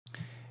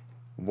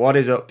What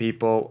is up,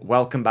 people?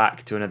 Welcome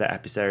back to another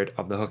episode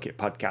of the Hook It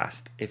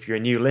podcast. If you're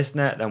a new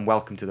listener, then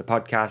welcome to the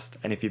podcast.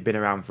 And if you've been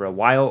around for a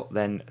while,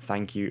 then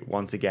thank you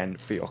once again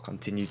for your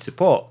continued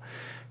support.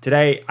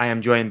 Today, I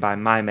am joined by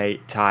my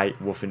mate, Tai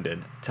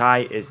Woffinden. Tai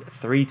is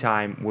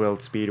 3-time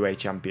World Speedway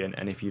Champion.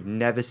 And if you've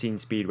never seen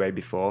Speedway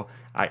before,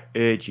 I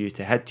urge you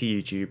to head to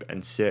YouTube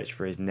and search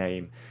for his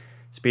name.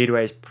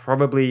 Speedway is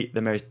probably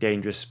the most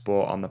dangerous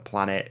sport on the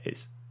planet.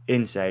 It's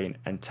insane.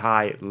 And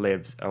Tai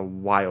lives a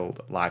wild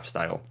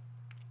lifestyle,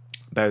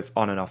 both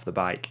on and off the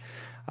bike.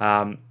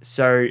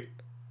 So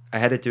I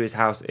headed to his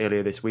house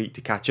earlier this week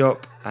to catch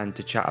up and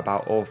to chat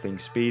about all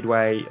things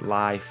Speedway,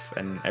 life,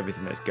 and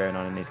everything that's going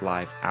on in his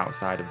life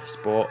outside of the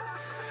sport.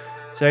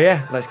 So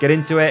yeah, let's get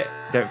into it.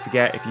 Don't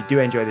forget, if you do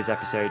enjoy this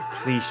episode,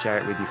 please share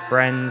it with your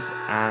friends,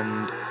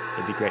 and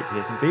it'd be great to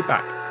hear some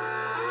feedback.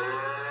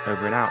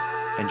 Over and out.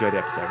 Enjoy the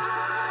episode.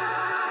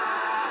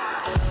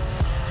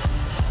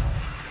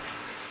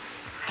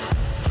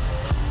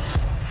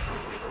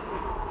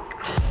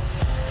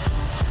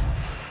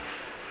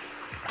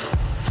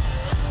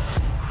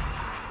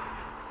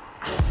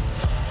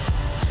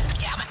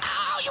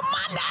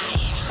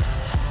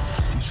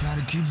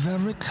 Keep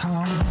very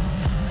calm.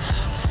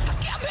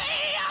 Give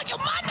me all your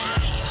money.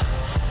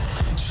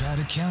 Try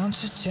to count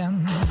to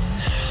 10.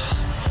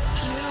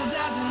 Little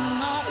doesn't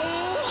know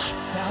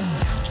it's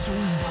about to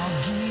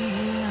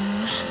begin.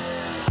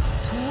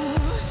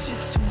 Push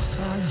it too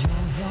far,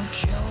 you're a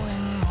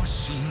killing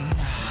machine.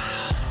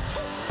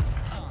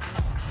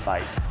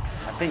 Like,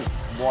 I think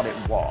what it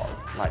was,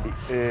 like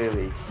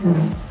the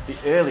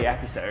early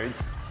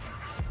episodes,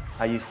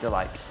 I used to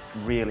like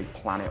really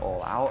plan it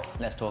all out.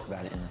 Let's talk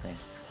about it in the thing.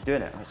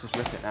 Doing it, let's just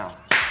rip it now.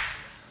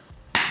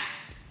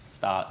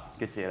 Start.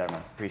 Good to see you there,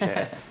 man. Appreciate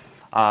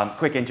it.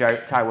 Quick intro,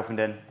 Tai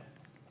Woffinden,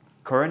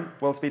 current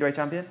World Speedway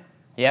Champion.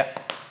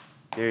 Yep.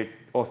 Dude,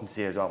 awesome to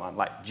see you as well, man.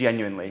 Like,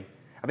 genuinely,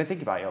 I've been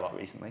thinking about you a lot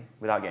recently,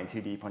 without getting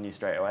too deep on you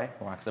straight away.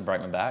 Why, because I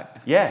broke my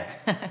back? Yeah,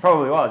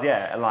 probably was,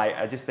 yeah. And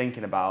like, just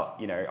thinking about,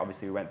 you know,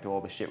 obviously we went through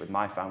all the shit with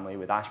my family,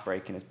 with Ash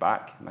breaking his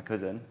back, my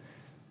cousin.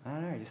 I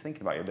don't know, just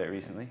thinking about you a bit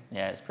recently.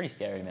 Yeah, it's pretty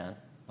scary, man.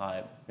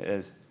 Like, it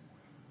is.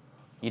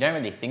 You don't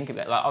really think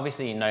about it. Like,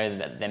 obviously you know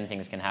that them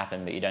things can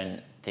happen, but you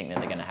don't think that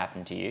they're going to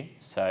happen to you.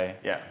 So,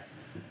 yeah.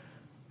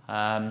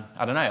 I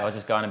don't know. I was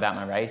just going about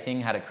my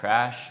racing, had a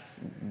crash,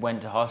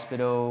 went to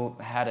hospital,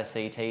 had a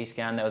CT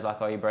scan. That was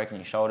like, oh, you've broken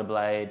your shoulder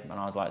blade. And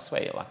I was like,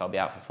 sweet, like I'll be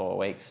out for 4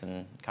 weeks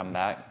and come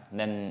back. And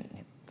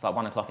then it's like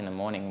 1 o'clock in the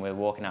morning. We're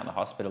walking out the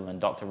hospital and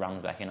the doctor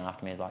runs back in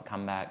after me. He's like,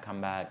 come back,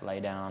 lay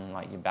down,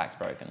 like your back's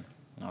broken.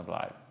 And I was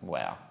like,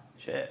 wow.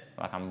 Shit.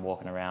 Like I'm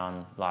walking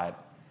around like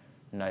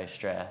no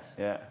stress.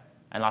 Yeah.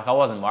 And like I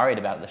wasn't worried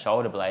about the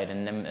shoulder blade,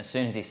 and then as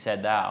soon as he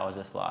said that, I was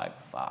just like,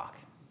 fuck,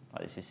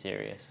 like this is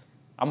serious.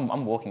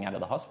 I'm walking out of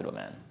the hospital,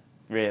 man.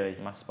 Really?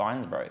 My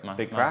spine's broke.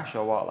 Big crash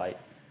or what? Like,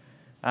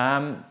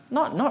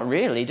 not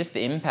really, just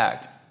the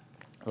impact.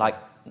 Like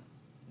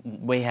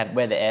we have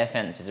where the air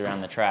fence is around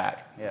the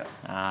track. Yeah.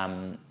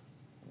 And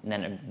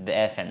then the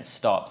air fence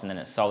stops, and then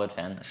it's solid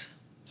fence.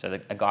 So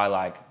a guy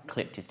like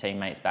clipped his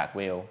teammate's back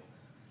wheel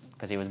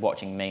because he was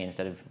watching me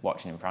instead of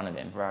watching in front of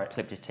him. Right.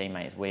 Clipped his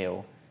teammate's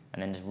wheel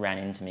and then just ran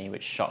into me,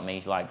 which shot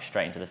me like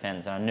straight into the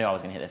fence. And I knew I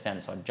was going to hit the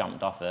fence, so I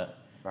jumped off it.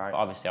 Right. But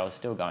obviously I was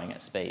still going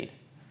at speed.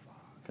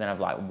 So then I've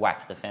like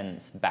whacked the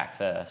fence back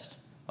first,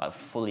 like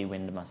fully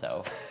winded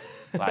myself.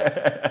 Like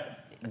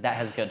that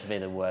has got to be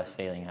the worst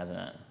feeling, hasn't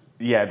it?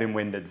 Yeah, been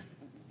winded.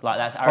 Like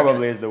that's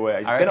probably is the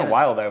worst. It's been a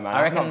while though, man.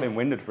 I've not been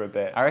winded for a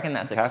bit. I reckon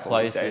that's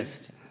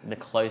the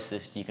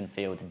closest you can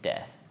feel to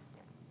death.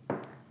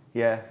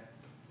 Yeah.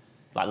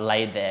 Like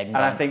laid there. And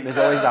I think there's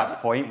always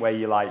that point where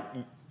you like,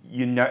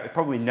 you know,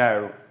 probably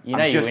know,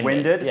 I'm just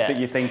winded, yeah. But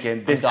you're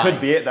thinking, this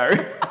could be it though.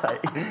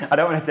 Like, I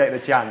don't want to take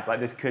the chance, like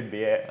this could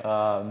be it.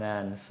 Oh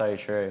man, so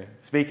true.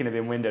 Speaking of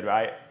being winded,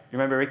 right? You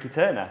remember Ricky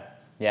Turner?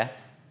 Yeah.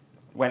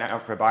 Went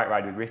out for a bike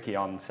ride with Ricky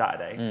on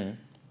Saturday.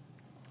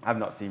 I've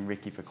not seen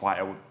Ricky for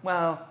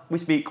well, we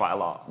speak quite a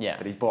lot. Yeah.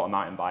 But he's bought a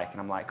mountain bike and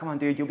I'm like, come on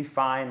dude, you'll be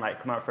fine.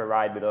 Like, come out for a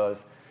ride with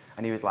us.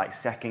 And he was like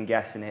second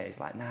guessing it. He's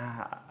like,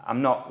 nah,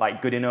 I'm not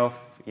like good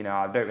enough. You know,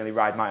 I don't really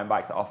ride mountain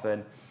bikes that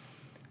often.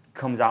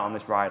 Comes out on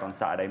this ride on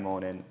Saturday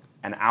morning,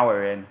 an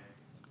hour in,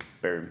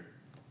 boom,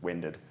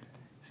 winded.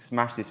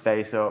 Smashed his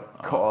face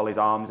up, cut all his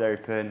arms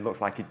open, looks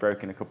like he'd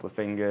broken a couple of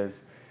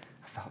fingers.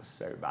 I felt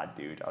so bad,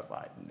 dude. I was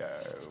like, no.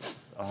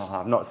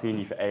 Oh, I've not seen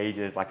you for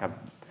ages. Like, I've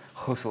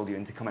hustled you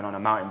into coming on a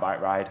mountain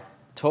bike ride.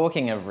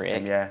 Talking of Rick,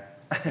 And yeah.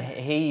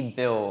 he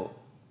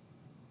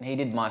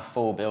did my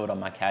full build on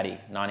my caddy,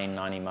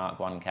 1990 Mark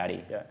 1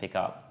 caddy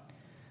pickup.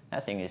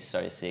 That thing is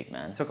so sick,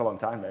 man. Took a long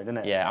time though, didn't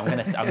it? Yeah, I'm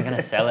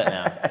gonna sell it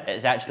now.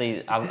 It's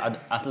actually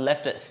I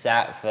left it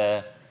sat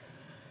for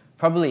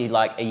probably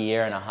like a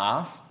year and a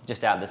half,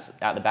 just out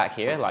the back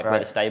here, like where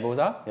the stables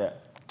are. Yeah.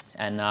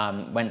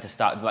 And went to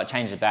start, like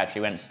changed the battery,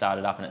 went to start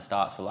it up, and it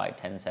starts for like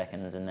 10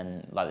 seconds, and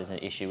then like there's an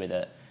issue with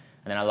it.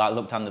 And then I like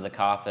looked under the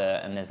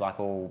carpet, and there's like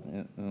all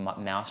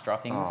mouse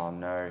droppings. Oh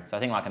no. So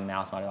I think like a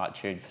mouse might have like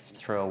chewed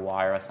through a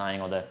wire or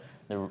something, or the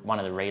one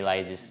of the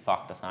relays is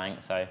fucked or something.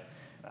 So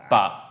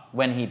But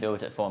when he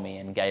built it for me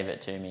and gave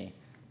it to me,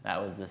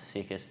 that was the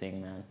sickest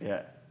thing, man.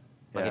 Yeah.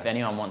 Like if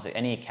anyone wants it,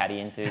 any caddy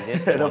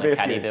enthusiast that want a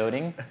caddy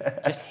building,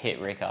 just hit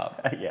Rick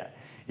up. Yeah.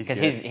 Because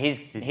his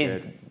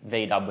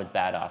V-dub was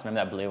badass.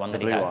 Remember that blue one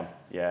that he had? The blue one,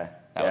 yeah.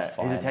 That was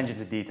fire. His attention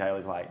to detail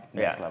is like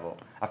next level.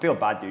 I feel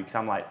bad, dude, because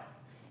I'm like,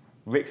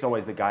 Rick's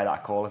always the guy that I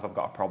call if I've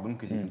got a problem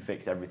because he can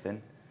fix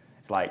everything.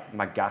 It's like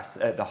my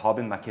the hob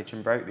in my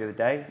kitchen broke the other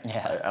day,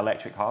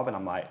 electric hob, and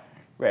I'm like,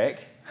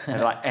 Rick,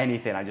 and like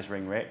anything, I just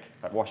ring Rick,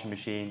 like washing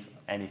machines,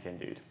 anything,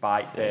 dude,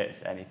 bike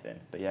bits, anything.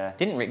 But yeah.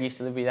 Didn't Rick used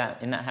to live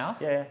in that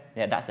house? Yeah.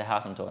 Yeah, that's the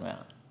house I'm talking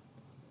about.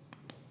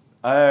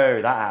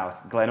 Oh, that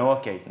house,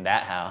 Glenorchy.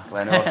 That house.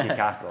 Glenorchy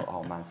Castle.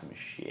 Oh man, some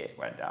shit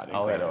went down in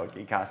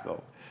Glenorchy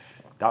Castle.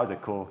 That was a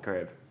cool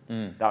crib.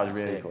 That was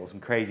really cool.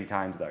 Some crazy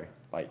times though.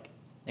 Like.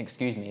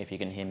 Excuse me if you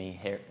can hear me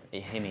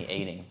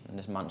eating. I'm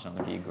just munching on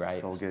a few grapes.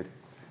 It's all good.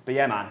 But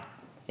yeah, man.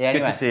 Yeah.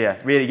 Anyway. Good to see you.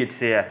 Really good to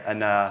see you.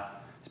 And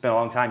it's been a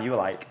long time. You were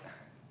like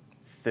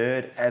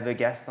 3rd ever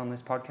guest on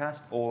this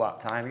podcast all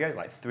that time ago. It's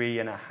like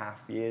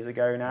 3.5 years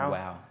ago now.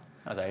 Wow.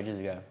 That was ages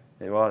ago.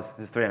 It was. It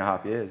was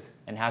 3.5 years.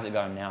 And how's it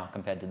going now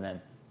compared to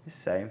then? It's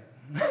the same.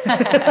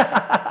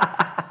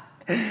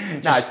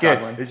 No, it's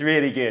good. It's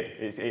really good.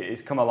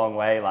 It's come a long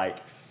way. Like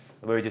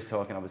we were just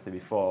talking obviously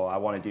before, I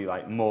want to do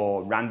like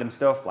more random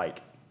stuff,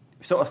 like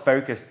sort of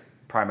focused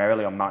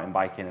primarily on mountain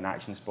biking and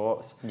action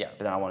sports. Yeah.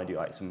 But then I want to do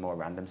like some more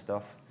random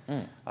stuff.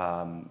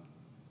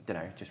 You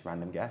know, just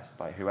random guests,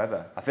 like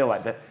whoever. I feel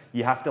like that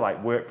you have to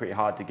like work pretty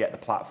hard to get the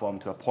platform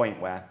to a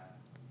point where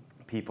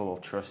people will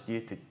trust you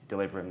to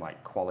deliver them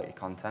like quality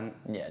content.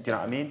 Yeah. Do you know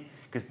what I mean?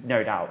 Because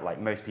no doubt, like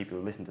most people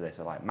who listen to this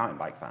are like mountain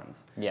bike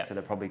fans. Yeah. So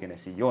they're probably going to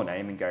see your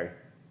name and go,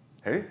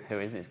 who? Who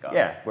is this guy?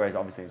 Yeah. Whereas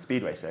obviously in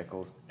speedway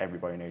circles,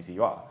 everybody knows who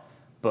you are.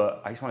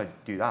 But I just want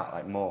to do that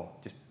like more,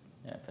 just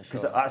for sure.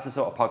 because that's the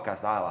sort of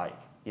podcast I like.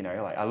 You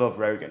know, like I love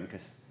Rogan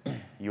because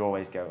you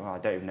always go, oh, I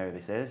don't even know who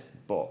this is,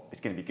 but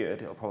it's going to be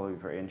good. It'll probably be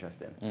pretty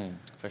interesting.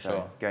 For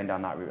sure. Going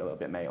down that route a little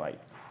bit, mate. Like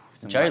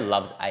Joe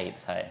loves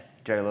apes, hey.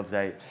 Joe loves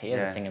apes. He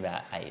has a thing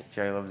about apes.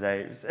 Joe loves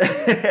apes.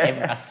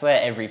 I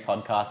swear every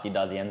podcast he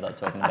does, he ends up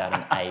talking about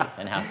an ape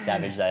and how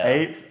savage they are.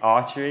 Apes,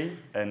 archery,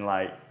 and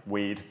like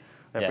weed.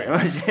 They're pretty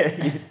much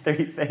it.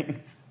 3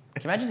 things.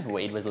 Can you imagine if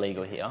weed was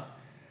legal here?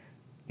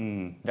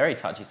 Very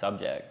touchy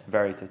subject.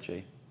 Very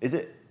touchy. Is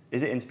it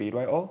in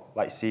Speedway at all?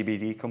 Like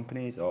CBD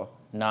companies or?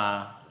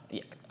 Nah,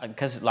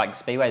 because like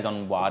Speedway's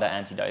on WADA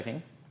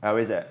anti-doping. Oh,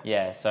 is it?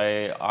 Yeah,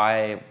 so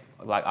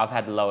I've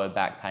had lower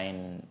back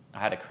pain. I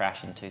had a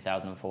crash in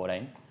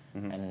 2014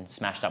 and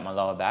smashed up my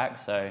lower back.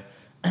 So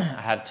I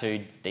have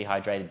 2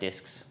 dehydrated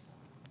discs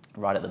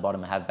right at the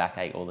bottom. I have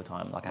backache all the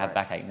time. Like I have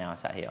backache now. I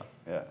sat here.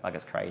 Yeah. Like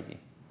it's crazy.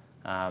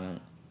 So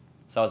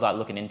I was like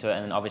looking into it,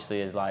 and obviously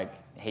there's like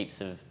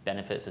heaps of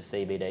benefits of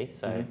CBD.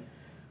 So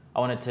I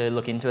wanted to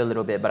look into it a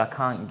little bit, but I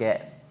can't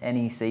get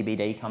any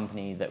CBD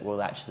company that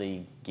will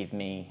actually give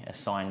me a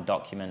signed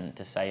document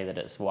to say that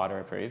it's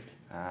WADA approved,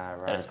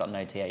 that it's got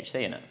no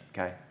THC in it.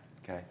 Okay.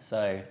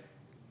 So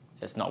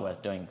it's not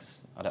worth doing.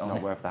 It's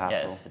not worth the hassle.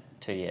 Yeah, it's a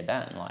 2-year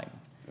ban, like.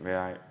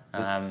 Right.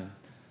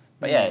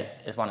 But yeah,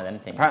 it's one of them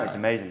things. Apparently it's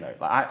amazing though.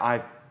 Like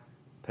I've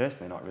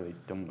personally not really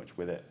done much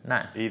with it.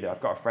 No. Either.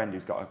 I've got a friend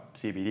who's got a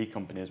CBD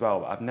company as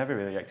well, but I've never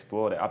really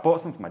explored it. I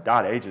bought some for my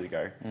dad ages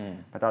ago.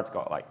 My dad's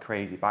got like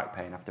crazy back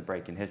pain after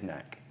breaking his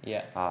neck.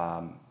 Yeah.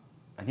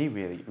 And he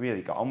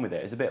really got on with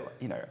it. It's a bit,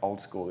 you know,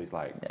 old school. He's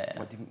like,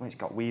 it's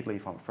got weed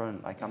leaf on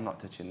front. Like, I'm not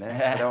touching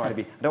this. I don't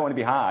want to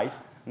be high.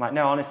 I'm like,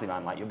 no, honestly,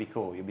 man, like, you'll be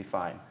cool. You'll be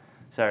fine.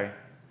 So,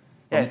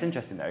 yeah, it's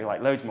interesting though.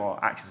 Like, loads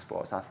more action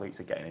sports athletes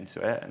are getting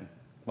into it. And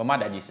well, my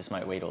dad used to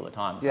smoke weed all the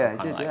time. So yeah, I'm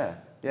kind of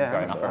like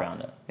growing up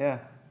around it. Yeah.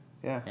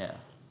 Yeah.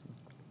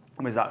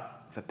 Was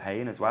that for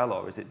pain as well,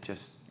 or is it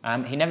just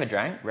he never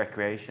drank.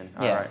 Recreation?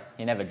 Yeah, right.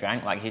 He never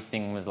drank. Like, his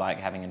thing was like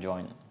having a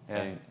joint.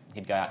 So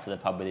he'd go out to the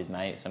pub with his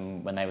mates,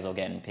 and when they was all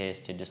getting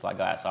pissed, he'd just like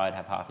go outside,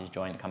 have half his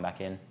joint, come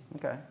back in.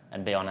 Okay.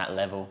 And be on that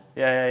level.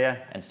 Yeah.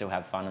 And still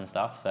have fun and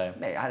stuff. So.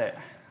 Mate, I don't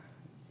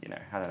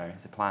know.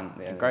 It's a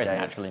plant. It grows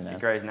naturally, man. It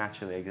grows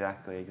naturally,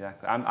 exactly.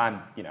 I'm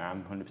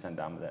 100%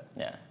 down with it.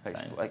 Yeah,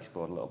 same. I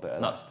explored a little bit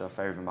of that stuff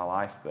over my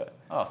life, but.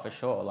 Oh, for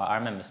sure. Like, I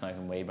remember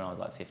smoking weed when I was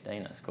like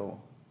 15 at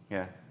school.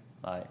 Yeah.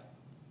 Like,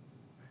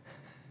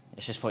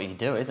 it's just what you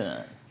do, isn't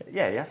it?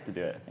 Yeah, you have to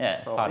do it. Yeah,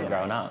 it's part of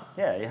growing up.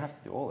 Yeah, you have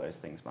to do all those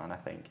things, man, I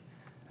think.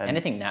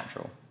 Anything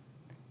natural.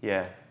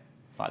 Yeah.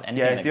 Like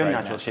anything it's the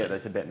unnatural shit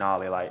that's a bit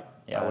gnarly, like.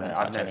 Yeah, I wouldn't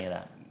touch any of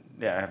that.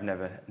 Yeah, I've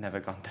never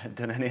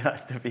done any of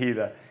that stuff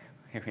either.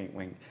 Wink,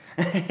 wink.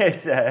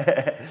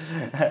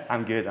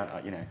 I'm good.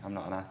 I'm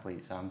not an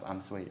athlete, so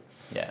I'm sweet.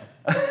 Yeah,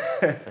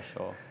 for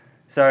sure.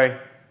 So,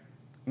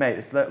 mate,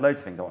 there's loads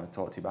of things I want to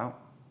talk to you about.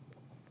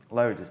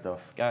 Loads of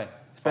stuff. Go.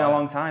 It's been a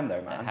long time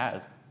though, man. It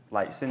has.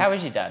 Like since. How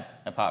is your dad,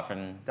 apart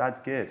from? Dad's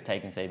good.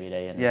 Taking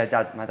CBD and. Yeah,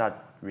 my dad's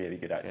really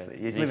good actually.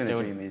 He's living the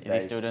dream these days.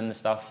 Is he still doing the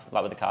stuff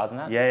like with the cars and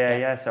that?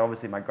 Yeah. So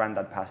obviously my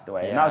granddad passed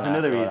away, and that was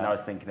another reason I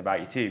was thinking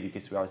about you too,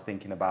 because I was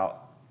thinking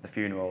about the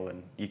funeral,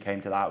 and you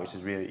came to that, which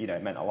was really,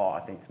 it meant a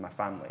lot, I think, to my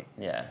family.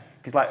 Yeah.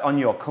 Because like on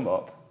your come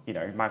up,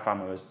 my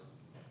family was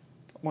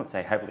won't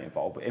say heavily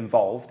involved, but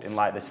involved in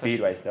like the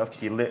speedway stuff?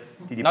 Because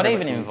did you Not pretty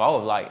even much-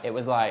 involved. It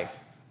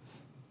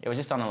was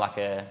just on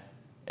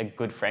a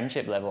good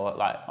friendship level.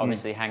 Like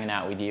obviously hanging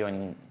out with you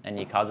and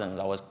your cousins.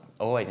 I was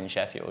always in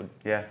Sheffield.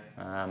 Yeah.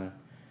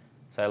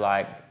 So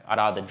like I'd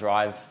either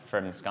drive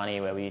from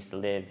Scunny, where we used to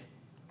live,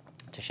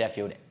 to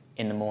Sheffield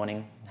in the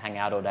morning, hang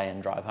out all day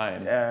and drive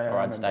home, or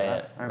I'd stay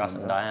at Russ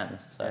and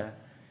Diane's. So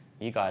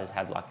you guys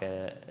had like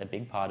a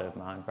big part of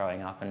mine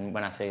growing up. And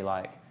when I see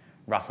like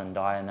Russ and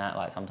Di and that,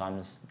 like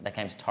sometimes they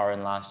came to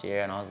Torrin last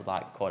year, and I was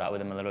like caught up with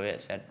them a little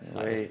bit, said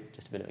like,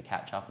 just a bit of a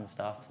catch up and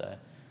stuff. So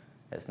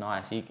it's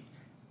nice.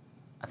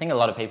 I think a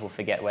lot of people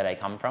forget where they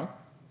come from.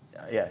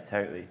 Yeah,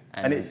 totally.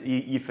 And it's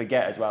you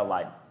forget as well,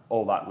 like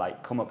all that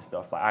like come up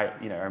stuff.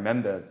 Like I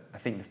remember, I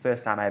think the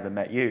first time I ever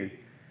met you,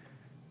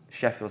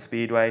 Sheffield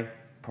Speedway,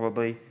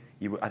 probably.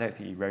 I don't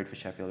think you rode for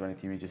Sheffield or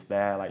anything. You were just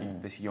there,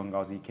 like this young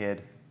Aussie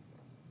kid.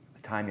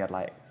 At the time you had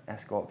like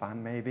escort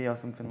van maybe or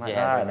something like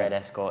that. Yeah, the red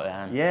escort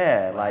van.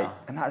 Yeah, Wow. like,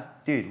 and that's,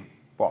 dude,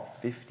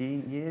 what,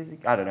 15 years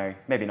ago? I don't know,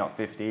 maybe not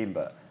 15,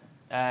 but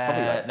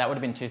probably like that would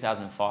have been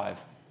 2005.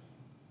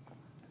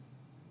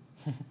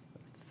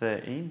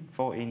 13,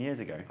 14 years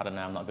ago. I don't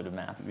know, I'm not good at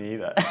maths. Me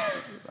either.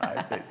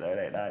 5, 6, 7,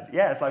 8, 9.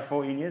 Yeah, it's like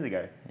 14 years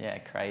ago. Yeah,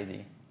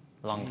 crazy.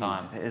 Long Jeez,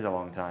 time. It is a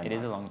long time. It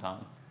is a long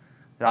time.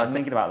 I was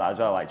thinking about that as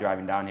well, like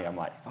driving down here. I'm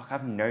like, fuck,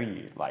 I've known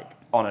you like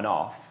on and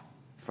off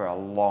for a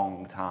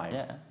long time.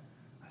 Yeah.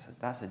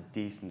 That's a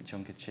decent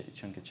chunk of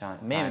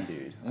time,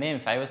 dude. Me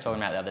and Faye was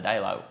talking about the other day,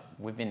 like,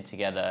 we've been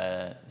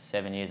together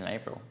 7 years in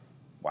April.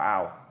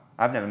 Wow.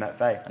 I've never met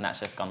Faye. And that's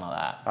just gone like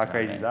that. How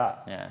crazy is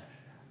that? Yeah.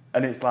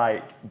 And it's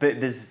like, but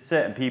there's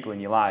certain people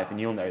in your life, and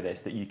you'll know this,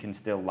 that you can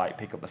still like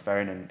pick up the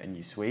phone and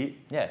you sweet.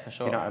 Yeah, for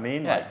sure. You know what I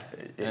mean? Yeah.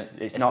 Like,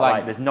 it's not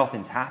like there's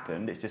nothing's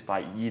happened. It's just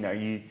like,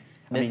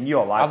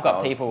 your lifestyle I've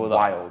got people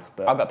wild.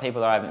 But I've got people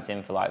that I haven't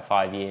seen for like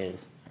 5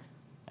 years.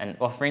 And,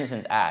 well, for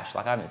instance, Ash,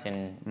 like I haven't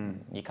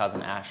seen your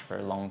cousin Ash for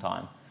a long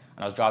time.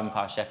 And I was driving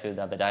past Sheffield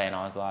the other day and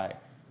I was like,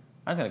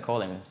 I'm just going to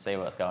call him, see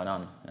what's going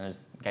on. And I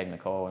just gave him a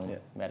call and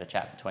we had a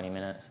chat for 20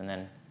 minutes and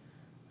then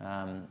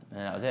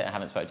that was it. I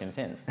haven't spoken to him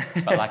since.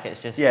 But like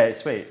it's just... yeah, it's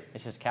sweet.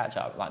 It's just catch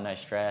up, like no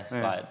stress,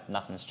 like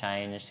nothing's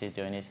changed. He's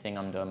doing his thing,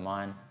 I'm doing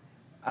mine.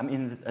 I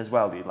mean, as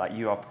well, dude, like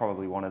you are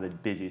probably one of the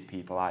busiest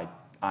people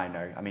I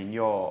know. I mean,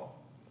 your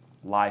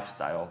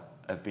lifestyle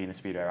of being a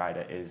speedway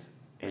rider is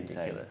insane.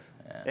 Ridiculous.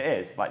 Yeah. It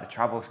is, like the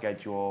travel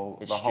schedule,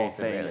 It's the whole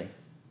stupid, thing. really.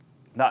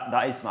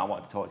 That is something I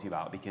want to talk to you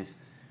about because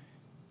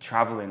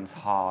traveling's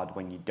hard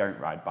when you don't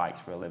ride bikes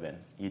for a living.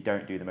 You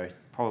don't do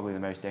probably the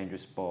most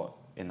dangerous sport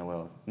in the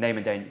world. Name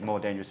a more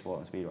dangerous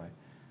sport than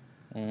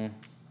speedway.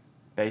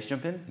 Base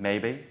jumping,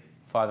 maybe.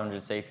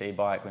 500cc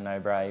bike with no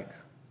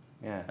brakes.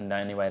 Yeah, And the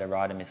only way to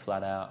ride him is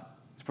flat out.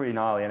 it's pretty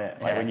gnarly, isn't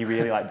it? Like Yeah. when you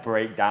really like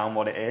break down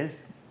what it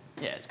is.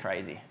 Yeah, it's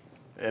crazy.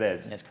 It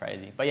is. It's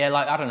crazy. But yeah,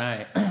 like, I don't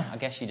know. I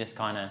guess you just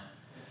kind of,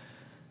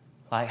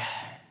 like,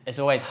 it's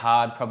always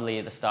hard probably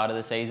at the start of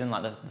the season,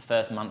 like the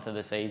first month of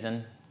the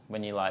season,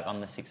 when you're like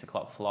on the 6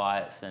 o'clock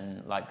flights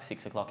and like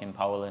 6 o'clock in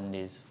Poland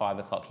is 5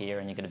 o'clock here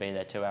and you're going to be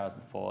there 2 hours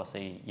before. So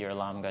your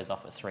alarm goes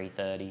off at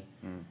 3:30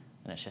 and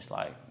it's just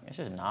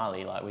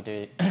gnarly. Like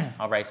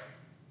I race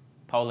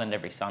Poland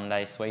every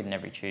Sunday, Sweden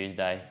every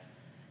Tuesday,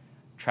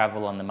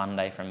 travel on the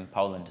Monday from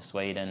Poland to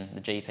Sweden.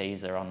 The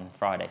GPs are on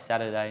Friday,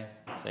 Saturday.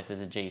 So if there's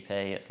a GP,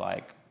 it's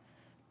like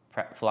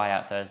fly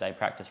out Thursday,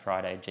 practice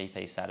Friday,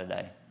 GP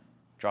Saturday.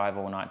 Drive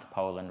all night to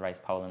Poland, race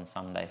Poland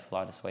Sunday,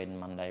 fly to Sweden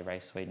Monday,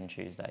 race Sweden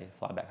Tuesday,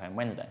 fly back home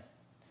Wednesday.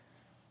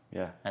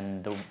 Yeah.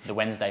 And the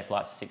Wednesday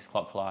flight's a 6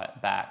 o'clock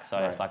flight back, so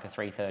Right. it's like a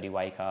 3:30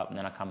 wake up, and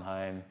then I come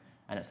home,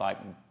 and it's like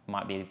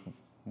might be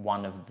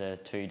one of the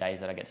 2 days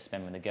that I get to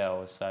spend with the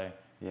girls. So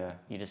Yeah.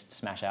 you just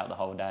smash out the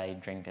whole day,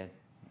 drink a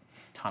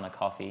ton of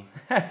coffee,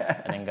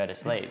 and then go to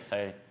sleep.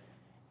 So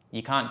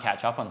you can't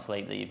catch up on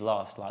sleep that you've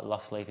lost. Like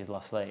lost sleep is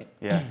lost sleep.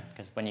 Yeah.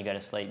 Because when you go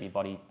to sleep, your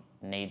body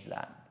needs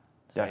that.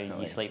 So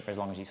Definitely. you sleep for as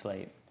long as you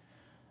sleep.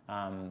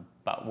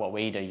 But what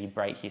we do, you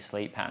break your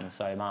sleep pattern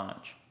so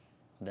much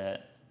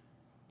that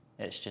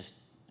it's just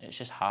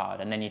hard.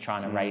 And then you're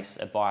trying to race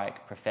a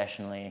bike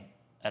professionally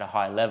at a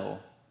high level,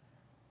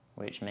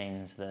 which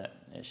means that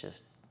it's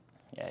just,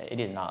 yeah, it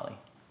is gnarly.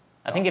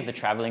 I think if the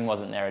traveling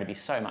wasn't there, it'd be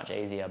so much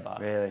easier. But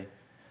Really?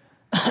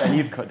 And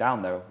you've cut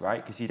down though,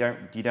 right? Because you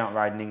don't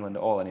ride in England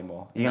at all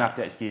anymore. You're gonna have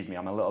to excuse me.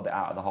 I'm a little bit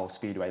out of the whole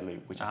speedway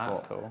loop, which I that's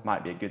thought cool.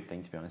 might be a good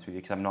thing to be honest with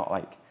you, because I'm not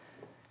like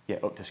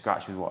up to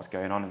scratch with what's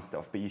going on and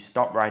stuff. But you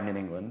stopped riding in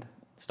England.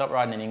 Stopped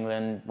riding in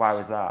England. Why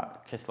was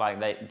that? Because like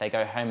they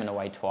go home and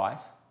away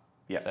twice.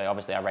 Yeah. So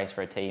obviously I raced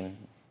for a team.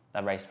 I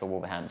raced for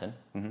Wolverhampton.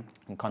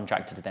 I'm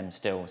contracted to them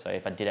still. So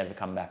if I did ever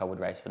come back, I would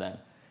race for them.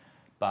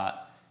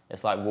 But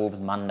it's like Wolves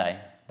Monday.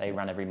 They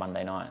run every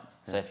Monday night.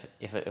 So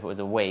if it was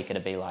a week,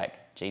 it'd be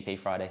like GP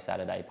Friday,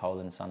 Saturday,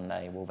 Poland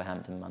Sunday,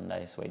 Wolverhampton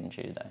Monday, Sweden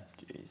Tuesday.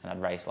 Jeez. And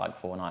I'd race like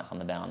 4 nights on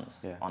the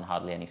bounce on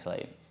hardly any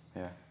sleep.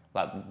 Yeah.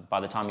 Like by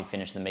the time you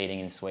finish the meeting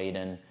in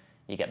Sweden,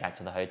 you get back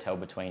to the hotel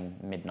between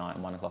midnight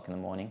and 1 o'clock in the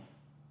morning.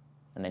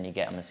 And then you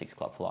get on the 6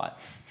 o'clock flight.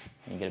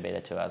 And you're going to be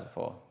there 2 hours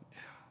before.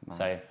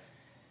 So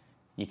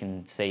you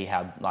can see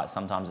how like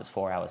sometimes it's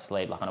 4 hours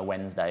sleep. Like on a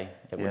Wednesday,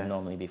 it would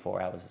normally be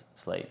 4 hours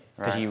sleep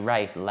because you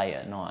race late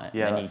at night.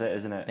 Yeah, that's it,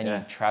 isn't it? Then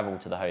you travel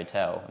to the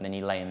hotel and then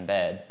you lay in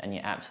bed and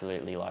you're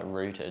absolutely like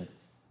rooted.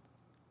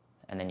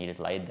 And then you just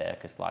laid there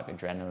because like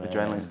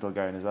adrenaline's still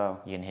going as well.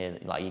 You can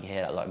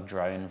hear that like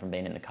drone from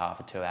being in the car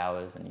for 2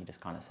 hours, and you just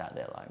kind of sat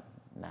there like,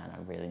 man, I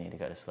really need to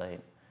go to sleep.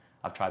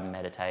 I've tried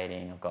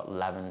meditating. I've got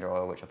lavender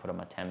oil which I put on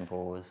my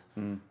temples.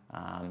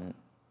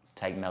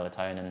 Take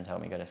melatonin to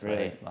help me go to sleep.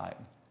 Really? Like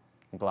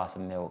a glass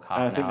of milk, half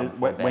And an I think hour that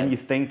before bed. when you're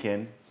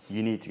thinking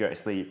you need to go to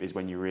sleep is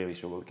when you really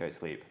struggle to go to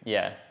sleep.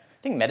 Yeah,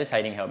 I think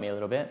meditating helped me a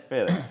little bit.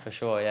 Really? For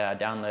sure. Yeah, I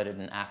downloaded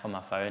an app on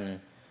my phone and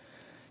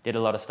did a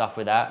lot of stuff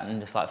with that,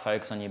 and just like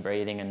focus on your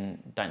breathing and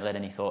don't let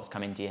any thoughts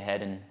come into your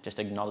head, and just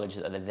acknowledge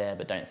that they're there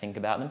but don't think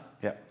about them.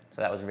 Yeah.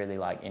 So that was really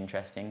like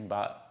interesting,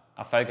 but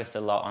I focused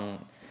a lot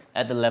on,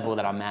 at the level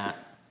that I'm at,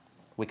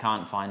 we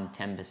can't find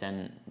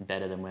 10%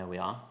 better than where we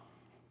are.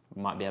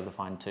 We might be able to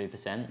find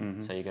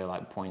 2%, so you go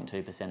like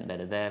 0.2%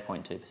 better there,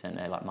 0.2%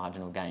 there, like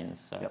marginal gains.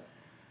 So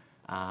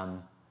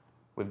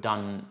we've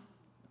done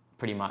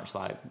pretty much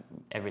like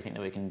everything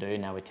that we can do.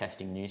 Now we're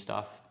testing new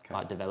stuff,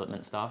 like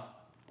development stuff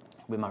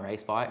with my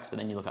race bikes, but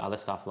then you look at other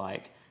stuff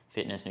like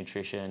fitness,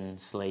 nutrition,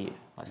 sleep.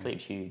 Like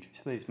sleep's huge.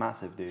 Sleep's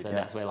massive, dude. So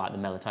that's where like the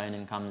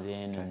melatonin comes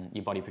in, and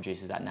your body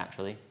produces that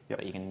naturally. Yep.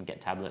 But you can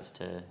get tablets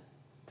to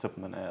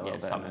supplement it a little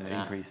bit and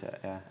increase it.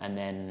 Yeah. And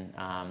then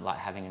like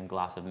having a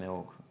glass of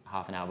milk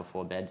half an hour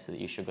before bed so that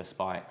your sugar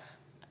spikes,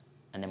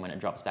 and then when it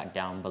drops back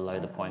down below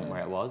the point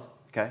where it was.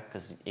 Okay.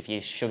 Because if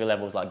your sugar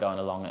level's like going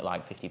along at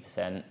like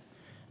 50%,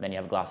 then you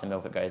have a glass of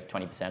milk, it goes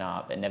 20%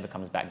 up. It never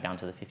comes back down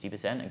to the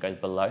 50%. It goes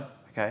below.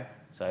 Okay.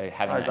 So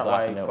having is a that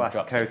glass why of milk glass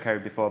drops of cocoa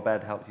before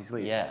bed helps you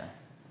sleep? Yeah.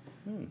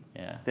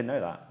 Yeah. Didn't know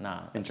that.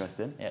 No.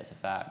 Interesting. Yeah, it's a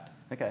fact.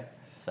 Okay.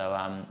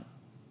 So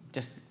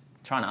just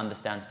trying to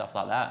understand stuff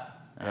like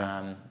that.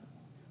 Yeah.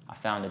 I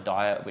found a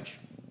diet which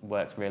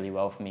works really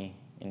well for me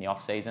in the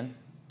off season.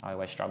 I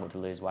always struggle to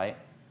lose weight.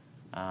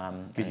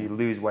 Because you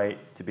lose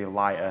weight to be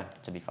lighter.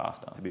 To be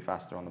faster. To be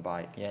faster on the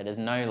bike. Yeah, there's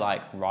no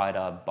like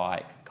rider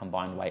bike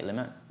combined weight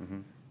limit.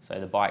 So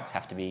the bikes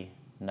have to be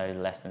no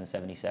less than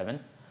 77.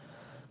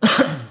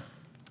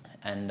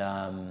 And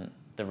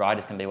the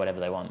riders can be whatever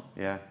they want.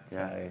 Yeah.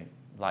 So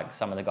like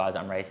some of the guys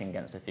I'm racing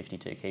against are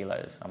 52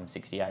 kilos. I'm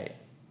 68.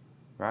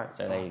 Right.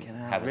 So they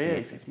have really? a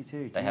huge,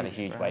 52? They have a Jesus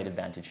huge Christ. weight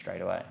advantage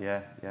straight away.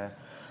 Yeah.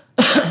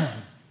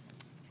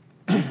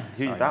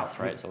 Who's Sorry, that? my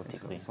throat's all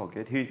tickly. It's all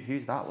good.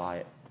 Who's that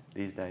like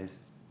these days?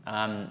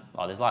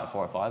 There's like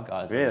 4 or 5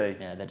 guys. Really?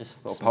 Yeah, they're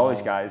just Little small.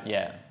 Polish guys.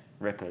 Yeah.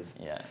 Rippers.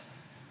 Yeah.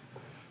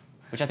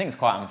 Which I think is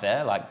quite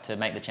unfair. Like to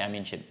make the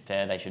championship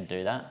fair, they should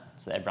do that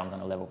so that everyone's on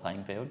a level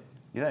playing field.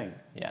 You think?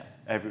 Yeah.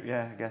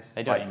 Yeah, I guess.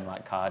 They do it in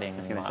like karting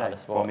and like other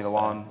sports. Formula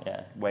One.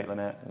 Yeah. Weight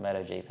limit.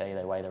 MotoGP,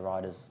 they weigh the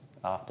riders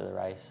after the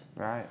race.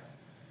 Right.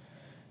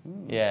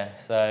 Yeah.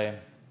 So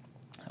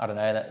I don't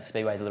know. That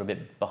Speedway's a little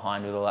bit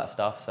behind with all that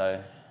stuff.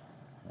 So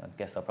I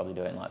guess they'll probably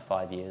do it in like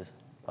 5 years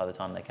by the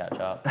time they catch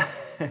up.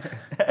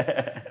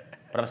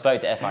 But I've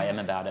spoke to FIM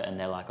about it, and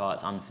they're like, "Oh,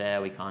 it's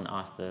unfair. We can't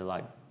ask the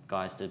like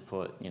guys to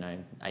put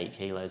 8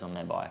 kilos on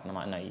their bike." And I'm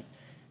like, "No,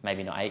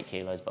 maybe not 8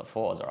 kilos, but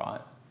 4's all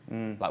right."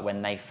 Like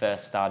when they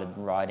first started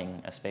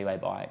riding a speedway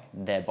bike,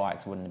 their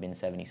bikes wouldn't have been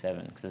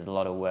 77 because there's a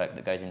lot of work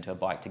that goes into a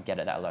bike to get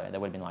it that low. They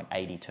would have been like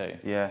 82.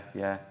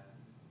 Yeah.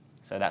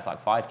 So that's like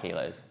 5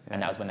 kilos,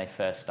 and that was when they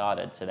first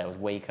started. So they was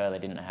weaker. They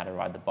didn't know how to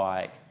ride the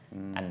bike,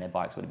 and their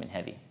bikes would have been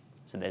heavy.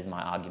 So there's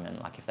my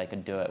argument. Like if they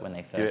could do it when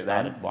they first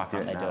started, why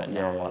can't they do it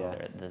now while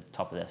they're at the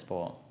top of their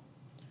sport?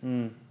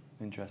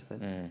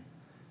 Interesting.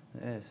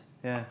 It is.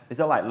 Yeah. Is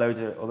there like loads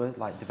of other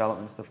like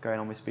development stuff going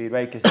on with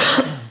Speedway? Because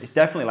it's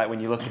definitely like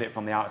when you look at it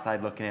from the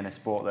outside, looking in a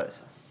sport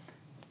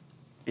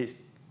it's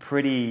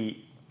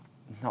pretty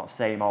not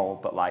same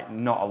old, but like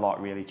not a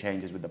lot really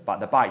changes with the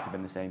bikes have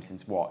been the same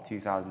since what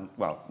 2000?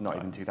 Well, not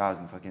even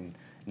 2000. Fucking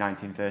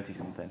 1930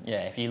 something.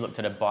 Yeah. If you looked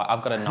at a bike,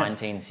 I've got a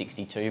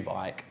 1962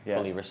 bike,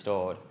 fully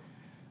restored.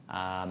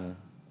 And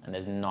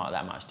there's not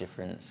that much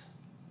difference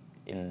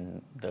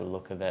in the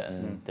look of it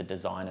and the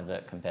design of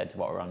it compared to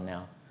what we're on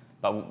now.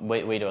 But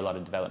we do a lot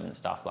of development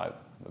stuff. Like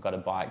we've got a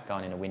bike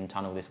going in a wind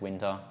tunnel this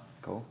winter.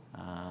 Cool.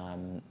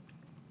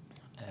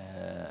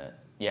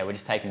 We're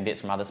just taking bits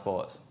from other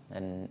sports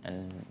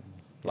and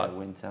like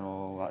wind tunnel,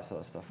 all that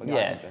sort of stuff. Yeah.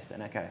 That's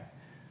interesting. Okay.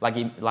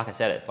 Like I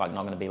said, it's like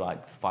not going to be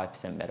like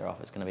 5% better off.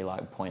 It's going to be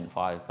like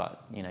 0.5,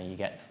 but you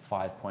get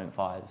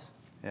 5.5s.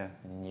 Yeah.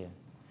 And you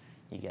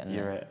get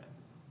You're at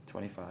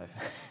 25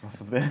 or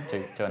something.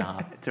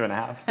 2.5.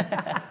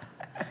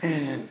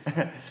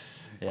 2.5.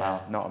 Yeah.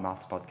 Wow, not a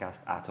maths podcast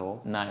at all.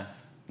 No.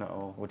 Not at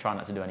all. We'll try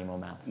not to do any more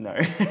maths. No.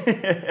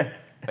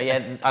 But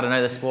yeah, I don't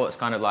know, the sport's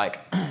kind of like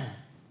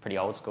pretty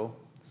old school.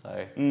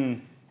 So,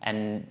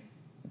 and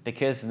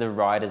because the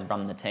riders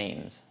run the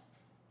teams,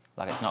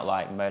 like it's not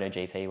like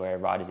MotoGP where a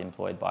rider's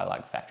employed by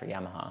like factory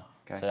Yamaha.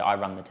 Okay. So I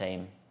run the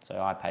team.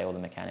 So I pay all the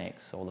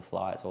mechanics, all the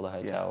flights, all the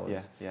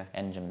hotels,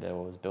 engine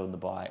bills, build the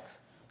bikes.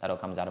 That all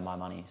comes out of my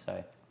money.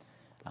 So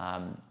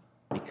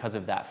because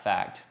of that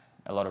fact,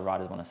 a lot of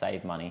riders want to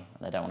save money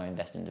and they don't want to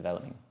invest in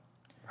developing.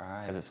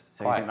 Right. Because it's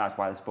so you think that's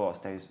why the sport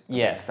stays a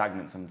bit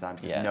stagnant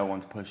sometimes, because no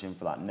one's pushing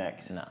for that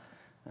next. No.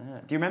 Do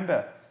you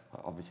remember?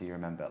 Well, obviously, you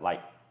remember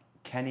like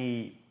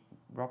Kenny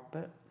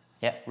Roberts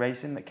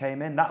racing that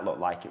came in. That looked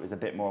like it was a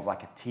bit more of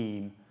like a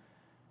team.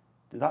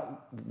 Is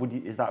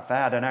that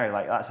fair? I don't know.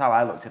 Like that's how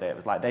I looked at it. It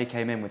was like they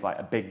came in with like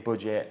a big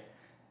budget.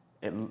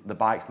 The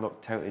bikes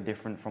looked totally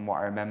different from what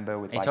I remember.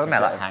 With Are you talking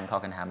about like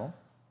Hancock and Hamill?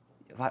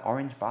 Like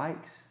orange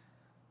bikes.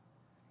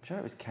 I'm sure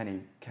it was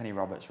Kenny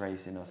Roberts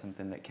Racing or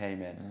something that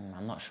came in.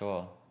 I'm not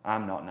sure.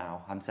 I'm not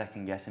now. I'm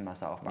second guessing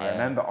myself. But I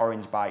remember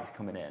orange bikes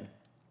coming in.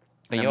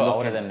 But you're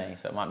older than me,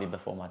 so it might be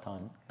before my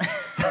time.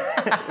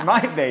 It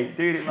might be,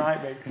 dude. It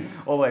might be.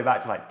 All the way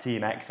back to like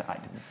Team X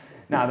side.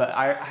 No, but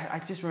I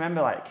just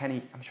remember like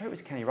I'm sure it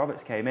was Kenny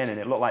Roberts came in and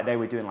it looked like they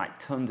were doing like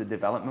tons of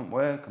development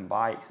work and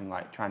bikes and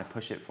like trying to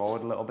push it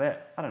forward a little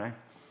bit. I don't know.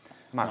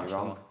 Might be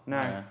wrong. Sure.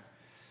 No.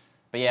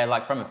 But yeah,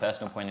 like from a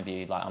personal point of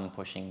view, like I'm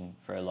pushing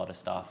for a lot of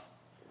stuff.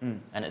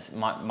 And it's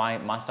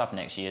my stuff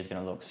next year is going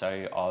to look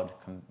so odd.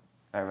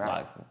 Oh, right.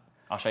 Like,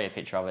 I'll show you a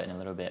picture of it in a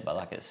little bit, but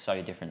like it's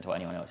so different to what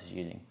anyone else is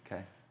using.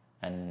 Okay.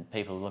 And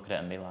people look at it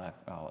and be like,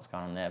 oh, what's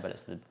going on there? But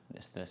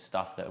it's the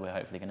stuff that we're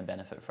hopefully going to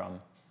benefit from.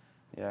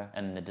 Yeah.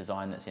 And the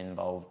design that's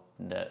involved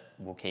that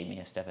will keep me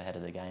a step ahead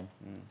of the game.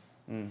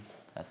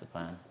 That's the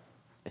plan.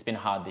 It's been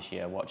hard this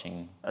year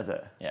watching. Has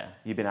it? Yeah.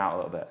 You've been out a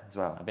little bit as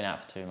well? I've been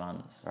out for 2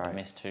 months. Right. I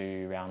missed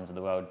 2 rounds of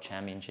the World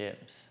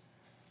Championships.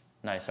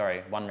 No,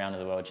 sorry, 1 round of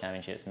the World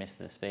Championships, missed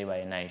the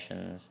Speedway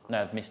Nations.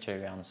 No, I've missed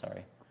 2 rounds,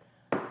 sorry.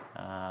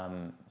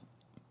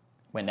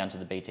 Went down to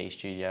the BT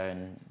studio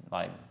and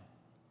like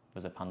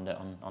was a pundit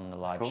on the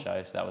live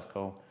show, so that was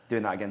cool.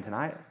 Doing that again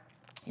tonight?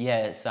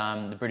 Yeah, it's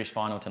the British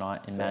final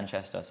tonight in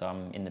Manchester, so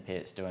I'm in the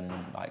pits doing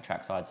like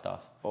trackside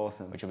stuff.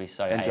 Awesome. Which will be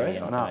so Enjoy alien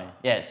it or for not? me.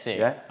 Yeah, it's sick.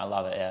 Yeah? I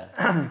love it,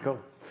 yeah. Cool.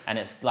 And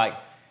it's like,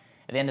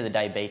 at the end of the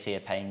day, BT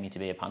are paying me to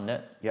be a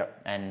pundit.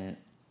 Yep. And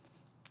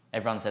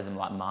everyone says I'm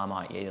like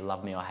Marmite, you either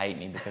love me or hate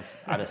me, because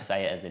I just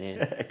say it as it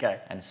is. Okay.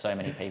 And so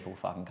many people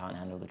fucking can't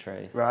handle the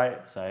truth.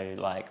 Right. So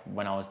like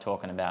when I was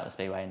talking about the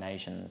Speedway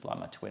Nations, like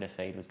my Twitter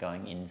feed was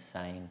going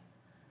insane.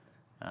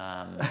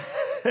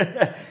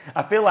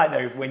 I feel like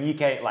though when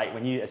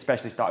you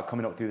especially started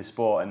coming up through the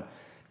sport and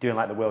doing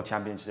like the World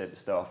Championship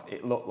stuff,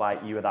 it looked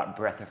like you were that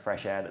breath of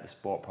fresh air that the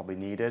sport probably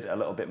needed. A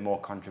little bit more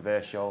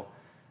controversial,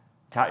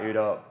 tattooed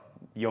up,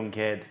 young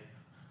kid. Do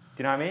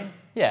you know what I mean?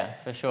 Yeah,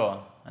 for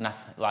sure. And I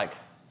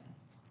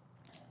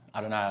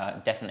don't know, I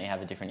definitely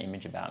have a different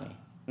image about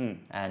me.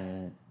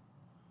 And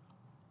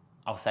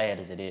I'll say it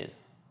as it is.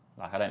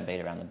 Like I don't beat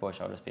around the bush.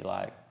 I'll just be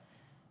like,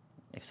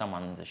 if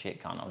someone's a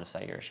shit cunt, I'll just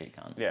say you're a shit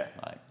cunt. Yeah.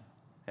 Like,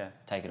 yeah.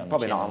 Take it on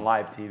Probably the chin. not on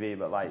live TV,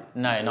 but like...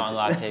 No, not on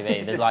live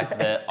TV. There's like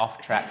the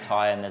off-track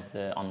tie and there's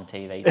the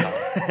on-TV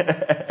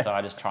tie. So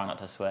I just try not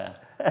to swear,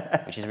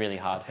 which is really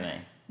hard for me.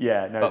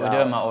 Yeah, no But doubt. we're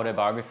doing my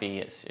autobiography.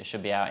 It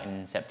should be out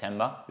in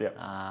September. Yep.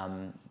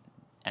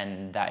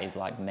 And that is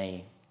like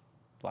me,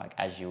 like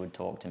as you would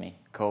talk to me.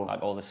 Cool.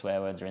 Like all the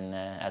swear words are in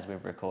there. As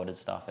we've recorded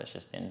stuff, it's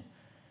just been...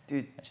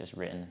 Dude, it's just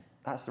written.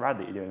 That's rad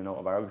that you're doing an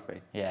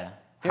autobiography. Yeah.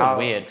 Feels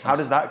weird. How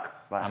does that...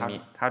 Like, how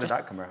did just-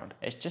 that come around?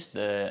 It's just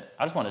I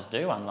just wanted to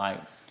do one. Like,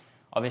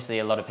 obviously,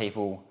 a lot of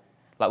people,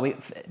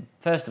 like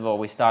first of all,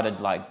 we started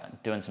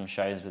like doing some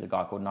shows with a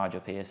guy called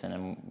Nigel Pearson,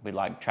 and we'd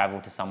like travel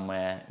to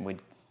somewhere,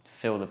 we'd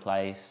fill the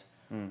place,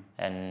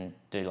 and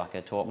do like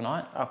a talk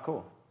night. Oh,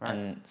 cool. Right.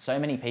 And so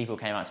many people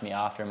came up to me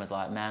after and was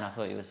like, "Man, I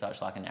thought you were such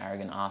like an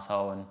arrogant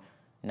asshole, and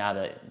now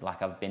that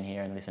like I've been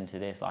here and listened to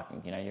this, like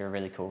you're a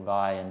really cool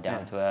guy and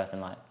down to earth,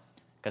 and like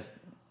because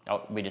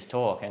we just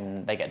talk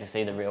and they get to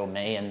see the real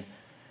me and."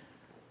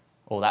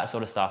 All that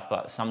sort of stuff,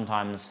 but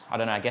sometimes, I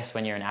don't know, I guess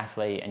when you're an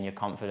athlete and you're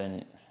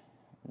confident,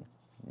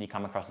 you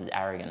come across as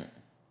arrogant,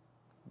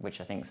 which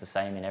I think is the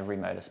same in every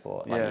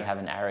motorsport. Like you have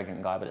an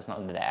arrogant guy, but it's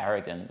not that they're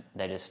arrogant,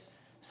 they just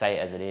say it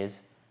as it is.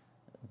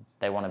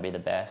 They want to be the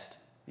best.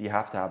 You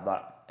have to have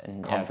that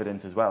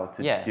confidence as well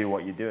to do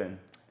what you're doing.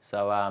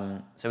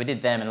 So so we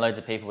did them and loads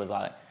of people was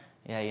like,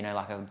 yeah,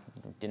 like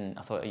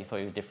I thought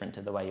you was different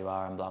to the way you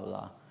are and blah, blah,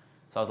 blah.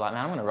 So I was like,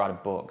 man, I'm going to write a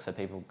book so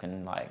people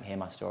can like hear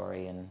my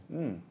story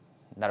and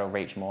that'll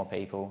reach more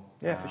people.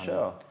 Yeah, for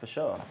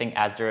sure. I think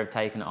ASDA have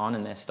taken it on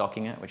and they're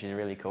stocking it, which is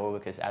really cool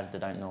because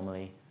ASDA don't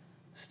normally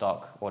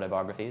stock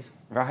autobiographies.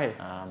 Right.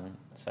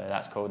 So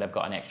that's cool. They've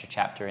got an extra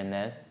chapter in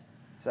theirs.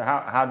 So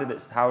how did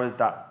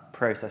that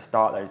process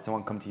start there? Did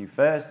someone come to you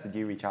first? Did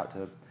you reach out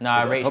to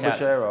I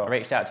publisher?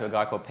 reached out to a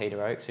guy called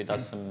Peter Oakes who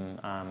does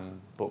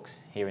some books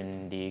here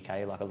in the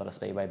UK, like a lot of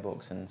speedway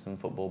books and some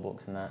football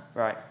books and that.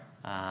 Right.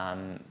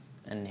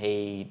 And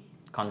he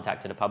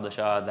contacted a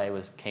publisher. They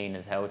was keen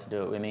as hell to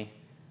do it with me.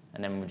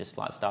 And then we just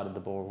like started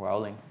the ball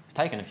rolling. It's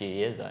taken a few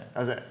years though.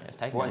 Has it? It's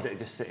taken. What is it?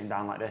 Just sitting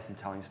down like this and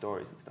telling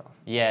stories and stuff?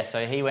 Yeah.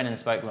 So he went and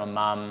spoke to my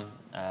mum,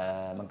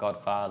 my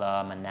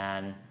godfather, my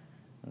nan,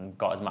 and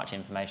got as much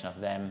information off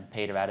them.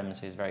 Peter Adams,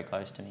 who's very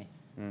close to me,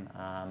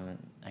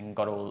 and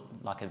got all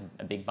like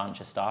a big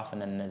bunch of stuff.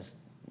 And then there's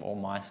all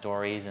my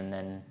stories, and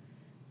then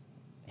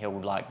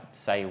he'll like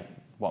say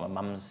what my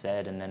mum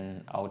said, and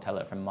then I'll tell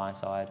it from my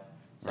side.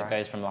 So Right. it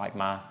goes from like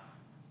my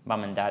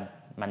mum and dad,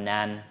 my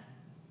nan,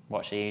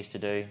 what she used to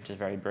do, just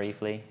very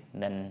briefly,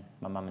 and then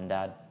my mum and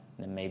dad,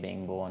 and then me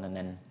being born, and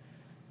then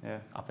Yeah.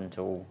 up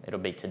until, it'll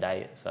be to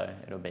date, so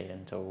it'll be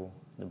until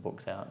the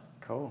book's out.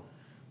 Cool.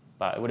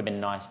 But it would have been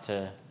nice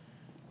to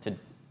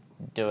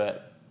do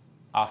it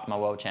after my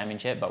world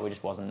championship, but we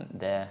just wasn't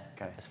there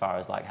as far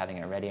as like having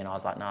it ready. And I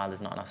was like, nah,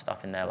 there's not enough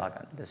stuff in there. Like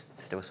there's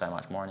still so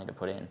much more I need to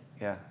put in.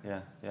 Yeah.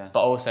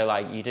 But also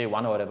like you do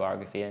one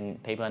autobiography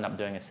and people end up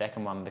doing a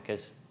second one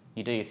because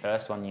you do your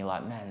first one and you're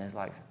like, man, there's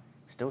like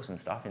still some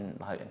stuff in,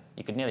 like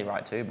you could nearly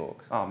write 2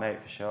 books. Oh,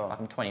 mate, for sure. Like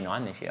I'm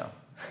 29 this year.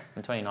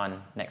 I'm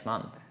 29 next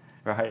month.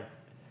 Right.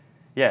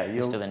 Yeah.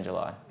 You're still in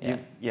July. Yeah.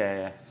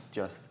 Yeah.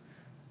 Just,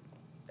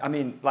 I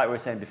mean, like we were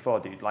saying before,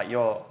 dude, like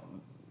your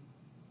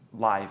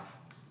life,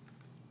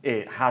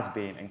 it has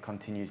been and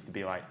continues to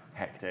be like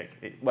hectic.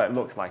 It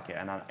looks like it,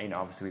 and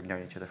obviously we've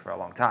known each other for a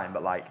long time.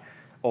 But like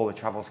all the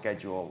travel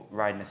schedule,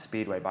 riding a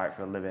speedway bike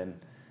for a living,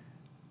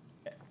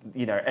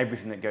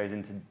 everything that goes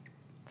into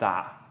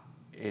that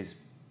is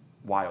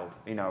wild.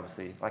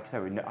 Obviously, like I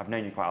said, I've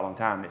known you quite a long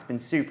time. It's been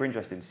super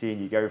interesting seeing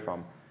you go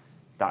from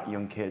that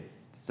young kid,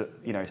 stood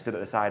at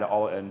the side at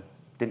Allerton,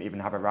 didn't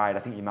even have a ride. I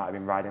think you might have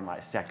been riding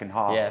like second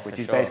half, which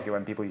is basically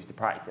when people used to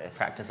practice.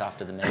 Practice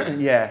after the meeting.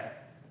 Yeah.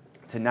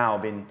 To now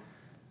being,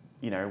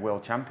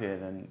 world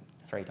champion and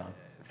 3-time.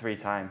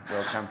 3-time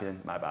world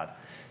champion. My bad.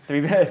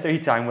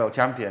 3-time world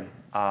champion.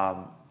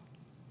 Mad,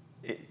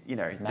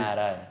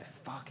 eh?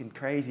 Fucking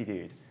crazy,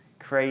 dude.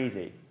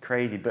 Crazy.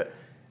 But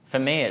for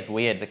me, it's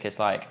weird because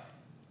like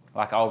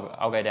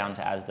I'll go down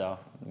to Asda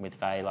with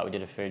Faye. Like we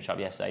did a food shop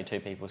yesterday. 2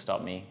 people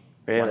stopped me.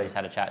 Really? One just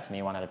had a chat to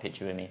me. One had a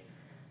picture with me,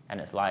 and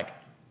it's like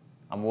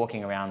I'm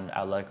walking around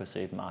our local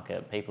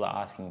supermarket. People are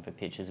asking for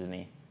pictures with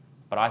me.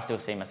 But I still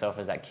see myself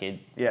as that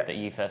kid that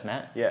you first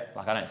met. Yeah.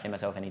 Like I don't see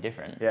myself any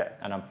different. Yeah.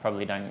 And I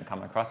probably don't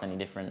come across any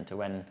different to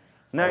when.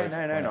 No, not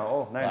at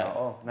all. No, not at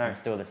all. No. I'm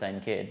still the same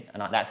kid,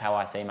 and that's how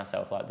I see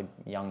myself, like the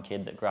young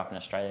kid that grew up in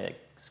Australia,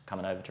 that's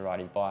coming over to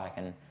ride his bike,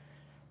 and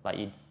like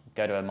you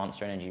go to a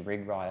Monster Energy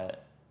rig riot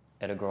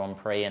at a Grand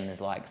Prix, and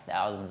there's like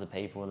thousands of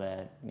people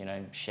there,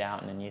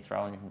 shouting, and you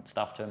throwing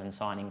stuff to them and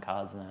signing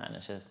cards and that, and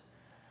it's just.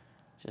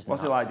 What's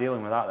nuts. it like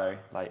dealing with that though?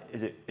 Like,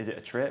 is it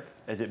a trip?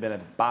 Has it been a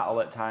battle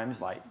at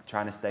times? Like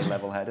trying to stay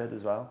level-headed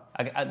as well?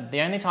 The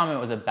only time it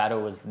was a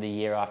battle was the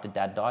year after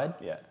Dad died.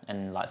 Yeah.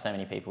 And like so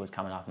many people was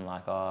coming up and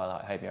like, oh,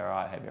 I hope you're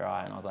alright,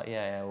 And I was like,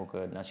 yeah, all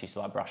good. And I just used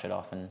to like brush it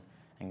off and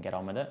get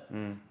on with it.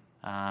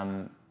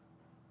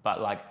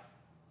 But like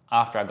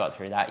after I got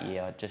through that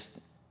year, just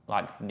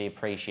like the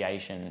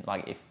appreciation,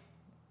 like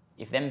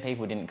if them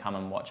people didn't come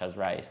and watch us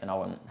race, then I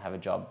wouldn't have a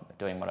job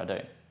doing what I do.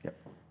 Yep.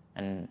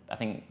 And I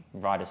think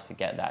riders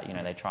forget that,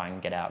 they try and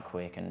get out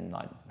quick and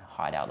like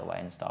hide out of the way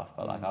and stuff.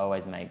 But like I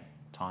always make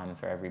time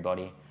for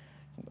everybody,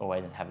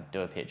 always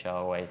do a picture,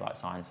 always like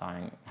sign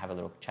something, have a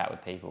little chat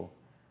with people,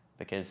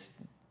 because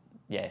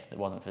if it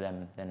wasn't for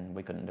them, then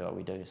we couldn't do what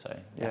we do. So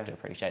you have to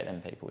appreciate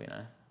them people,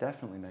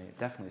 Definitely, mate.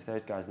 Definitely. It's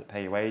those guys that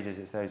pay your wages.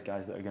 It's those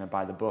guys that are going to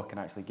buy the book and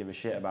actually give a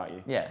shit about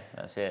you. Yeah,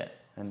 that's it.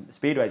 And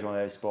Speedway is one of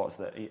those sports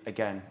that,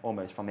 again,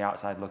 almost from the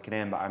outside looking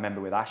in, but I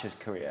remember with Ash's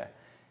career,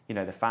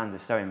 the fans are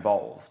so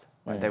involved.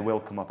 Like they will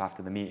come up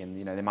after the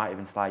meeting, they might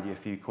even slide you a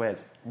few quid.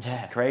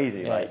 Yeah. It's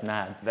crazy. Yeah, like, it's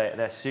mad.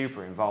 They're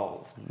super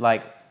involved.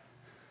 Like,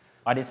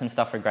 I did some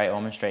stuff for Great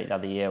Ormond Street the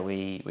other year.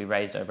 We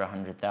raised over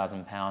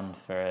 £100,000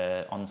 for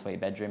an ensuite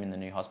bedroom in the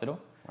new hospital.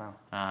 Wow.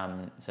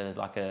 So there's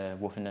like a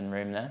Woffinden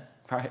room there,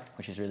 Right.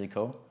 which is really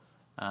cool.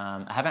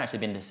 I haven't actually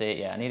been to see it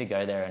yet. I need to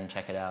go there and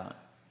check it out.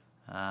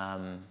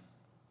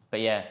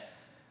 But yeah,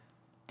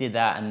 did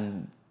that,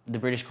 and the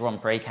British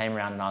Grand Prix came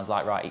around and I was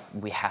like, right,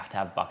 we have to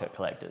have bucket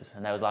collectors.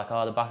 And they was like,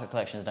 oh, the bucket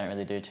collections don't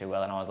really do too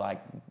well. And I was like,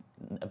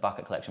 a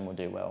bucket collection will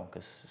do well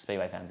because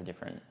Speedway fans are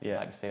different. Yeah.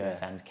 Like Speedway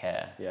fans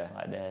care. Yeah.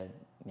 Like they're,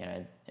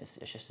 it's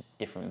just a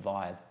different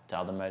vibe to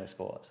other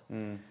motorsports.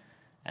 And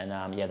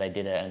they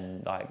did it,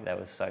 and like they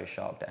were so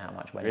shocked at how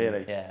much went in.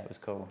 Really? Yeah, it was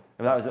cool.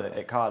 And that was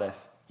at Cardiff?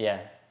 Yeah.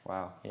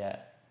 Wow. Yeah.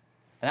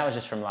 And that was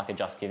just from like a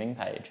Just Giving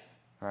page.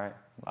 Right.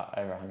 Like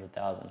over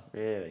 100,000.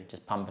 Really?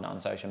 Just pumping it on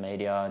social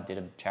media, did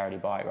a charity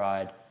bike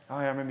ride. Oh,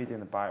 yeah, I remember you doing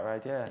the bike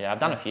ride, yeah. Yeah, I've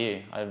done a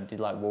few. I did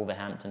like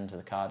Wolverhampton to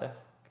the Cardiff.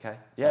 Okay.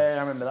 So Yeah,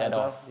 I remember that as well.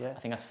 Off, Yeah. I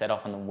think I set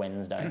off on the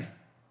Wednesday.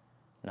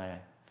 No,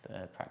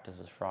 the practice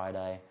was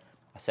Friday.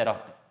 I set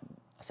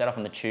off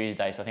on the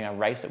Tuesday, so I think I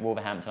raced at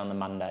Wolverhampton on the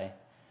Monday.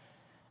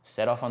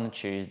 Set off on the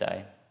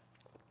Tuesday.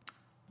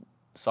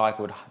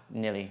 Cycled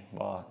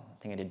I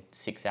think I did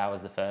 6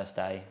 hours the first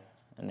day,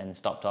 and then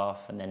stopped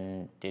off, and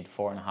then did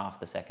 4.5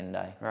 the second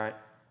day. Right.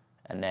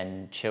 And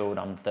then chilled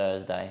on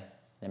Thursday,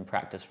 then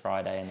practiced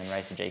Friday, and then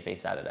raced a GP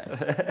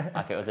Saturday.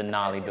 Like it was a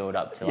gnarly build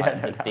up to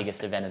the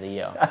biggest event of the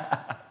year.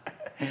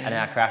 And then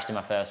I crashed in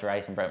my first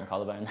race and broke my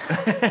collarbone.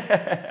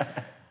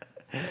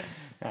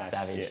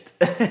 Savage.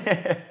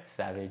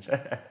 Savage.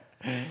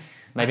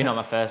 Maybe not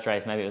my first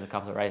race, maybe it was a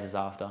couple of races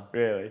after.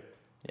 Really?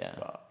 Yeah.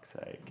 Fuck's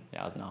sake.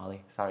 Yeah, I was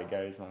gnarly. That's how it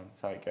goes, man.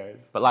 That's how it goes.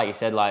 But like you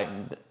said, like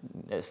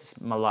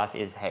my life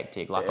is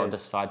hectic. Like I'll is.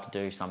 decide to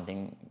do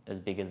something as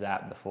big as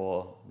that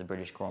before the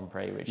British Grand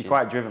Prix, which You're is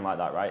quite driven like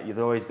that, right? You've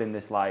always been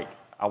this like,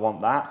 I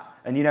want that.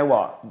 And you know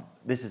what?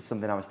 This is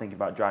something I was thinking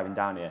about driving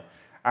down here.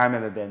 I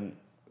remember being,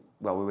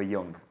 well, we were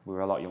young. We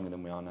were a lot younger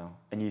than we are now.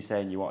 And you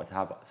saying you wanted to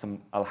have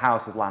a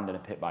house with land and a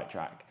pit bike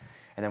track.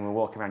 And then we're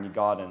walking around your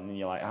garden and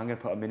you're like, I'm going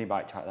to put a mini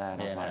bike track there.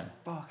 And I was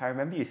like, fuck, I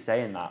remember you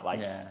saying that like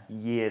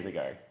years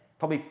ago.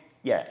 Probably,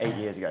 8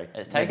 years ago.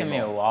 It's taken me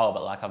a while,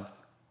 but like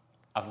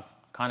I've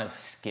kind of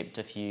skipped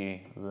a few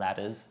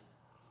ladders,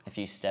 a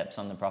few steps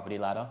on the property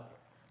ladder.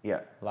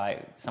 Yeah.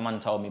 Like someone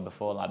told me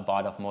before, like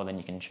bite off more than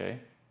you can chew.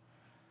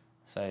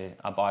 So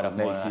I bite off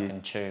more than I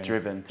can chew.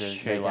 Driven to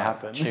chew make it like,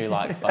 happen. Chew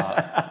like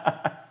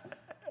fuck.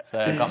 So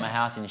I got my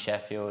house in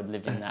Sheffield,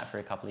 lived in that for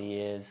a couple of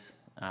years,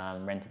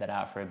 rented that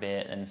out for a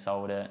bit and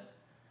sold it,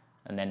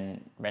 and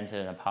then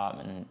rented an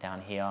apartment down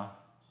here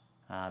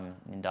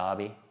in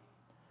Derby.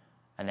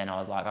 And then I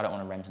was like, I don't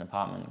want to rent an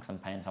apartment because I'm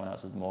paying someone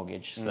else's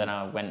mortgage. So then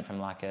I went from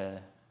like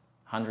a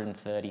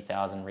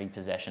 130,000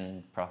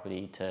 repossession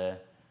property to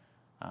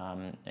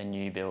a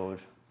new build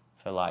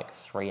for like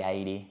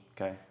 380.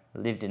 Okay.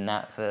 Lived in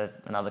that for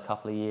another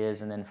couple of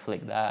years and then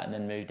flicked that and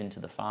then moved into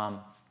the farm.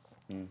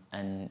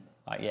 And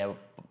like,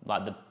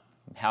 like the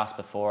house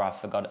before I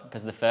forgot,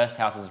 because the first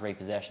house was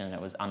repossession and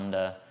it was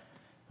under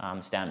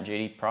stamp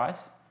duty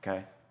price.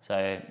 Okay.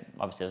 So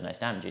obviously there was no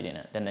stamp duty in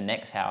it. Then the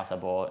next house I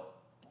bought,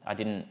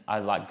 I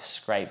like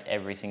scraped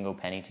every single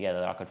penny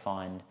together that I could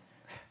find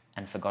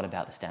and forgot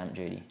about the stamp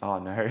duty. Oh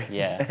no.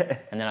 Yeah.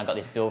 And then I got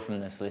this bill from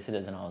the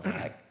solicitors and I was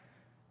like,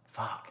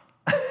 fuck,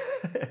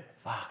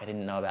 I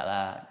didn't know about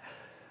that.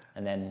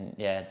 And then,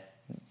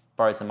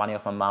 borrowed some money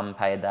off my mum,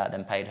 paid that,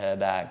 then paid her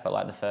back. But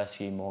like the first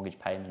few mortgage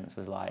payments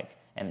was like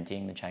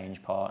emptying the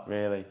change pot.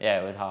 Really?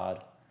 Yeah, it was hard.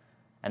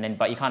 And then,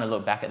 but you kind of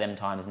look back at them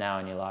times now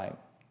and you're like,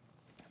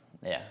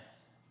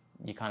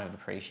 you kind of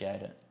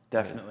appreciate it.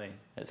 Definitely.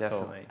 It's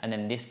Definitely. cool. And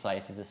then this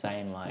place is the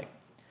same, like,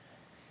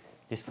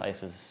 this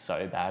place was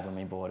so bad when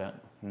we bought it.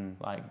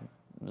 Like,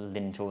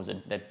 lintels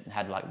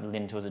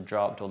had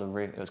dropped, or the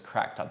roof, it was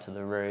cracked up to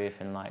the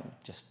roof, and like,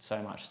 just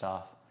so much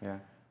stuff. Yeah.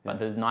 But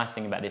the nice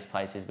thing about this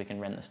place is we can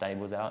rent the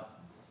stables out.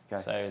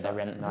 Okay. So they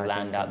rent the nice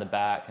land income. out the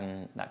back,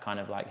 and that kind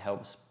of like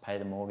helps pay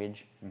the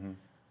mortgage.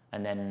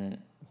 And then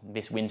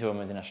this winter when we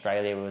was in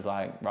Australia, we was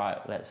like, right,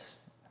 let's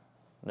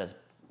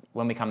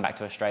when we come back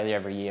to Australia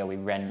every year, we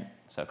rent.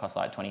 So it costs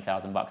like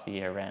 $20,000 a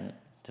year rent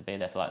to be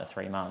there for like the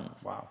 3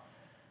 months. Wow.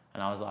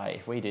 And I was like,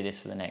 if we do this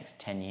for the next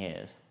 10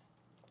 years,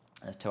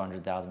 that's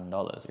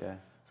 $200,000. Yeah.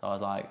 So I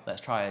was like,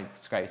 let's try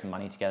scrape some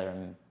money together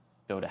and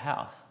build a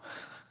house.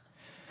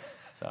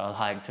 So I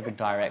like took a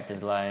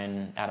director's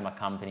loan out of my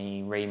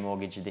company,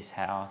 remortgaged this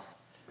house,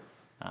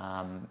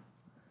 and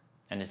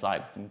just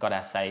like got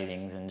our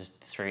savings and just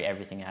threw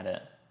everything at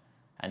it.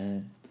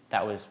 And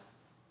that was,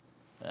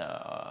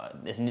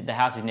 the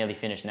house is nearly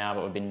finished now,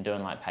 but we've been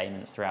doing like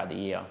payments throughout the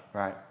year.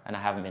 Right. And I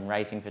haven't been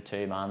racing for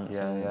 2 months,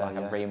 and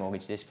I've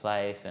remortgaged this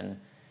place. And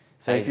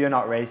So if you're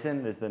not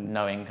racing, there's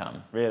no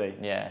income. Really?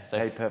 Yeah. So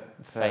pay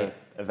per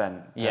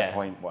event, per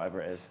point,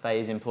 whatever it is. Faye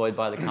is employed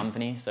by the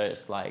company, so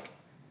it's like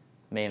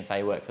me and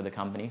Faye work for the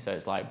company, so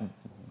it's like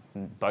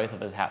both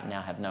of us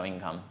now have no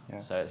income. Yeah.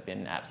 So it's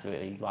been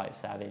absolutely like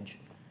savage.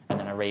 And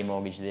then I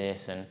remortgaged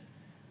this, and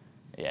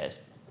it's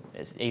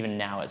even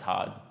now it's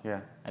hard.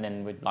 Yeah. And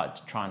then we're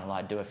like trying to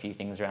like do a few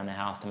things around the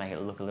house to make it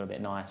look a little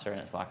bit nicer,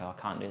 and it's like, oh,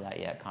 I can't do that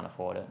yet, can't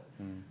afford it.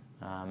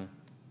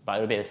 But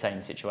it'll be the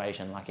same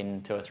situation. Like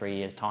in 2 or 3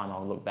 years' time,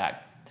 I'll look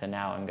back to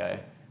now and go,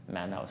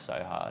 man, that was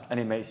so hard. And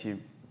it makes you,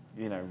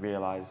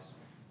 realise,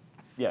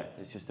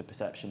 it's just a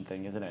perception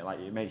thing, isn't it? Like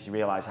it makes you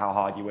realise how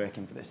hard you're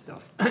working for this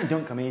stuff. It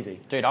don't come easy.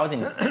 Dude, I was in,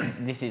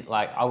 this is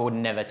like, I would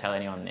never tell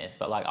anyone this,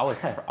 but like I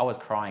was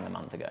crying a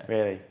month ago.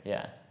 Really?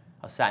 Yeah.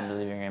 I was sat in the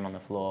living room on the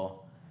floor,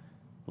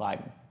 like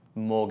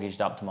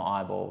mortgaged up to my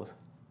eyeballs,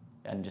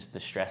 and just the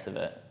stress of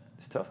it.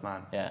 It's tough,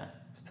 man. Yeah.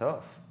 It's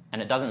tough.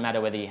 And it doesn't matter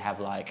whether you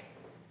have like,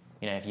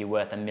 if you're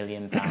worth £1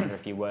 million or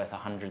if you're worth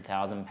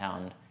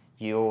 £100,000,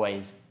 you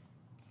always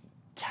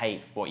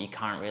take what you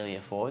can't really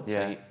afford.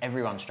 Yeah. So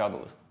everyone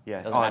struggles. Yeah.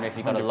 It doesn't matter if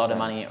you've got a lot of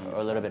money or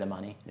a little bit of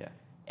money. Yeah.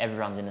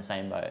 Everyone's in the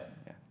same boat.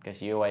 Yeah. Because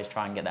you always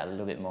try and get that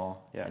little bit more.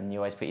 Yeah. And you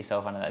always put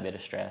yourself under that bit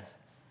of stress.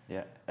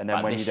 Yeah. And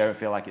then when you don't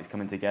feel like it's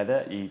coming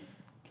together, you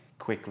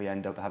quickly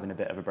end up having a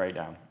bit of a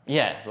breakdown.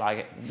 Yeah.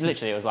 Like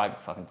literally it was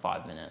like fucking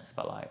 5 minutes,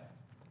 but like,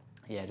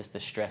 just the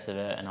stress of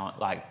it. And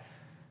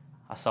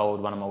I sold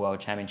one of my World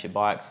Championship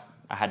bikes.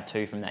 I had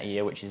 2 from that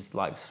year, which is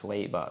like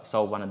sweet, but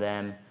sold one of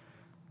them,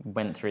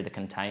 went through the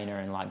container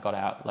and like got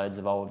out loads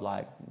of old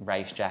like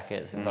race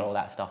jackets and got all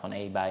that stuff on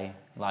eBay,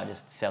 like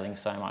just selling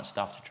so much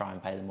stuff to try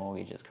and pay the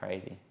mortgage. It's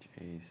crazy.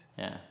 Jeez.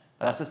 Yeah.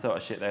 That's the sort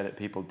of shit though that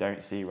people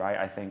don't see, right?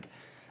 I think,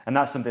 and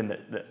that's something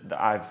that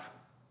I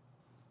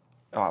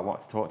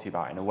want to talk to you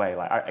about in a way.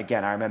 Like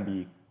I remember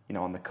you,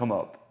 on the come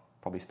up,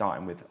 probably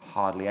starting with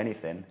hardly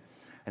anything.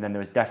 And then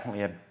there was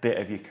definitely a bit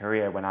of your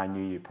career when I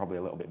knew you probably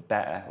a little bit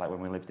better, like when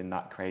we lived in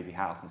that crazy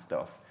house and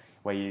stuff,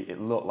 where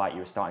it looked like you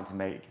were starting to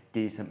make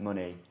decent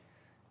money,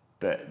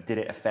 but did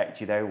it affect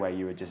you though, where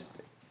you were just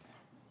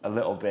a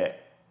little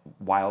bit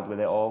wild with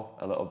it all,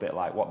 a little bit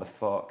like, what the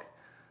fuck?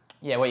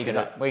 Yeah, what you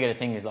got to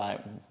think is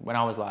like, when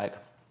I was like,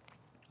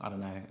 I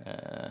don't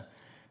know,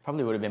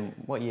 probably would have been,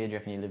 what year do you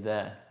reckon you lived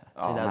there?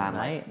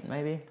 2008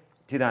 maybe?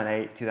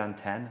 2008,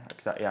 2010,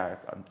 yeah,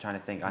 I'm trying to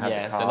think. I had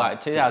the car. So like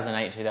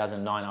 2008,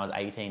 2009, I was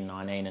 18,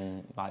 19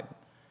 and like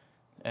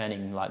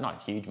earning like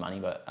not huge money,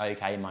 but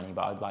okay money,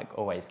 but I'd like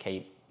always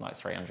keep like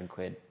 300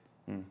 quid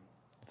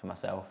for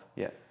myself.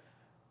 Yeah.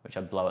 Which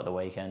I'd blow at the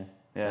weekend.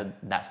 Yeah. So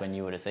that's when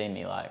you would have seen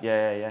me like,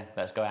 yeah.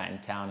 Let's go out in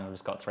town, and I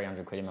just got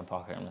 300 quid in my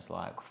pocket and just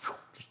like,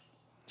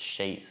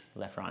 sheets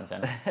left, right and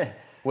centre.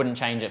 Wouldn't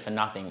change it for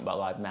nothing, but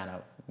like, man,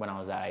 when I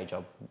was that age,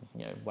 I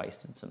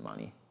wasted some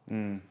money.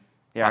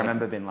 Yeah, I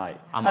remember being like,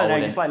 I'm older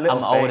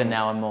older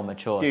now, I'm more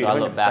mature, dude, so I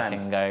look back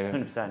and go,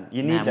 100%.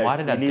 You need why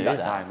did I do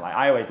that time? Like,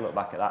 I always look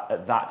back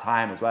at that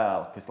time as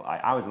well, because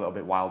like, I was a little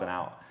bit wild and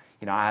out.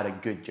 You know, I had a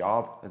good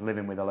job, I was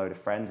living with a load of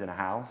friends in a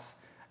house,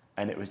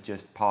 and it was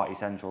just party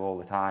central all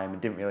the time,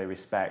 and didn't really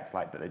respect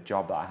like the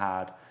job that I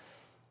had.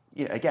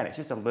 You know, again, it's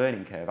just a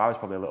learning curve. I was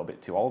probably a little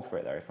bit too old for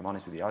it though, if I'm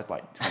honest with you. I was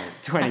like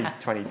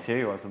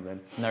 22 or something.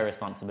 No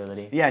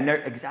responsibility. Yeah, no,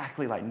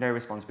 exactly, like no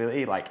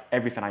responsibility. Like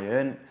everything I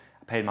earned,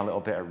 I paid my little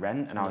bit of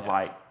rent, and I was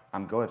like,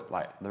 I'm good.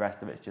 Like the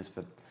rest of it's just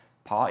for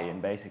partying,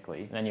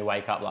 basically. And then you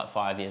wake up like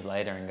 5 years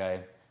later and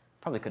go,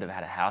 probably could have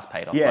had a house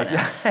paid off by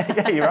now.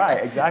 Yeah, you're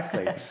right,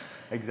 exactly.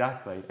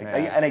 Exactly.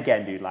 Yeah. And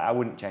again, dude, like I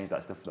wouldn't change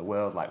that stuff for the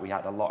world. Like we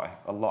had a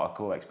lot of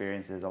cool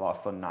experiences, a lot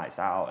of fun nights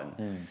out,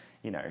 and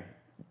you know,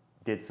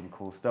 did some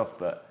cool stuff.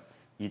 But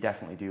you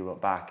definitely do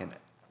look back, and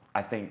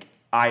I think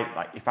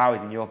if I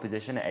was in your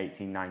position at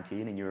 18,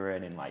 19, and you were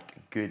earning like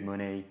good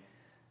money,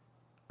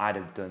 I'd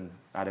have been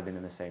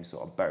in the same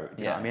sort of boat.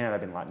 Do you know what I mean? I'd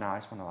have been like, no, I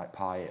just want to like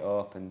pie it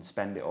up and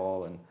spend it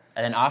all. And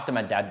then after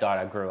my dad died,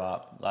 I grew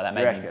up. Like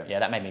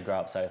that made me grow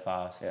up so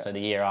fast. Yeah. So the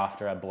year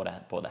after, I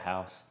bought the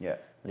house. Yeah.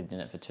 Lived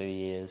in it for 2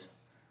 years.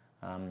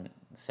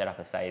 Set up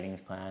a savings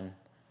plan.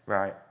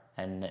 Right.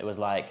 And it was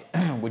like,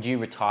 would you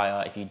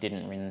retire if you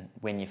didn't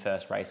win your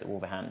first race at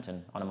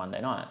Wolverhampton on a Monday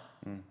night?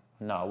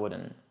 No, I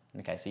wouldn't.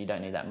 Okay, so you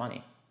don't need that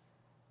money.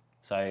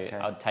 So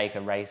I'd take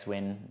a race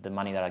win, the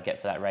money that I'd get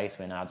for that race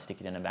win, and I'd stick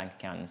it in a bank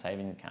account and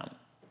savings account.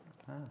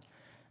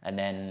 And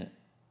then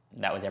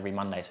that was every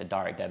Monday, so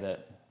direct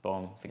debit,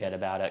 boom, forget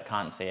about it,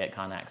 can't see it,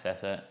 can't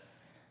access it.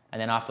 And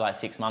then after like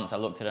 6 months, I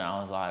looked at it and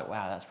I was like,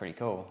 wow, that's pretty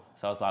cool.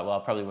 So I was like,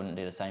 well, I probably wouldn't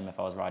do the same if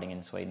I was riding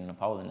in Sweden and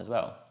Poland as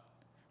well.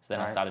 So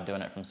then I started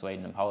doing it from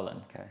Sweden and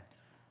Poland. Okay.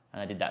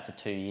 And I did that for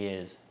 2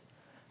 years.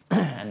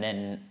 And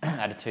then I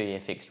had a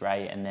 2-year fixed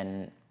rate. And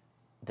then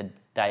the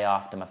day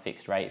after my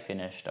fixed rate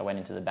finished, I went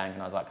into the bank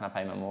and I was like, can I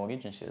pay my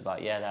mortgage? And she was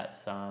like, yeah,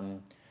 that's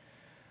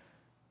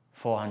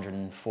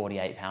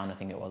 £448, I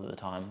think it was at the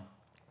time.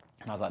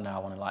 And I was like, no, I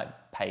want to like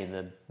pay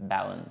the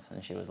balance.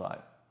 And she was like,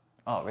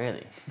 oh,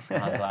 really?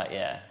 And I was like,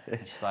 yeah.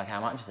 And she's like, how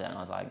much is it? And I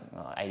was like,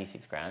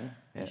 86 grand.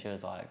 And she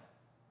was like,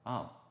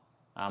 oh,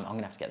 I'm going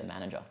to have to get the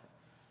manager.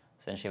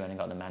 So then she went and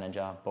got the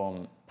manager,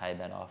 boom, paid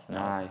that off. And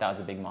that was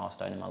a big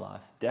milestone in my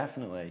life.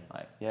 Definitely.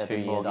 Like 2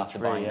 years after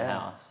buying the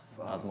house,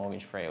 I was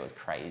mortgage free. It was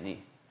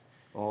crazy.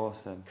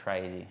 Awesome.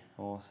 Crazy.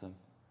 Awesome.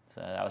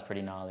 So that was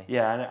pretty gnarly.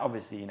 Yeah, and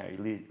obviously, you know,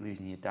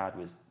 losing your dad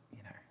was,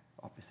 you know,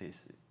 obviously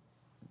it's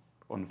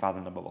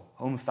unfathomable.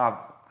 I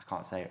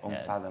can't say it,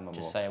 unfathomable.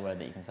 Just say a word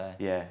that you can say.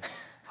 Yeah,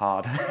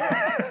 hard.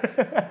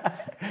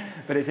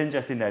 But it's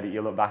interesting though that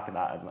you look back at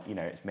that and, you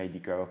know, it's made you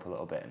grow up a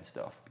little bit and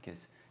stuff,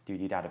 because dude,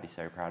 your dad would be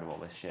so proud of all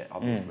this shit,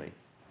 obviously.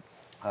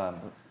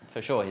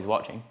 For sure, he's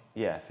watching.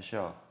 Yeah, for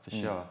sure.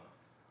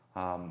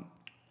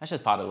 That's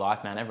just part of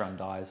life, man. Everyone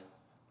dies.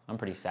 I'm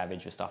pretty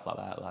savage with stuff like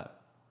that. Like,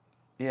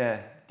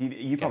 yeah,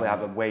 you probably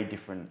have a way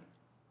different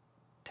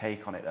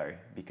take on it though,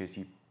 because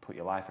you put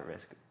your life at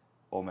risk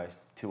almost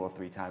 2 or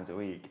 3 times a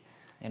week.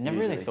 I never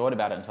really thought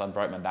about it until I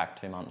broke my back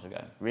 2 months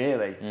ago.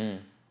 Really?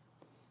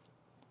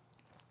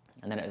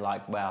 And then it was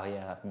like, wow,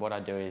 yeah, what I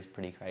do is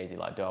pretty crazy.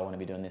 Like, do I want to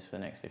be doing this for the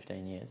next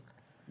 15 years?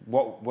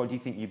 What do you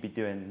think you'd be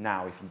doing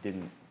now if you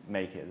didn't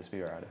make it as a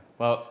speed rider?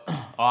 Well,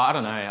 I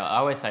don't know. I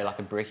always say like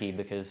a brickie,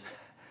 because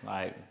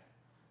like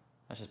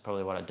that's just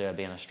probably what I do. I'd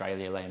be in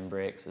Australia laying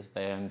bricks, as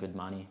they earn good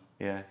money.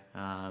 Yeah.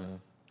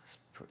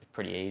 It's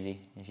pretty easy.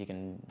 If you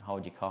can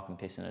hold your cock and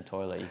piss in a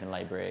toilet, you can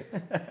lay bricks.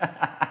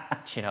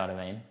 Do you know what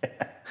I mean?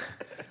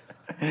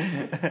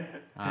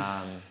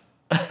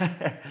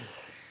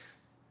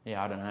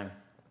 Yeah, I don't know.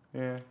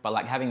 Yeah. But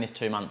like having this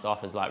 2 months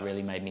off has like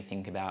really made me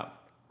think about,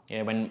 you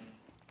know, when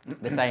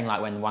they're saying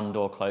like when one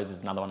door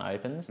closes, another one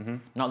opens.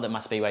 Not that my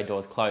speedway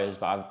door's closed,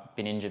 but I've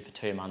been injured for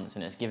 2 months,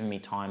 and it's given me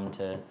time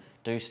to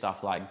do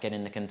stuff like get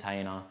in the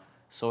container,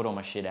 sort all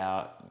my shit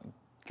out,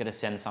 get to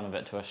send some of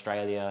it to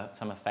Australia,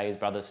 some of Faye's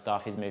brother's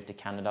stuff. He's moved to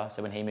Canada,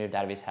 so when he moved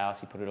out of his house,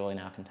 he put it all in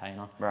our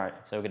container. Right.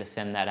 So we're going to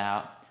send that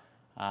out.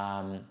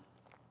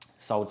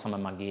 Sold some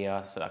of my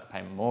gear so that I could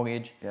pay my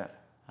mortgage. Yeah.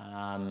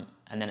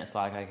 And then it's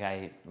like,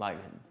 okay, like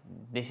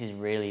this is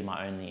really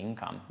my only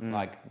income.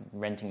 Like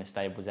renting the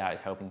stables out is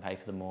helping pay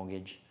for the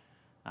mortgage.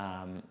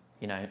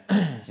 you know.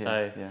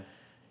 Yeah, yeah.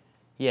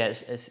 Yeah,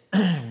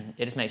 it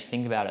just makes you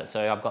think about it.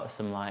 So I've got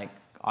some like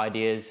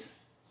ideas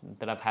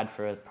that I've had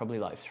for probably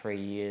like 3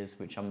 years,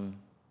 which I'm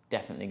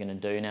definitely going to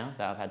do now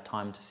that I've had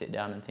time to sit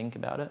down and think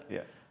about it.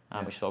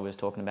 Yeah. Which is what we was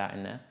talking about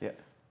in there. Yeah.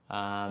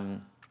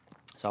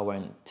 So I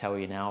won't tell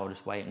you now. I'll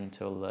just wait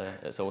until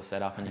it's all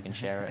set up and you can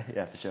share it.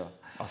 Yeah, for sure.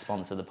 I'll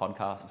sponsor the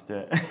podcast. Let's do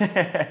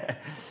it.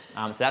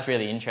 So that's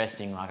really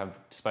interesting. Like I've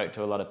spoke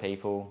to a lot of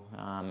people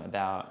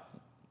about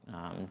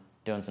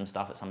doing some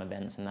stuff at some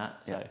events and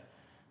that. So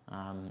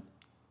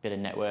bit of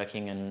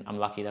networking, and I'm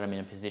lucky that I'm in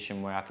a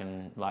position where I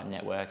can like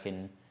network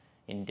in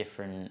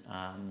different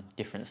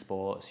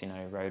sports. You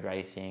know, road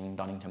racing,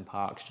 Donington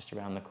Park's just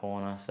around the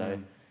corner. So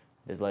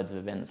there's loads of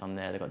events on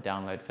there. They've got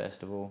Download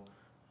Festival.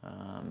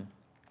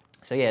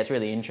 So yeah, it's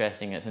really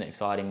interesting. It's an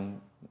exciting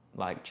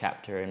like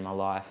chapter in my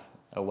life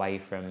away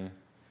from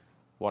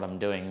what I'm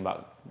doing.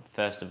 But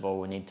first of all,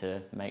 we need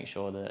to make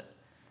sure that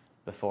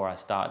before I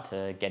start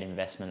to get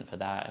investment for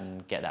that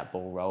and get that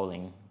ball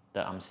rolling,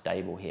 that I'm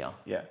stable here.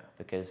 Yeah.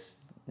 Because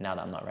now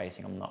that I'm not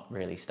racing, I'm not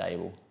really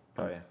stable.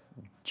 Oh yeah.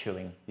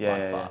 Chewing Yeah,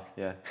 like fuck.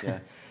 yeah.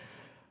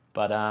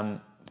 But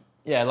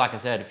yeah, like I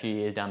said, a few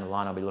years down the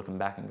line, I'll be looking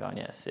back and going,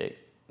 yeah, sick.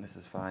 This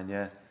is fine,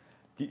 yeah.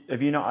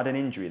 Have you not had an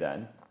injury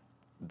then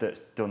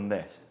that's done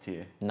this to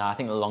you? No, I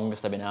think the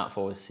longest I've been out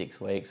for was 6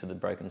 weeks with a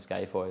broken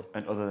scaphoid.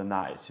 And other than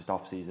that, it's just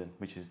off season,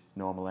 which is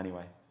normal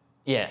anyway.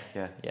 Yeah.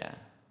 Yeah. Yeah.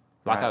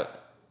 Like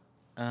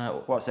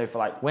Right. What, so for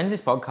like when's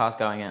this podcast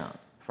going out?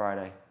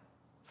 Friday?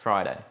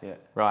 Friday. Yeah.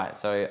 Right,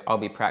 so I'll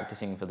be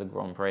practicing for the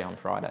Grand Prix on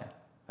Friday.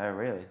 Oh,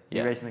 really? Yeah.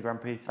 You're racing the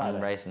Grand Prix Saturday?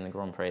 I'm racing the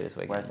Grand Prix this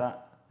weekend. Where's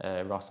that?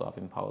 Wrocław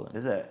in Poland.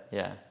 Is it?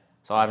 Yeah.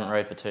 So I haven't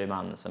rode for 2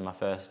 months, and my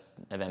first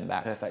event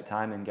back. Perfect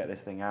time and get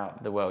this thing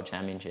out. The World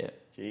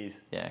Championship. Jeez.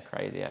 Yeah,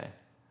 crazy, eh?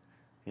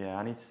 Yeah,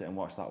 I need to sit and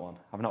watch that one.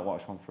 I've not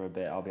watched one for a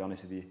bit, I'll be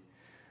honest with you.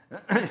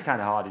 It's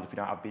kind of hard if you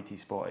don't have BT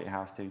Sport at your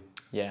house too.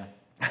 Yeah.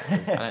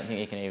 'Cause I don't think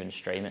you can even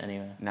stream it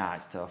anywhere. Nah,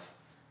 it's tough.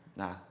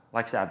 Nah.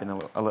 Like I said, I've been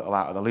a little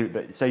out of the loop.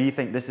 But so you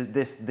think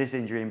this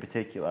injury in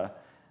particular,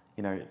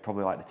 you know,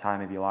 probably like the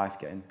time of your life,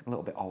 getting a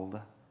little bit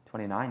older,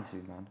 29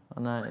 soon, man.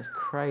 I know, it's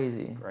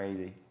crazy.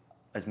 Crazy.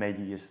 Has made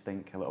you just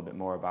think a little bit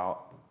more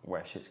about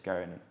where shit's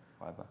going and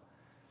whatever.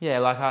 Yeah,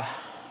 like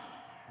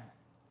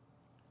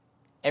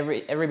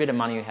every bit of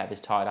money you have is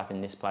tied up in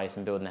this place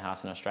and building a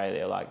house in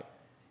Australia. Like,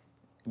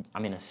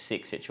 I'm in a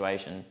sick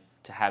situation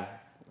to have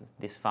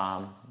this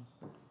farm.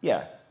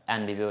 Yeah.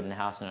 And be building a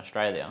house in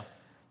Australia,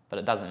 but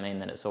it doesn't mean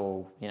that it's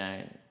all, you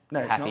know, No,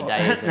 it's happy not.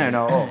 days and,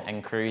 no,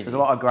 and cruising. There's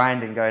a lot of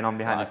grinding going on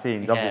behind the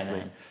scenes, yeah, obviously.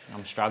 Man,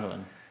 I'm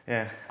struggling.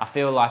 Yeah. I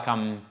feel like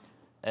I'm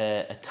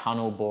a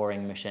tunnel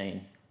boring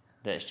machine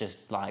that's just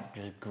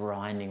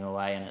grinding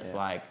away, and it's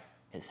like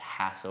it's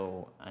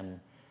hassle, and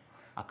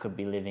I could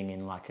be living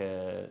in like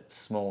a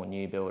small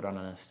new build on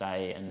an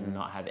estate and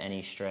not have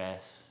any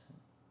stress,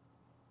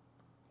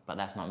 but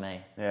that's not me.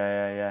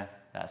 Yeah.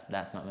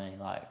 That's not me.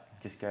 Like,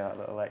 just go that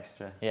little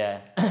extra. Yeah,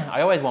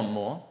 I always want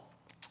more,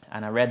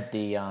 and I read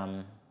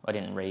I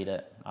didn't read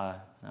it. I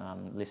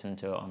listened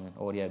to it on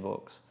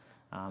audiobooks.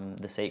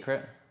 The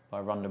Secret by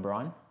Rhonda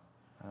Byrne.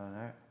 I don't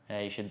know. Yeah,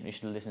 you should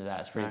listen to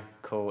that. It's pretty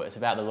cool. It's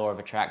about the law of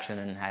attraction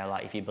and how,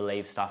 like, if you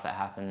believe stuff, it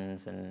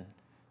happens, and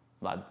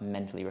like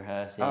mentally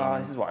rehearsing. Oh,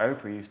 this is what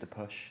Oprah used to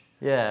push.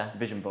 Yeah.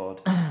 Vision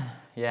board.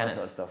 Yeah, that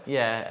sort of stuff.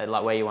 Yeah,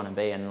 like where you want to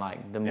be, and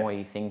like the more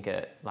you think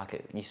it,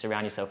 like you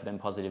surround yourself with them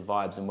positive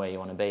vibes and where you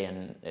want to be,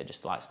 and it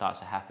just like starts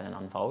to happen and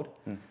unfold.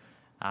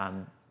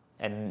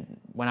 And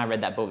when I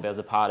read that book, there was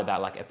a part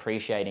about like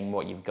appreciating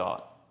what you've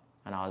got,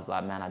 and I was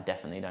like, man, I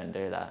definitely don't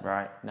do that.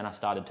 Right. And then I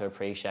started to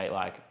appreciate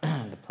like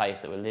the place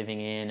that we're living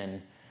in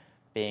and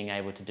being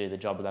able to do the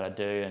job that I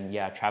do. And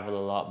yeah, I travel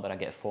a lot, but I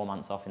get 4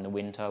 months off in the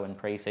winter when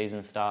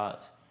pre-season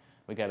starts.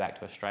 We go back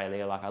to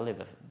Australia. Like, I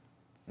live a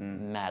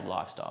mad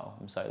lifestyle.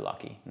 I'm so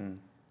lucky.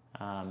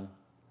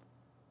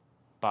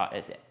 But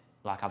it's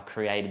like I've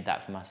created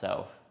that for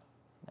myself,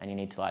 and you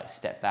need to like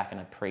step back and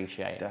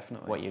appreciate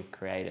what you've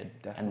created.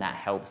 And that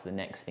helps the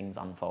next things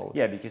unfold.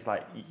 Yeah, because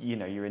like, you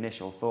know, your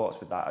initial thoughts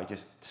with that are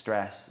just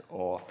stress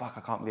or fuck, I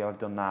can't believe I've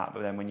done that.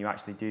 But then when you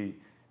actually do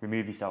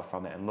remove yourself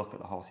from it and look at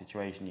the whole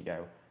situation, you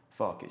go,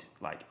 fuck, it's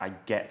like I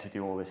get to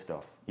do all this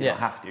stuff. You don't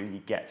have to,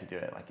 you get to do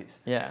it. Like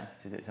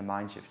it's a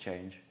mind shift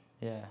change.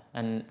 Yeah,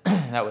 and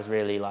that was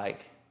really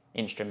like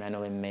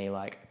instrumental in me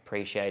like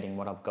appreciating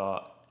what I've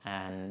got,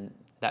 and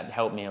that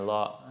helped me a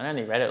lot. I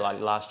only read it like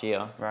last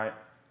year. Right.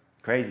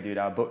 Crazy, dude,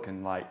 how a book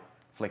can like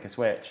flick a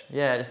switch.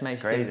 Yeah, it just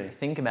makes you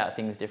think about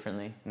things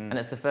differently. And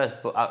it's the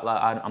first book,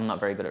 I'm not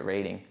very good at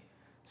reading,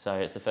 so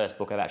it's the first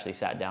book I've actually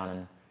sat down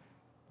and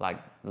like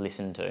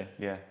listened to.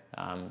 Yeah.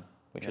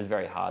 Which was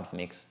very hard for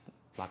me, because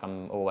like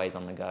I'm always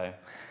on the go.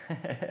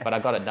 But I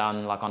got it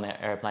done like on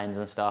airplanes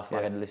and stuff.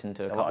 Like I'd listen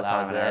to a couple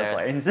hours there.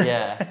 Airplanes.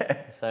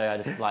 Yeah. So I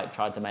just like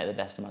tried to make the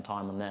best of my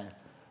time on there.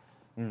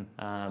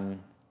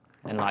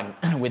 And like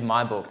with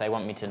my book, they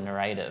want me to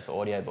narrate it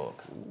for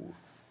audiobooks.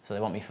 So they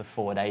want me for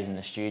 4 days in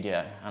the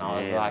studio. And I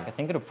was like, I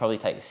think it'll probably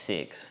take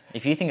 6.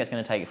 If you think it's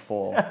going to take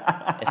 4,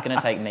 it's going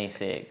to take me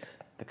 6.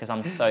 because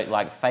I'm so,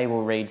 like, Faye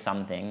will read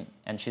something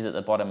and she's at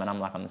the bottom and I'm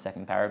like on the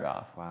second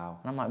paragraph. Wow.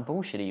 And I'm like,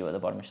 bullshit, are you at the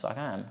bottom? She's like,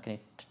 I am. Can you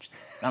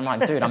and I'm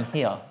like, dude, I'm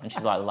here. And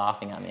she's like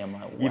laughing at me. I'm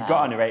like, wow. You've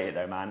got to narrate it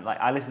though, man. Like,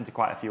 I listen to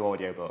quite a few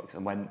audiobooks,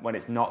 and when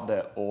it's not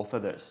the author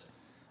that's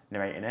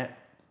narrating it,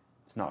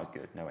 it's not as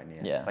good, nowhere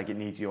near. Yeah. Like, it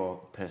needs your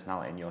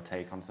personality and your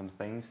take on some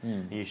things.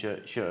 You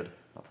should,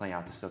 not telling you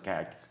how to suck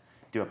eggs,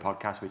 do a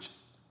podcast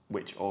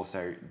which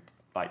also,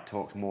 like,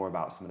 talks more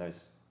about some of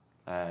those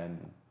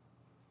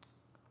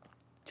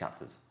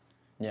chapters.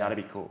 Yeah. That'd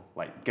be cool.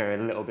 Like, go a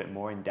little bit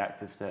more in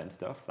depth with certain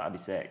stuff. That'd be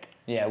sick.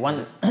 Yeah,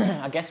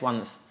 I guess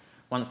once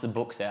the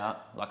book's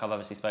out, like, I've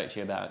obviously spoke to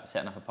you about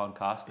setting up a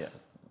podcast. Yeah.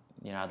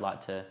 You know,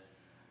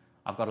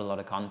 I've got a lot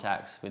of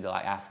contacts with,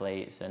 like,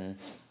 athletes, and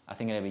I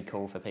think it'd be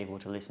cool for people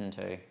to listen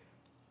to.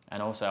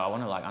 And also, I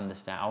want to, like,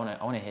 understand. I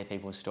want to hear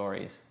people's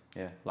stories.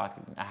 Yeah. Like,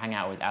 I hang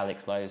out with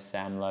Alex Lowe's,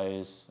 Sam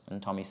Lowe's,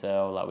 and Tommy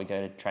Searle. Like, we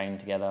go to train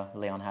together,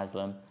 Leon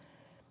Haslam,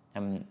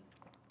 and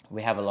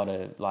we have a lot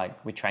of,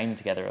 like, we train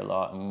together a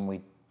lot, and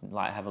we,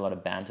 like, have a lot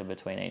of banter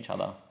between each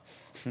other.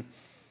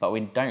 But we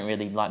don't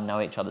really, like,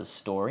 know each other's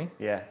story.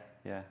 Yeah,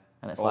 yeah.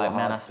 And it's All like, the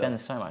man, I hard spend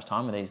stuff. so much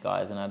time with these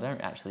guys, and I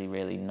don't actually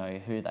really know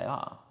who they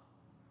are.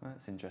 Well,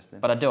 that's interesting.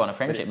 But I do on a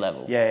friendship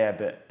level. Yeah,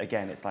 but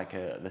again, it's like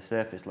the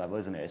surface level,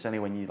 isn't it? It's only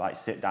when you, like,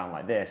 sit down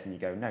like this and you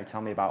go, no,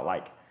 tell me about,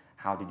 like,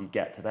 how did you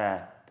get to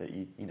there, that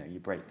you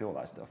break through all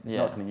that stuff. It's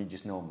not something you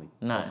just normally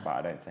talk about,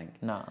 I don't think.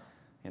 No.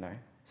 You know?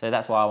 So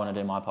that's why I want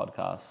to do my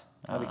podcast.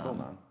 That'd be cool,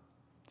 man.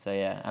 So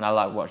yeah, and I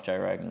like watch Joe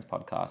Rogan's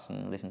podcast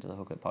and listen to the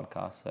Hook It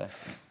podcast. So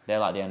they're,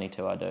 like, the only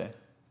two I do.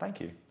 Thank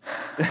you.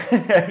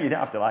 You don't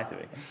have to lie to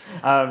me.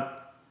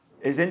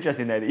 It's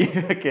interesting though that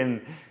you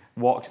can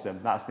watch them.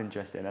 That's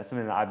interesting. That's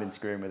something that I've been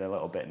screwing with a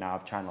little bit now.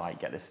 I'm trying to, like,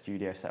 get this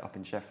studio set up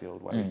in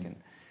Sheffield where we can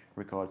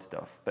record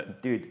stuff.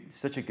 But dude, it's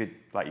such a good,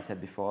 like you said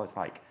before, it's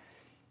like,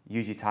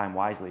 use your time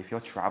wisely. If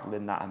you're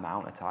traveling that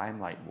amount of time,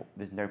 like,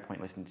 there's no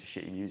point listening to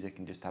shitty music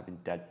and just having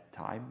dead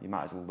time. You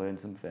might as well learn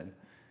something.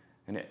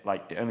 And it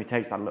only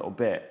takes that little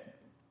bit,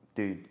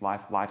 dude.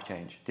 Life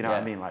change. Do you know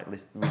what I mean? Like,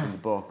 reading the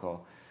book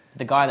or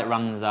The guy that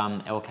runs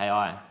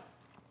LKI,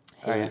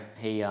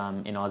 he Oh,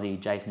 in Aussie,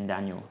 Jason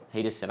Daniel,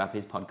 he just set up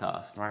his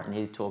podcast, Right. and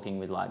he's talking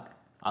with, like,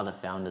 other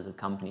founders of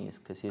companies,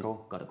 because he's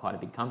got quite a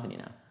big company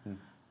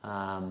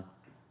now.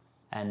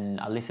 And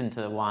I listened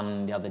to the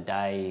one the other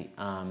day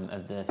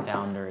of the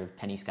founder of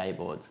Penny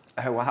Skateboards.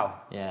 Oh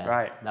wow! Yeah,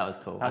 right. That was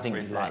cool. That's I think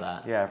pretty you'd like sick.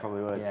 that. Yeah, I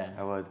probably would. Yeah.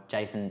 I would.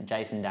 Jason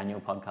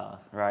Daniel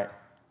podcast. Right.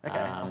 Okay,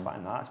 I'll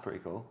find that. That's pretty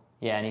cool.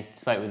 Yeah, and he's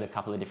spoke with a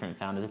couple of different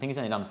founders. I think he's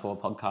only done 4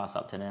 podcasts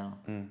up to now.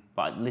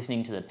 But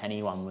listening to the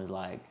Penny one was,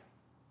 like,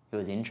 it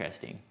was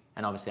interesting.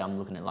 And obviously I'm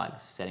looking at, like,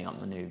 setting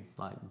up the new,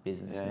 like,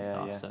 business and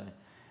stuff. Yeah. So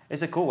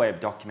It's a cool way of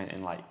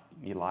documenting, like,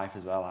 your life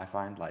as well, I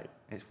find. Like,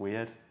 it's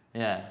weird.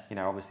 yeah. You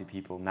know, obviously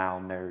people now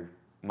know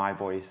my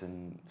voice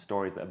and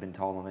stories that have been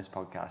told on this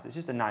podcast. It's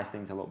just a nice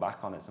thing to look back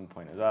on at some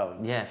point as well.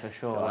 And Yeah, for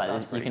sure. feel like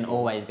that's You pretty can cool.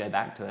 always go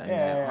back to it and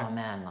Yeah, go, oh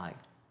man, like,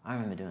 I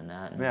remember doing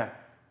that. And yeah.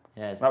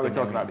 Yeah, it's Like we were good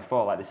talking about memories.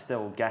 before, like, there's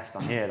still guests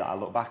on here that I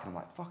look back and I'm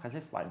like, fuck, as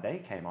if, like, they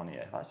came on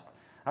here.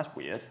 That's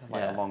weird. It's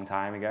like Yeah. a long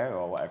time ago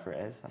or whatever it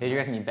is. Who do you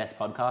reckon your best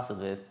podcast was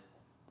with,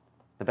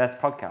 The best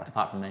podcast?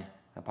 apart from me?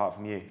 Apart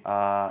from you.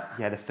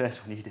 Yeah, the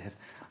first one you did.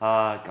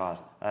 God.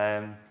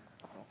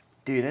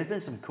 Dude, there's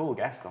been some cool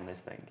guests on this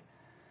thing.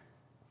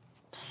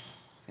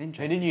 Who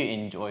Interesting. did you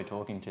enjoy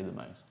talking to the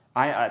most?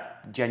 I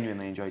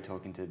genuinely enjoy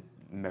talking to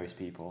most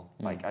people.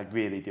 Like, I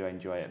really do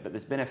enjoy it. But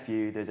there's been a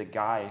few. There's a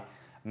guy,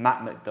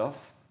 Matt McDuff.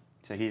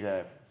 So he's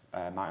a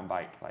mountain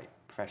bike, like,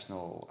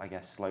 professional, I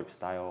guess, slope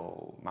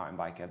style mountain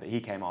biker. But he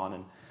came on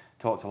and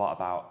talked a lot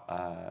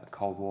about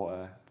cold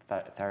water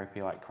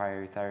therapy, like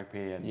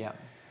cryotherapy and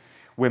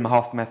Wim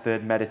Hof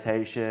method,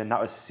 meditation. That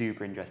was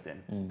super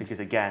interesting. Because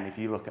again, if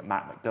you look at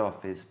Matt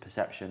McDuff, his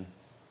perception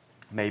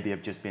maybe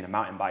of just being a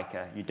mountain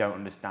biker, you don't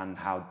understand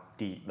how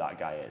deep that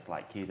guy is.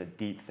 Like, he's a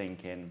deep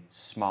thinking,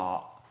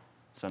 smart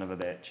son of a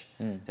bitch.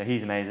 So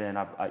he's amazing.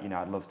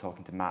 I'd love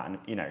talking to Matt, and,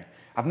 you know,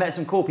 I've met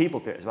some cool people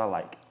through it as well.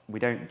 Like, we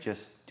don't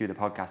just do the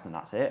podcast and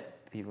that's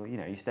it. People, you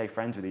know, you stay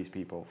friends with these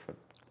people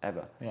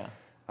forever. Yeah.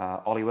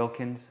 Ollie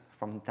Wilkins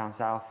from down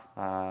south.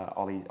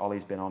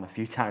 Ollie's been on a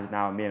few times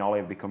now, and me and Ollie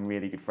have become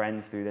really good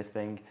friends through this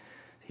thing.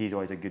 He's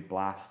always a good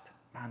blast.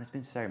 Man, there's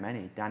been so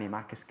many. Danny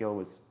McAskill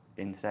was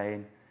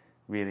insane.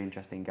 Really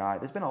interesting guy.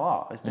 There's been a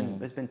lot.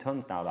 There's been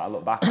tons now that I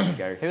look back and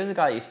go. Who was the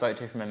guy that you spoke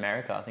to from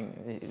America? I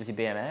think, was he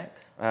BMX?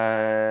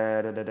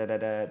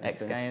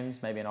 X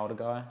Games, maybe an older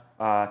guy?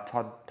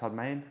 Todd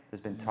Main.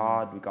 There's been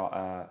Todd. We got,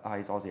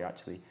 he's Aussie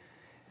actually.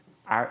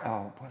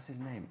 What's his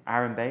name?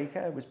 Aaron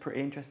Baker was pretty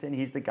interesting.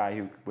 He's the guy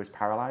who was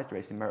paralysed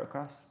racing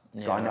motocross.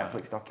 He's got a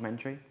Netflix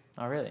documentary.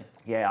 Oh, really?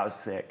 Yeah, that was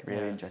sick.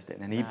 Really interesting.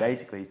 And he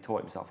basically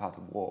taught himself how to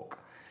walk.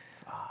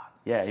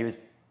 Yeah, he was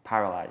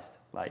paralysed,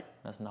 like,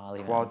 That's gnarly.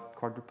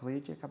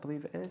 quadriplegic, I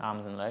believe it is.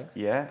 Arms and legs.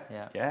 Yeah,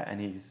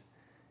 and he's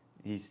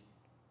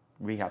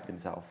rehabbed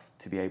himself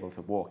to be able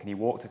to walk, and he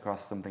walked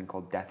across something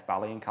called Death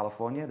Valley in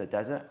California, the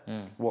desert.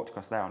 Walked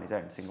across there on his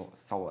own,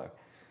 solo.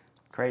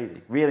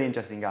 Crazy, really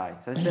interesting guy.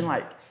 So there's been,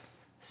 like,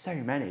 so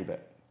many,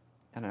 but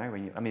I don't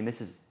know, I mean,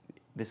 this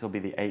will be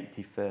the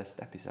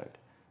 81st episode.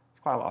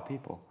 It's quite a lot of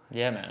people.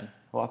 Yeah, man.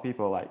 A lot of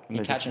people like...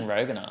 You're catching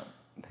Rogan up.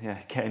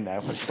 Yeah, getting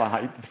there, which is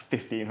like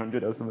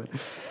 1,500 or something.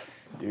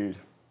 Dude.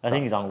 I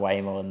think he's on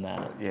way more than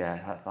that.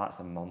 Yeah, that's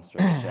a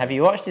monster. Have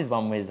you watched his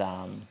one with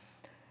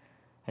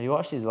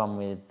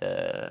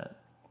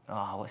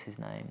what's his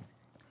name?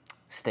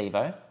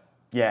 Steve-O?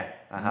 Yeah,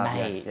 I have.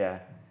 Mate. Yeah.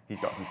 He's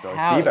got some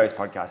stories. Steve-O's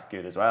podcast's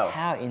good as well.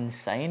 How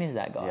insane is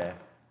that guy? Yeah,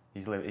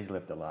 he's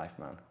lived a life,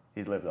 man.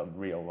 He's lived a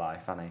real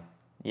life, hasn't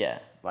he? Yeah.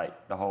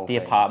 Like the whole the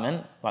thing.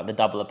 apartment, like the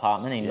double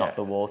apartment, he knocked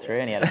the wall through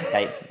and he had a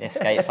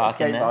skate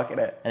park in there. In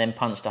it. And then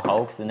punched a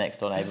hole because the next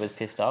door neighbour was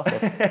pissed off. So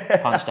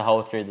punched a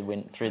hole through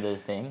the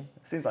thing.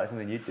 Seems like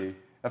something you'd do.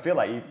 I feel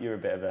like you're a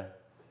bit of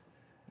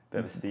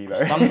a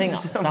Steve-O.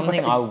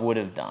 Something I would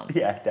have done.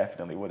 Yeah,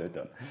 definitely would have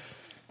done.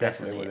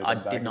 Definitely. I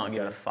did not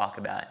give a fuck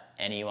about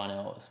anyone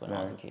else when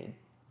I was a kid.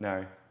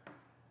 No.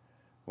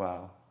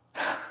 Wow.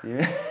 Do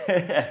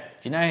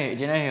you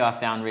know who I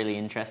found really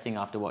interesting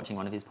after watching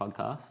one of his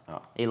podcasts?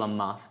 Oh. Elon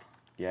Musk.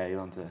 Yeah,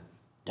 Elon's a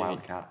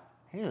wildcat.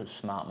 He's a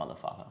smart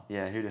motherfucker.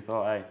 Yeah, who'd have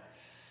thought, eh?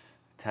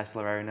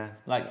 Tesla owner,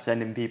 like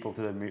sending people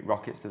to the moon,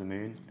 rockets to the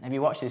moon. Have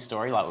you watched his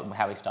story, like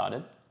how he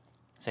started?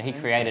 So he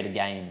created a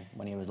game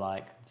when he was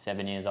like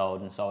 7 years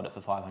old and sold it for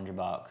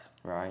 $500.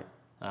 Right.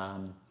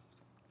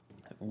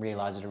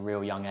 Realized at a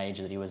real young age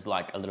that he was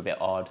like a little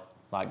bit odd,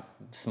 like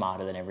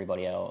smarter than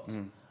everybody else.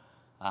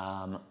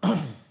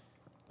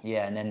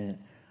 Yeah, and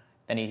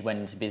then he went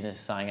into business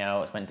for something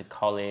else, went to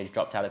college,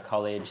 dropped out of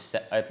college,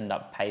 opened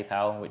up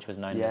PayPal, which was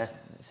known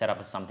as set up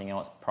as something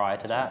else prior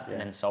to that, and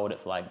then sold it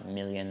for like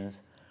millions.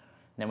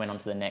 And then went on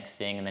to the next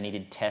thing, and then he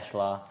did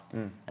Tesla,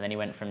 and then he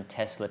went from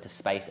Tesla to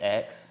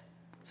SpaceX.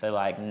 So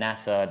like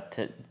NASA,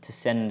 to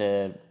send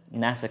it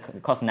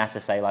cost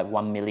NASA say like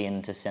 $1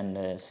 million to send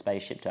a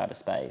spaceship to outer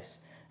space.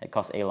 It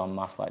cost Elon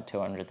Musk like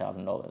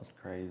 $200,000.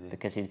 Crazy.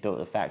 Because he's built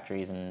the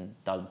factories and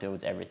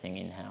builds everything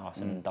in-house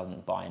and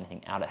doesn't buy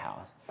anything out of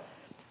house.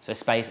 So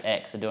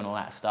SpaceX are doing all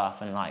that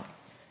stuff, and like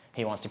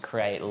he wants to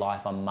create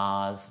life on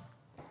Mars.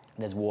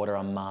 There's water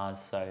on Mars,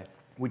 so...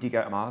 Would you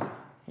go to Mars?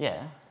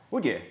 Yeah.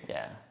 Would you?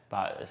 Yeah,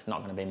 but it's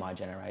not going to be my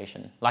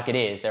generation. Like it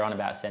is, they're on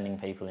about sending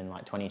people in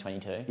like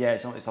 2022. Yeah,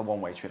 it's a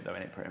one-way trip though,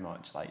 isn't it, pretty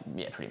much? Like,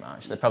 yeah, pretty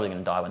much. They're probably going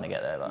to die when they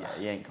get there. But yeah,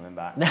 he ain't coming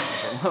back.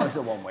 It's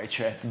a one-way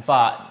trip.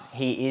 But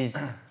he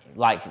is,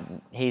 like,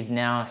 he's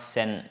now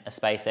sent a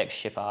SpaceX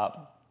ship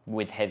up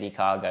with heavy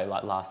cargo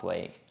like last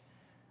week.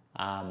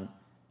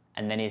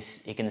 And then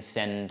he can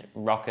send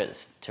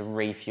rockets to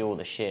refuel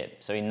the ship.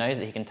 So he knows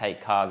that he can take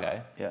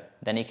cargo. Yeah.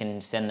 Then he can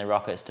send the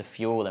rockets to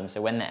fuel them.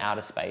 So when they're out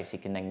of space, he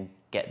can then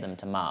get them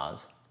to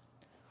Mars.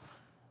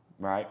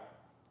 Right.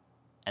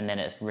 And then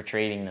it's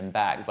retrieving them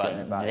back. It's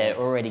but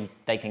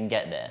they can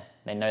get there.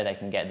 They know they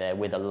can get there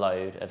with a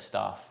load of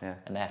stuff. Yeah.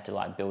 And they have to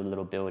like build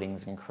little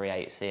buildings and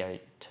create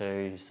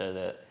CO2 so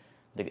that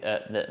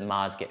that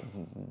Mars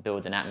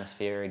builds an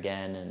atmosphere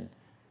again. And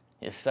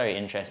it's so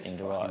interesting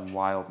to watch.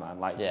 Wild,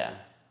 man. Like, yeah.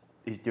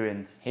 He's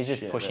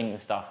just pushing the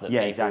stuff that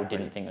people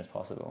didn't think was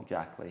possible.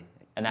 Exactly.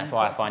 And that's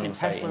why I find him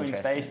so Tesla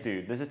interesting. in space,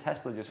 dude. There's a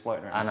Tesla just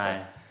floating around. I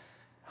know.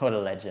 What a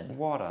legend.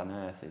 What on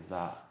earth is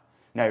that?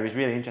 No, it was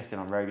really interesting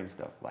on Rogan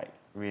stuff. Like,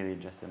 really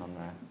interesting on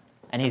there.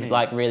 And he's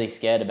like really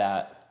scared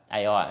about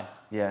AI.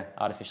 Yeah.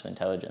 Artificial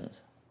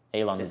intelligence.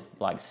 Elon is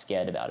like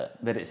scared about it.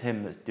 That it's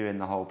him that's doing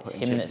the whole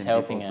putting it's him chips that's in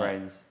helping people's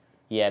brains.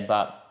 Yeah,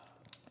 but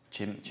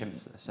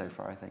chimps so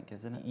far, I think,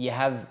 isn't it? You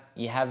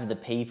have the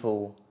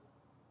people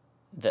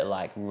that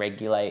like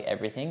regulate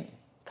everything,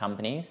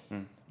 companies,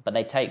 but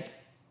they take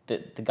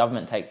the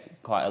government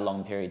take quite a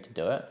long period to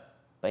do it.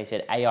 But he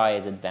said AI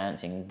is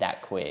advancing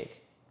that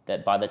quick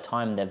that by the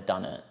time they've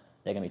done it,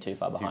 they're gonna be too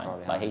far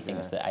behind. Like he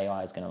thinks that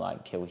AI is gonna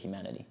like kill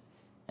humanity,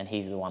 and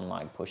he's the one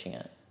like pushing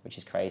it, which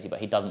is crazy. But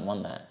he doesn't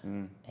want that.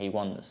 He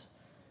wants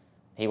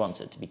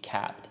it to be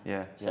capped,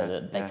 so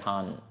that they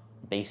can't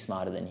be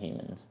smarter than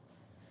humans.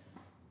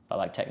 But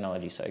like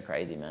technology's so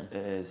crazy, man. It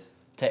is.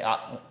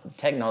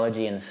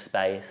 Technology in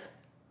space,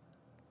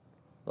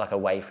 like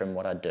away from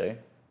what I do.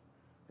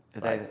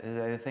 Are they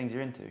the things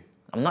you're into?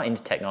 I'm not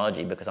into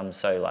technology because I'm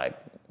so like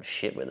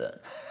shit with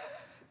it.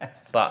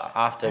 But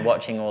after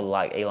watching all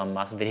like Elon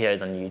Musk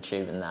videos on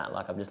YouTube and that,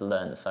 like I've just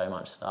learned so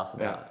much stuff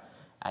about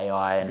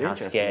AI and how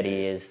scared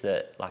he is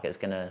that like it's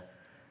gonna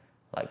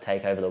like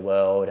take over the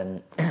world.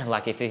 And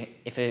like if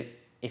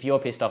you're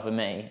pissed off with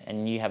me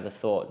and you have the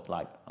thought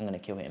like I'm gonna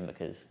kill him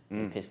because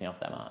he's pissed me off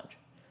that much,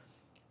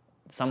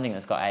 something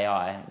that's got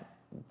AI,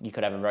 you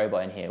could have a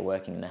robot in here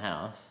working in the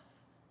house,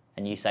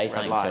 and you say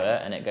something to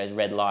it, and it goes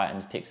red light and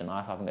just picks a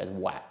knife up and goes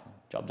whack,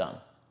 job done.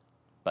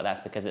 But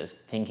that's because it's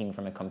thinking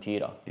from a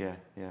computer. Yeah,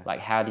 yeah. Like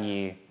how do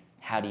you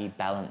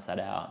balance that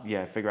out?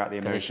 Yeah, figure out the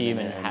emotion. Because a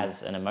human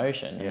has an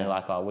emotion, and they're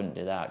like, oh, I wouldn't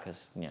do that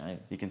because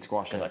you can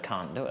squash it because I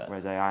can't do it.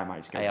 Whereas AI might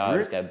just go. AI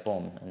just go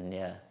boom, and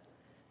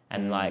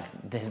and like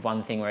there's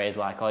one thing where he's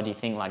like, oh, do you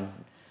think like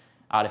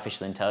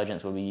artificial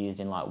intelligence will be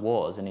used in like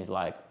wars? And he's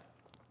like,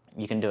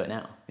 you can do it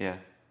now. Yeah.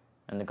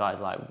 And the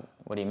guy's like,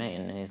 what do you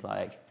mean? And he's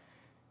like,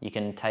 you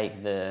can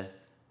take the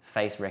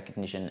face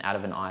recognition out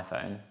of an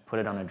iPhone, put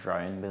it on a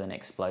drone with an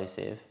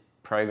explosive,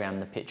 program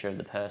the picture of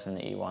the person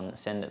that you want,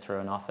 send it through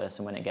an office,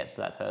 and when it gets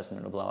to that person,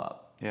 it'll blow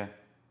up. Yeah.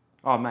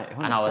 Oh, mate,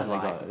 100% And I was they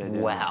like, got it. They're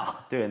doing wow.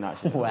 Doing that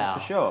shit. Wow.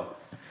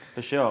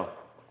 For sure.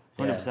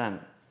 100%. Yeah.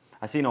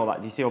 I seen all that.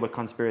 Do you see all the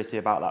conspiracy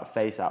about that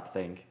Face app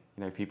thing?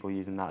 You know, people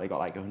using that. They got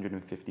like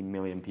 150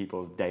 million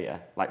people's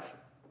data, like,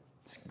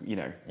 you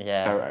know,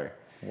 photo.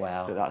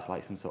 Wow. That's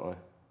like some sort of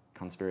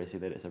conspiracy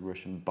that it's a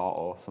Russian bot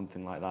or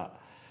something like that.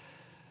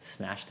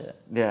 Smashed it.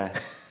 Yeah.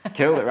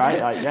 Killed it, right?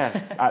 Like,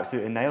 yeah,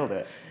 absolutely nailed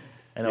it.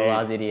 And all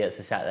us idiots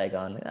are sat there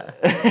going,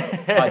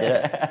 I did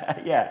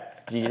it. Yeah.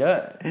 Did you do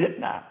it?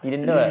 Nah. You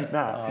didn't do it?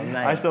 Nah. Oh, mate.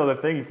 I saw the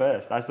thing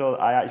first.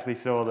 I actually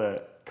saw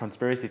the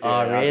conspiracy theory. Oh,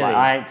 I was really? like,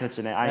 I ain't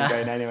touching it. I ain't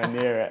going anywhere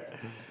near it.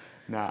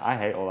 Nah, I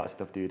hate all that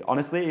stuff, dude.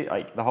 Honestly,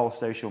 like the whole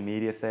social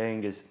media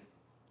thing is,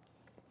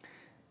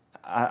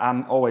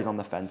 I'm always on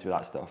the fence with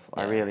that stuff.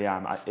 I really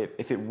am.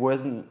 If it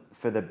wasn't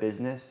for the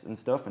business and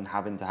stuff and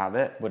having to have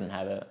it, Wouldn't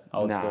have it.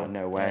 Old school.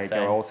 No way. Yeah,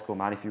 Go old school,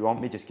 man. If you want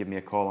me, just give me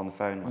a call on the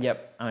phone. Like,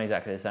 Yep, I'm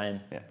exactly the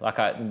same. Yeah. Like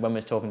when we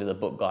was talking to the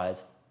book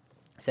guys,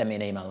 sent me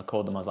an email, I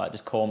called them, I was like,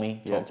 just call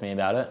me, talk to me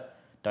about it.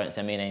 Don't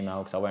send me an email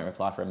because I won't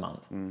reply for a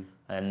month.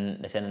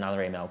 And they sent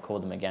another email,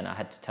 called them again. I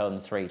had to tell them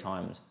 3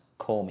 times,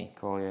 call me.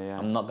 Call you, yeah.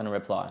 I'm not going to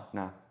reply.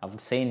 No. I've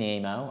seen the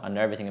email, I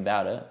know everything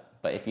about it,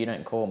 but if you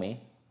don't call me,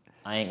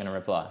 I ain't going to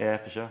reply. Yeah,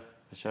 for sure.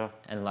 For sure.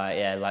 And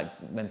like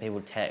when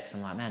people text,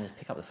 I'm like, man, just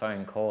pick up the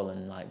phone, call,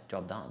 and like,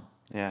 job done.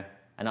 Yeah.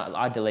 And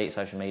I delete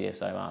social media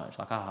so much.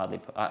 Like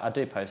I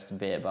do post a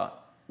bit,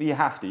 but you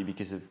have to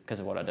because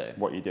of what I do.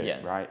 What you do,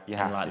 right? You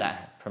have and like to.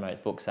 that promotes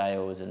book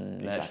sales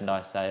and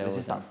merchandise sales. There's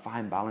just that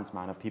fine balance,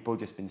 man, of people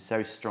just been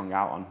so strung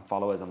out on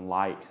followers and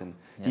likes. And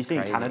do you see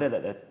crazy. in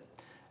Canada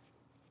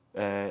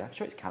that I'm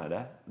sure it's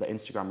Canada, that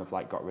Instagram have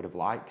like got rid of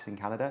likes in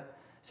Canada.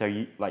 So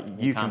you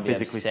can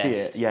physically see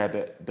it, yeah,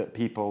 but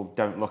people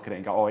don't look at it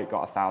and go, oh, it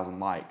got 1,000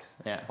 likes,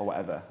 or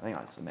whatever. I think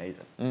that's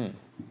amazing.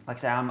 Like I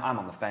say, I'm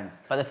on the fence.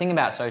 But the thing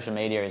about social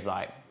media is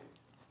like,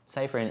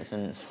 say for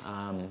instance,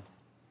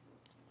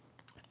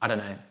 I don't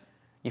know,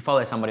 you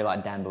follow somebody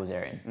like Dan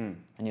Bilzerian,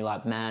 and you're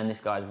like, man, this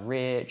guy's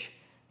rich,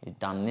 he's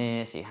done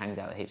this, he hangs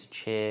out with heaps of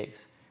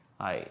chicks,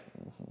 like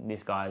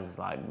this guy's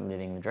like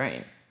living the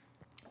dream.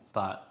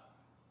 But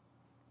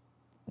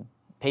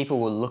people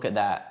will look at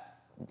that.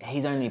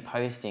 He's only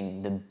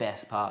posting the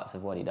best parts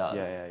of what he does.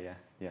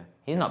 Yeah.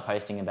 He's not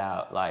posting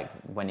about like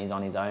when he's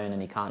on his own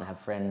and he can't have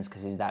friends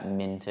because he's that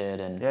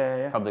minted and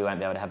probably won't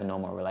be able to have a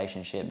normal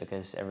relationship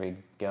because every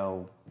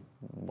girl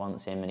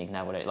wants him and he can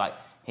have whatever. Like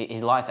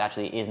his life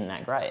actually isn't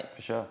that great.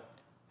 For sure.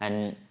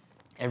 And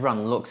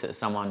everyone looks at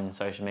someone in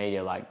social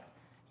media like,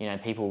 you know,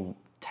 people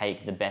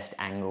take the best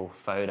angle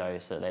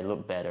photos so that they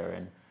look better.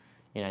 And,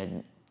 you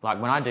know, like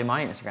when I do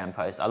my Instagram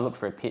post, I look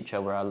for a picture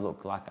where I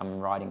look like I'm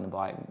riding the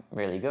bike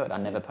really good. I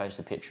never post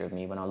a picture of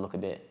me when I look a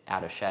bit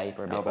out of shape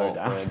or a bit awkward.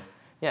 Down.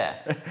 Yeah,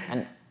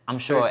 and I'm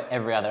sure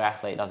every other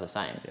athlete does the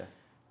same. Yeah.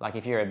 Like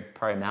if you're a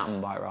pro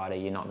mountain bike rider,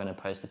 you're not going to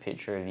post a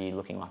picture of you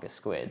looking like a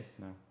squid.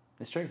 No,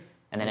 it's true.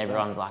 And then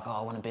everyone's like, oh,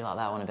 I want to be like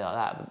that, I want to be like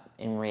that. But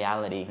in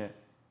reality,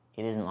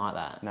 it isn't like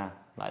that. No.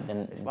 Like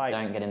then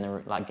don't get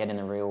in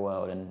the real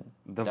world and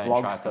the don't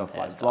vlog try stuff,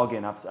 like stuff.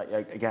 vlogging.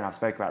 I've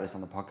spoken about this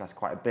on the podcast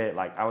quite a bit.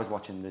 Like I was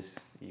watching this.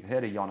 You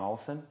heard of Jon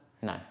Olsen?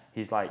 No.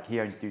 He's like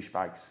he owns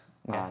Douchebags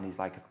and he's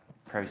like a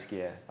pro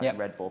skier, like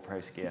Red Bull pro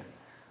skier.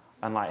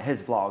 And like his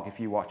vlog, if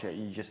you watch it,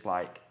 you just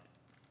like,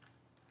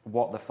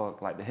 what the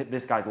fuck? Like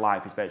this guy's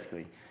life is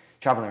basically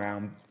traveling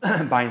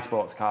around, buying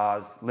sports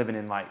cars, living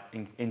in like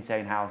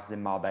insane houses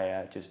in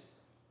Marbella, just.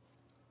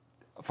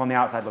 From the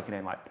outside looking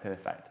in, like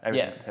perfect.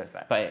 Everything's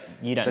perfect. But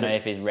you don't know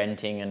if he's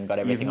renting and got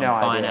everything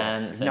on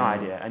finance. No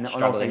idea. And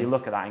also you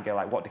look at that and go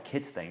like, what do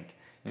kids think?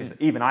 Because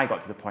even I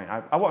got to the point,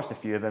 I watched a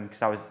few of them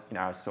because I was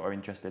sort of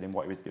interested in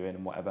what he was doing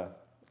and whatever.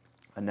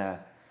 And,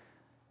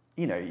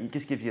 it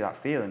just gives you that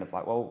feeling of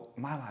like, well,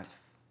 my life's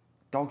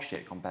dog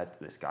shit compared to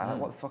this guy. Like,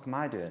 what the fuck am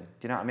I doing? Do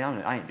you know what I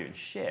mean? I ain't doing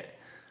shit.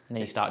 And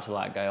then you start to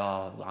like go,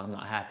 oh, I'm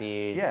not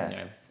happy. Yeah. You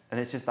know. And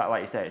it's just that,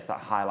 like you say, it's that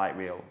highlight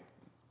reel.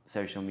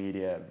 Social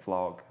media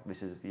vlog.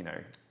 This is, don't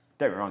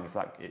get me wrong.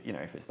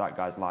 If it's that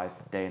guy's life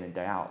day in and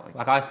day out.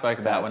 Like I spoke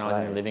about when I was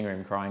in the living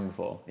room crying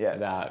before. Yeah.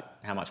 About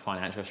how much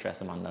financial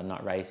stress I'm under,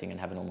 not racing and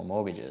having all my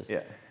mortgages.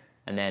 Yeah.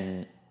 And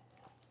then,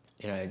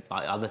 like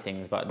other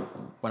things. But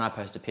when I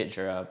post a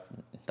picture,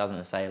 it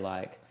doesn't say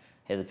like,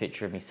 here's a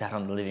picture of me sat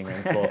on the living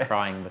room floor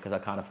crying because I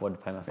can't afford to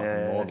pay my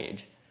fucking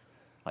mortgage.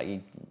 Like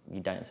you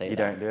don't see that. You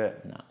don't do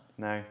it.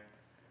 No.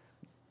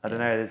 I don't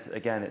know.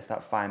 It's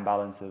that fine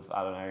balance of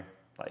I don't know.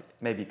 Like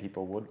maybe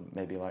people would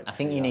like. I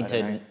think you need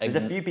to. There's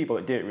a few people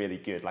that do it really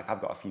good. Like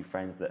I've got a few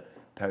friends that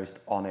post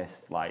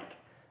honest, like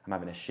I'm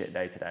having a shit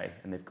day today,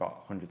 and they've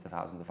got hundreds of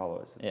thousands of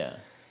followers. Yeah.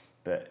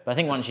 But I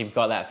think once you've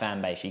got that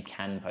fan base, you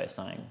can post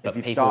something. But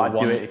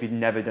if you've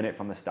never done it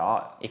from the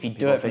start. If you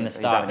do it from the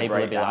start, people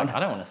will be like, I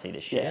don't want to see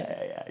this shit.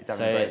 Yeah.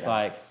 So it's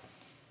like,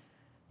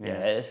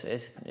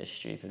 it's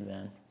stupid,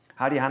 man.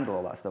 How do you handle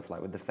all that stuff,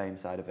 like with the fame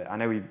side of it? I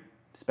know we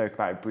spoke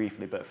about it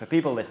briefly, but for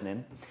people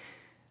listening,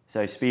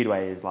 so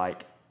Speedway is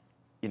like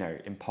you know,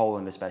 in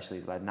Poland especially,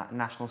 is like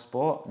national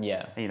sport.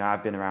 Yeah. And, you know,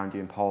 I've been around you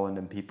in Poland,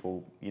 and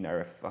people, you know,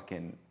 are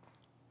fucking.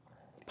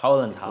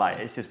 Poland's hard. Like,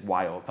 it's just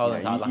wild.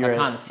 Poland's you know, hard. Like, I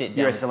can't sit down.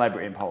 You're a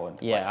celebrity in Poland.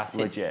 Yeah, like,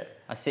 legit.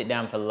 I sit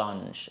down for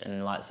lunch,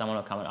 and like someone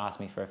will come and ask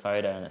me for a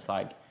photo, and it's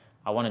like,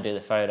 I want to do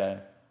the photo,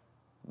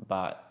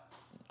 but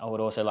I would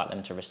also like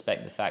them to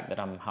respect the fact that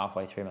I'm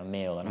halfway through my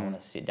meal and I want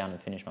to sit down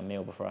and finish my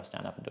meal before I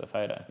stand up and do a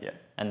photo. Yeah.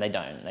 And they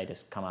don't. They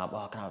just come up,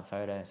 can I have a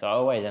photo? So I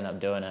always end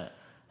up doing it.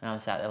 And I'm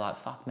sat there like,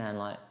 fuck, man,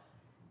 like,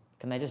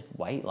 can they just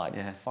wait like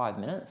 5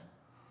 minutes?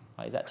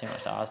 Like, is that too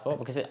much to ask for?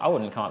 Because I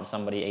wouldn't come up to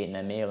somebody eating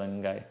their meal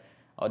and go,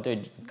 oh,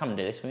 dude, come and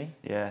do this with me.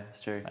 Yeah, it's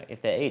true. Like,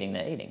 if they're eating,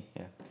 they're eating.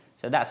 Yeah.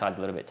 So that side's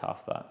a little bit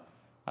tough, but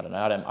I don't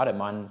know. I don't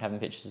mind having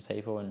pictures of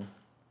people. And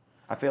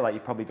I feel like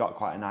you've probably got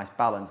quite a nice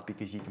balance,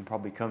 because you can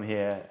probably come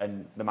here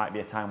and there might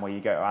be a time where you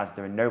go to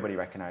Asda and nobody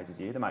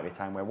recognises you. There might be a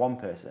time where one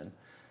person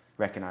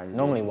recognises you.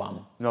 Normally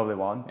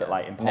one, but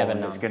like in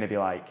Poland it's going to be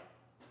like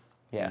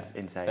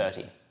insane.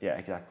 30. Yeah,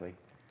 exactly.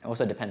 It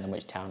also depends on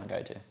which town I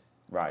go to.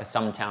 Right. 'Cause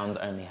some towns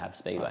only have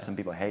Speedway. Some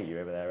people hate you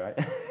over there, right?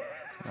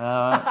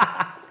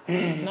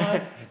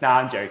 No. No,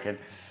 I'm joking.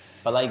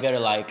 But like you go to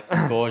like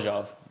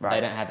Gorzów, Right. they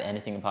don't have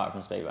anything apart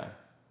from Speedway.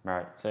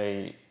 Right.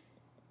 So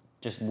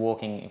just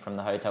walking from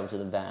the hotel to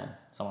the van,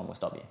 someone will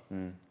stop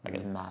you. Like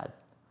it's mad.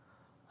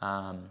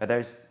 Are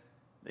those,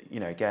 you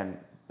know, again,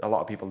 a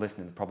lot of people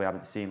listening probably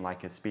haven't seen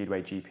like a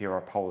Speedway GP or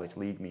a Polish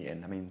league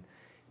meeting. I mean,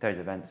 those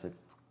events are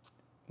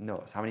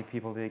nuts. How many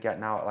people do you get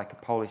now at like a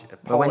Polish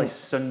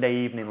Sunday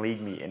evening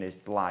league meeting is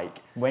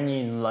like... When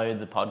you load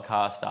the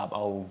podcast up,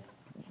 I'll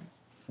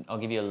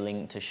give you a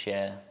link to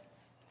share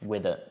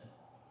with it.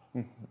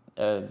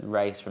 A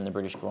race from the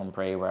British Grand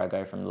Prix where I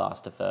go from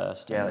last to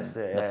first. Yeah, and let's see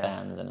it, the yeah.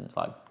 fans, and it's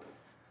like,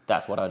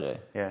 that's what I do.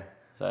 Yeah.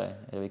 So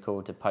it'll be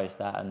cool to post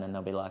that, and then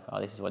they'll be like,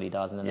 oh, this is what he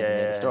does, and then they'll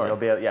know the story.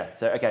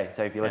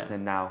 So if you're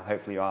listening now,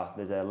 hopefully you are.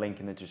 There's a link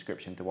in the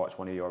description to watch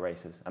one of your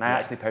races. And I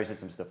actually posted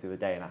some stuff the other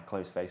day in our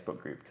closed Facebook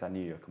group because I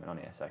knew you were coming on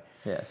here. So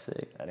yeah,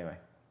 sick. Anyway,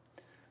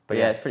 but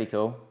yeah, it's pretty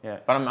cool. Yeah.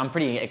 But I'm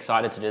pretty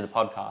excited to do the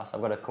podcast.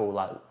 I've got a cool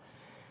like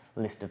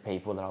list of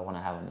people that I want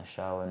to have on the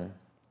show, and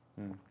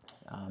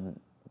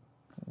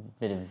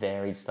bit of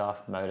varied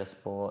stuff,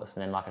 motorsports,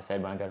 and then like I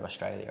said, when I go to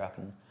Australia,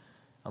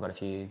 I've got a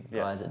few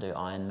guys that do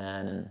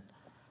Ironman,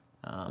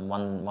 and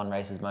one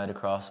races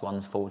motocross,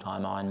 one's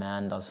full-time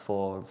Ironman, does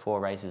four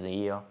races a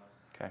year.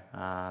 Okay.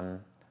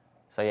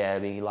 So yeah,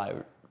 it'd be like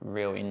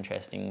real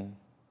interesting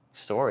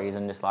stories,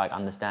 and just like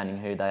understanding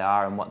who they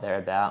are and what they're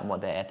about and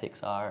what their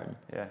ethics are, and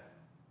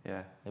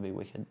yeah, it'd be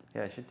wicked.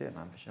 Yeah, you should do it,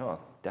 man, for sure. I'll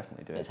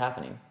definitely do it. It's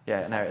happening.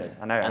 Yeah, I know it is.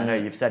 I know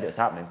you've said it's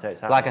happening, so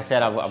it's happening. Like I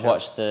said, I've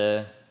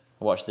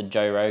watched the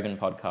Joe Rogan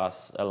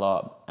podcast a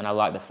lot, and I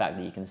like the fact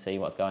that you can see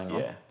what's going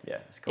on. Yeah,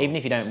 it's cool. Even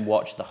if you don't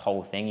watch the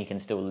whole thing, you can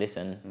still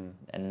listen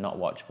and not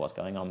watch what's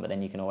going on, but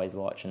then you can always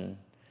watch. And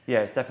yeah,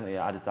 it's definitely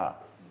added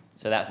that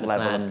so that's the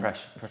level plan of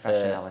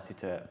professionality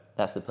to it.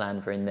 That's the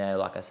plan for in there.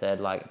 Like I said,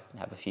 like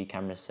have a few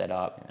cameras set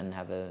up and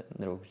have a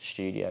little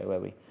studio where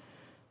we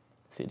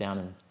sit down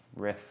and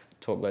riff,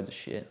 talk loads of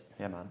shit.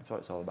 Yeah, man, that's what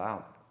it's all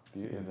about.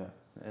 Beauty of it.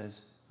 It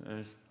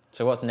is.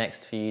 So what's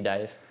next for you,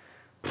 Dave?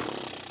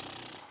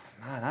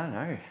 Man, I don't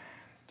know.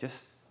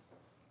 Just...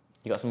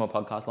 You got some more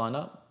podcasts lined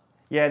up?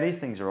 Yeah, these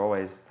things are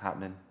always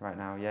happening right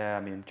now. Yeah, I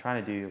mean, I try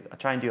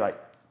and do like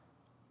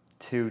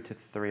 2 to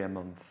 3 a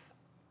month,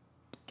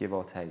 give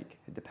or take.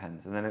 It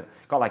depends. And then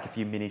I've got like a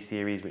few mini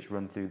series which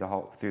run through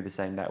the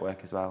same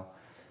network as well.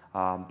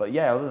 But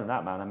yeah, other than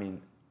that, man, I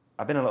mean,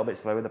 I've been a little bit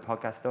slow with the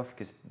podcast stuff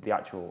because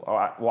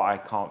what I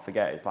can't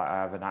forget is like I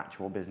have an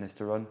actual business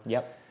to run.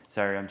 Yep.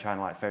 So I'm trying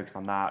to like focus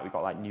on that. We've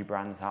got like new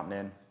brands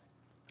happening.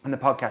 And the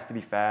podcast, to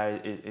be fair,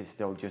 is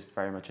still just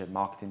very much a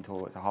marketing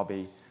tool. It's a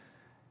hobby.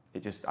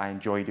 I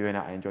enjoy doing it.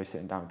 I enjoy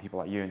sitting down with people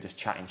like you and just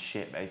chatting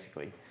shit,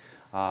 basically.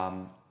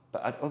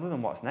 But other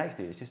than what's next,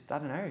 dude, it's just, I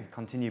don't know,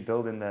 continue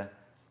building the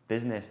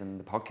business and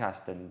the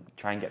podcast and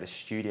try and get the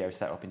studio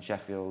set up in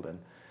Sheffield. And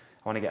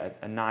I want to get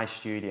a nice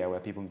studio where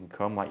people can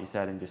come, like you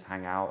said, and just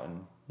hang out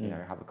and, you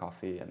know, have a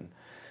coffee and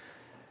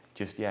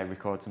just,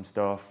 record some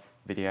stuff,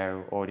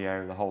 video,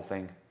 audio, the whole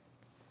thing.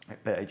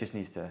 But it just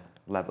needs to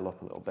level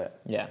up a little bit.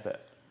 Yeah.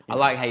 But I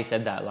like how you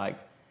said that. Like,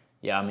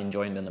 yeah, I'm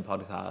enjoying doing the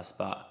podcast,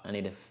 but I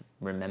need to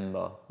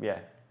remember. Yeah.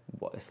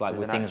 What it's like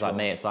with things like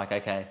me. It's like,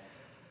 okay,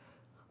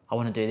 I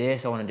want to do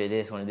this. I want to do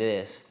this. I want to do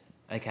this.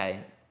 Okay,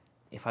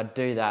 if I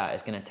do that,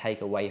 it's going to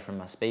take away from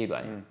my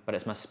speedway. But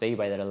it's my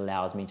speedway that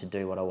allows me to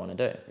do what I want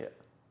to do. Yeah.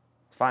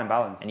 Fine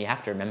balance. And you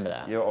have to remember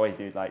that. You always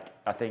do. Like,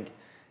 I think,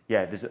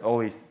 there's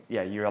always,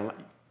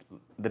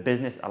 the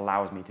business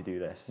allows me to do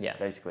this,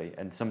 basically.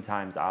 And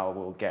sometimes I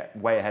will get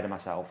way ahead of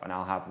myself and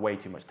I'll have way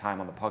too much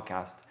time on the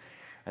podcast.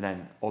 And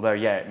then, although,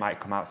 it might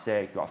come out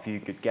sick, you've got a few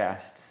good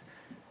guests,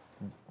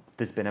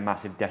 there's been a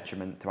massive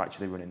detriment to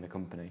actually running the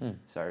company.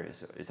 So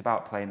it's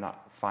about playing that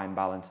fine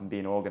balance and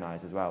being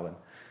organised as well.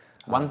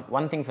 And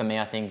one thing for me,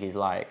 I think, is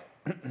like,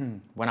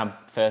 when I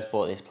first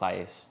bought this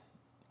place,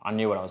 I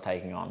knew what I was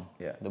taking on,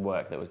 the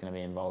work that was going to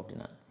be involved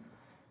in it.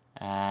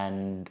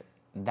 And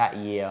that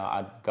year,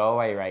 I'd go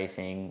away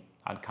racing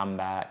I'd come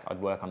back,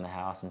 I'd work on the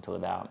house until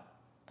about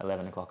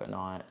 11 o'clock at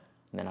night,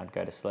 and then I'd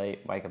go to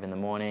sleep, wake up in the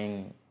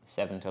morning,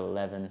 7 till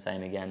 11,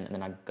 same again, and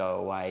then I'd go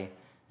away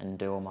and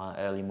do all my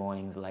early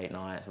mornings, late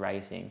nights,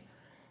 racing.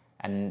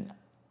 And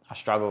I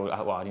struggled,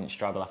 well, I didn't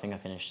struggle, I think I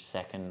finished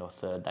second or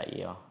third that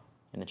year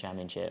in the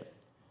championship.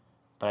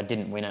 But I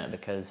didn't win it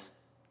because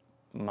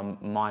my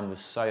mind was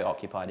so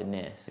occupied in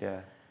this.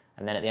 Yeah.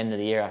 And then at the end of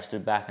the year, I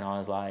stood back and I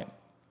was like,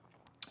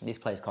 this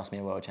place cost me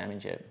a world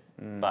championship,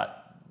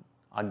 but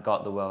I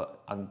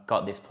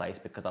got this place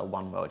because I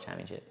won world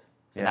championships.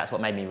 So that's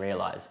what made me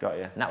realise. Got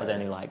you. And that was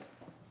only like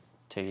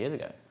 2 years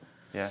ago.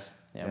 Yeah.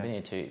 Yeah, I've been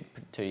here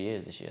two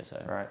years this year,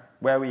 so. Right.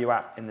 Where were you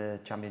at in the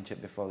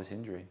championship before this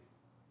injury?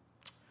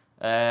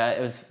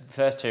 It was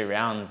first 2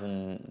 rounds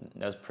and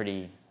that was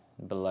pretty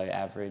below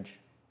average.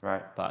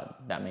 Right.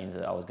 But that means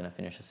that I was going to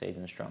finish the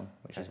season strong,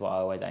 which is what I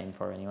always aim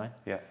for anyway.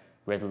 Yeah.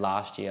 Whereas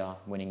last year,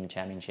 winning the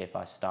championship,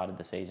 I started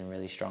the season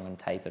really strong and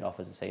tapered off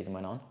as the season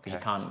went on because you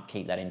can't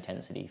keep that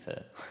intensity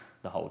for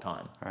the whole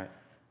time. Right.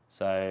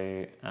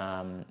 So,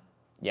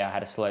 yeah, I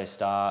had a slow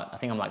start. I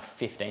think I'm like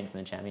 15th in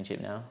the championship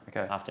now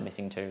after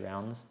missing 2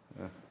 rounds.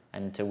 Yeah.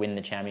 And to win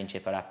the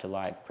championship, I'd have to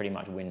like pretty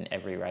much win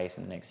every race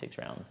in the next 6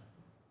 rounds.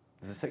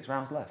 There's 6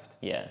 rounds left?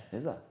 Yeah.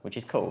 Is there? Which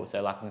is cool.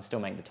 So like I can still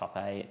make the top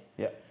 8.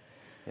 Yeah.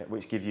 Yeah,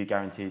 which gives you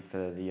guaranteed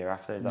for the year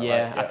after, is that right?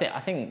 Yeah, I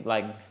think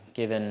like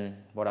given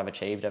what I've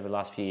achieved over the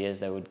last few years,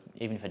 they would,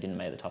 even if I didn't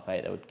make the top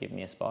 8, they would give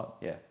me a spot.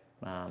 Yeah.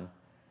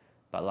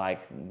 But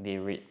like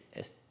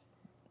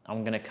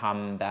I'm gonna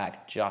come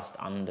back just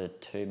under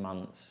 2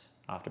 months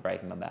after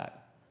breaking my back.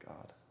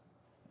 God.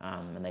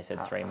 And they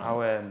said 3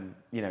 months. How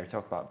you know,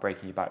 talk about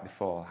breaking your back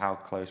before. How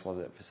close was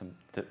it for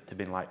to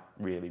be like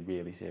really,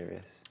 really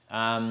serious?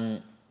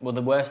 Well,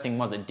 the worst thing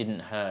was it didn't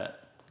hurt.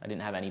 I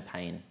didn't have any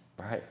pain.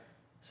 Right.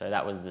 So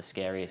that was the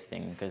scariest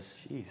thing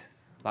because, Jeez.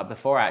 like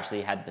before I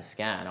actually had the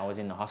scan, I was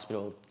in the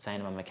hospital saying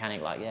to my mechanic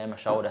like, yeah, my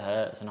shoulder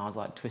hurts, and I was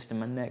like twisting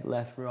my neck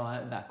left,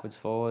 right, backwards,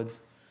 forwards.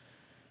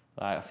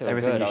 Like I feel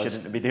everything good. you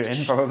shouldn't be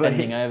doing, probably.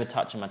 Bending over,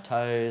 touching my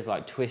toes,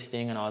 like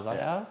twisting, and I was like,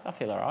 yeah, I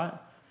feel all right.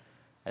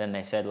 And then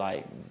they said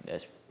like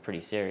it's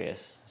pretty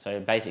serious. So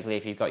basically,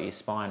 if you've got your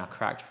spine, I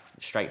cracked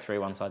straight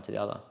through one side to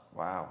the other.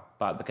 Wow.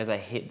 But because I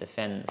hit the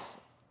fence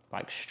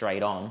like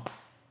straight on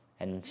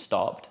and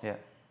stopped. Yeah.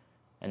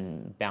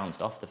 And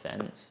bounced off the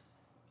fence,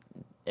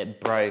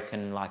 it broke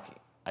and like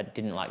I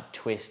didn't like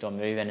twist or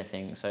move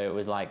anything, so it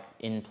was like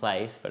in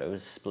place, but it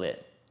was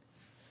split.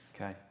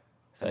 Okay.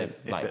 So if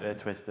like it had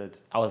twisted,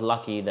 I was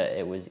lucky that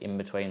it was in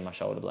between my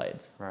shoulder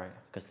blades. right?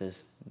 Because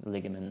there's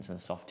ligaments and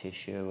soft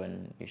tissue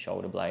and your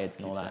shoulder blades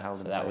and all Keeps it that. held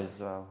So in that place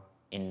was as well.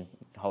 in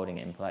holding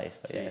it in place.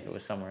 But yeah, if it Jeez.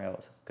 was somewhere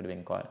else, it could have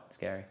been quite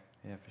scary.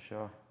 Yeah, for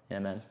sure. Yeah,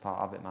 man. It's part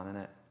of it, man,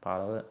 isn't it?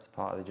 Part of it. It's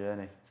part of the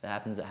journey. If it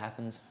happens, it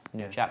happens.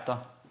 New Yeah. chapter.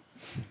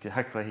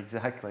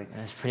 Exactly.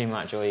 That's pretty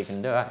much all you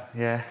can do. Eh?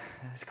 Yeah,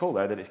 it's cool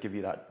though that it's give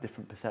you that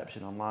different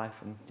perception on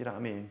life, and you know what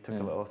I mean. Took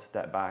a little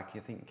step back.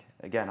 You think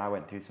again, I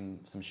went through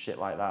some shit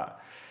like that,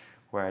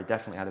 where I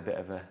definitely had a bit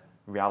of a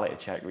reality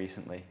check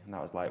recently, and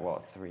that was like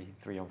what 3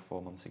 or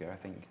 4 months ago, I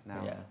think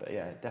now. Yeah. But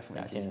yeah, it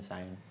definitely. That's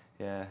insane.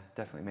 Yeah,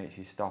 definitely makes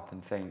you stop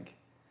and think.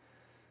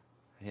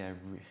 Yeah,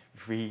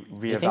 reevaluate.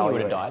 Do you think you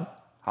would have died?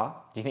 Huh?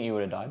 Do you think you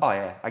would have died? Oh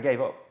yeah, I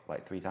gave up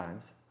like 3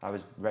 times. I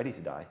was ready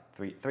to die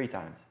three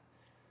times.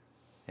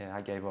 Yeah,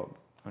 I gave up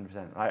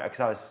 100%. Because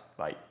I was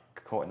like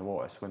caught in the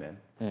water swimming,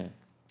 and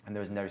there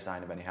was no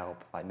sign of any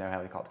help, like no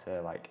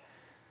helicopter, like,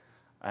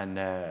 and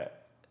I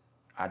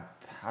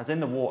was in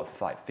the water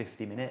for like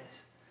 50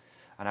 minutes,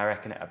 and I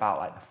reckon at about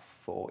like the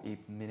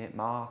 40-minute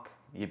mark,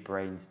 your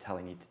brain's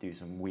telling you to do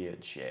some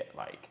weird shit,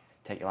 like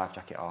take your life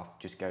jacket off,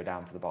 just go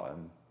down to the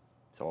bottom,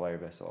 it's all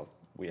over, sort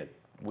of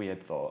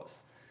weird thoughts.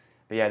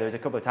 But yeah, there was a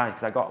couple of times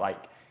because I got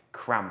like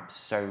cramps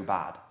so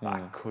bad that I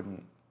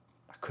couldn't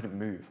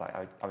move. Like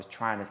I was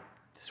trying to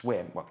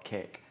swim,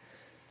 kick,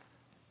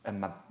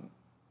 and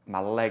my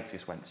legs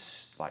just went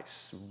like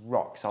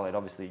rock solid.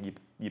 Obviously,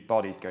 your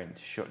body's going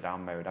to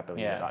shutdown mode, I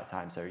believe, at that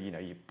time. So you know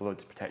your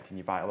blood's protecting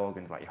your vital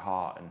organs like your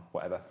heart and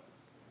whatever.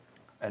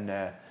 And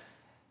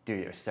dude,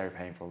 it was so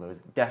painful. There was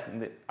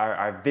definitely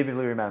I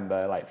vividly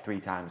remember like 3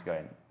 times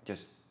going,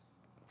 just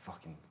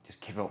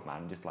give up,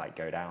 man. Just like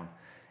go down.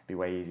 It'd be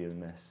way easier than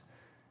this.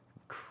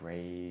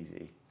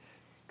 Crazy.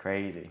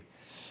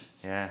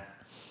 Yeah.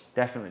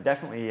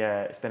 Definitely,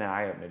 it's been an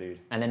eye-opener, dude.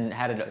 And then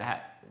how did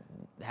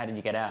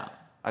you get out?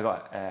 I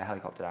got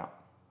helicoptered out.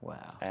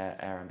 Wow.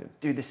 Air ambulance.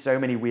 Dude, there's so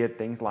many weird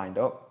things lined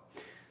up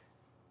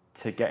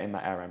to get in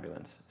that air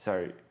ambulance.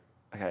 So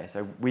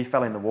we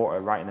fell in the water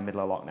right in the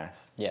middle of Loch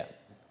Ness. Yeah.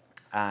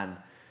 And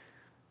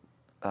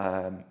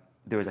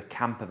there was a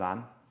camper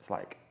van. It's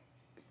like,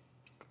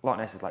 Loch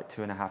Ness is like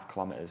 2.5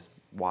 kilometres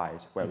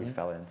wide where we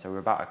fell in. So we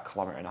were about 1.5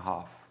 kilometres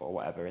or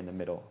whatever in the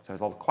middle. So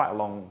it was quite a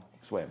long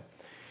swim.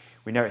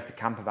 We noticed a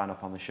camper van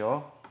up on the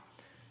shore.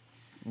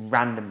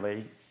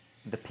 Randomly,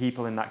 the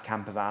people in that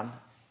camper van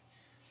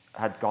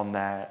had gone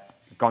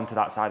to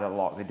that side of the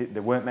loch. They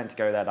weren't meant to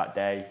go there that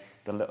day.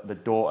 The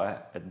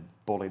daughter had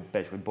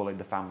basically bullied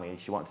the family.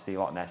 She wanted to see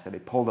Loch Ness, so they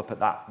pulled up at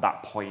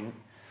that point,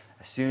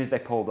 As soon as they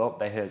pulled up,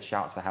 they heard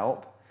shouts for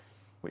help,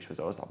 which was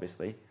us,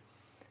 obviously.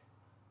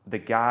 The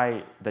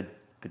guy, the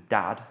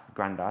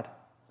granddad,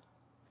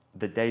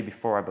 the day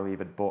before, I believe,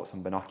 had bought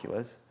some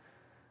binoculars.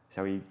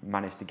 So he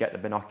managed to get the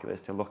binoculars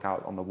to look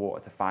out on the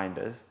water to find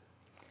us.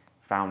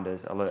 Found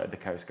us, alerted the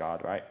Coast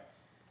Guard, right?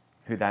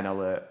 Who then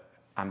alert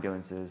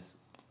ambulances,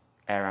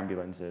 air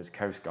ambulances,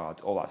 Coast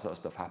Guards, all that sort of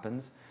stuff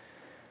happens.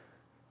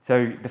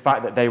 So the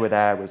fact that they were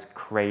there was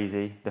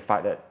crazy. The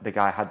fact that the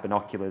guy had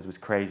binoculars was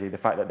crazy. The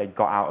fact that they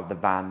got out of the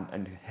van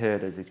and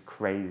heard us is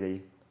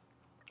crazy.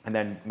 And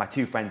then my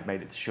two friends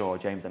made it to shore,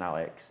 James and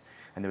Alex,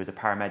 and there was a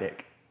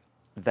paramedic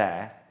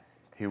there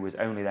who was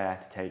only there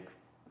to take,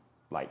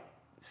 like,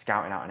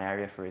 scouting out an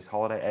area for his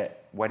holiday,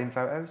 wedding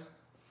photos.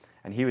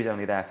 And he was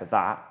only there for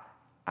that,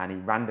 and he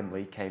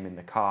randomly came in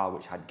the car,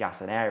 which had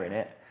gas and air in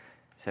it,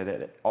 so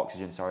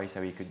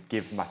he could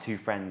give my two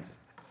friends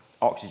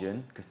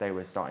oxygen, because they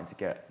were starting to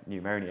get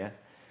pneumonia.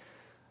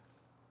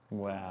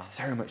 Wow.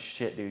 So much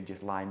shit, dude,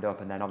 just lined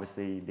up, and then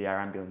obviously the air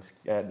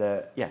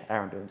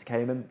ambulance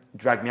came and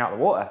dragged me out of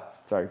the water.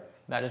 So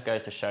that just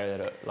goes to show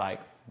that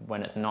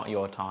when it's not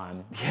your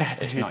time,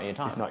 it's dude, not your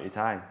time. It's not your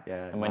time,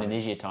 yeah. And when it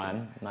is your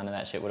time, none of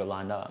that shit would have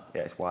lined up.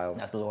 Yeah, it's wild.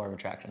 That's the law of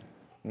attraction.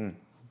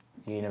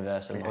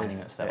 Universe aligning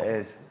itself. It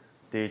is.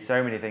 Dude,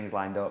 so many things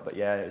lined up, but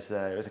yeah, it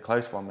was a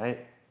close one, mate.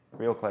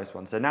 Real close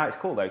one. So now it's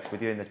cool though, because we're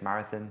doing this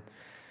marathon,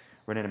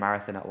 running a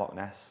marathon at Loch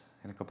Ness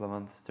in a couple of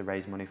months to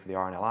raise money for the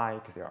RNLI,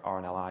 because the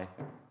RNLI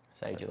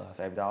saved your life.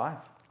 Saved our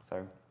life.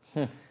 So,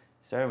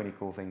 so many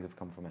cool things have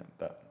come from it,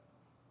 but.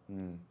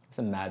 It's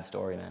a mad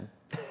story, man.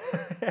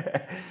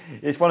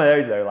 It's one of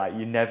those though, like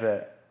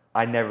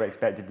I never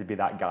expected to be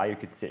that guy who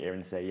could sit here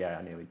and say, yeah,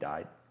 I nearly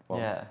died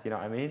once. Yeah. Do you know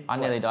what I mean? I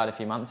nearly died a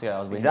few months ago. I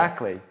was windy.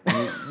 Exactly.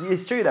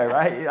 It's true though,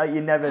 right? Like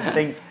you never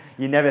think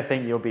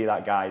you'll be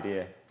that guy, do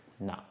you?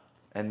 No.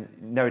 And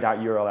no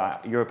doubt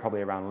you're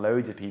probably around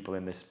loads of people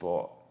in this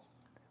sport.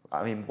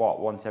 I mean,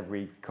 once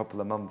every couple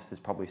of months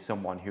there's probably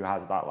someone who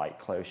has that like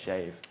close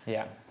shave.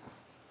 Yeah.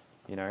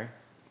 You know?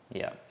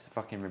 Yeah. It's a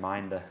fucking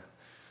reminder.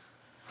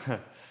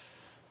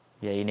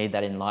 Yeah, you need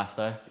that in life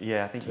though.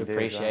 Yeah, I think you do. To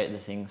appreciate the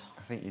things.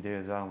 I think you do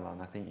as well, man.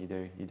 I think you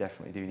do. You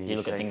definitely do need. Do you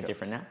look at things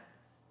different now?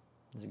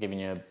 Is it giving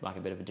you a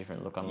bit of a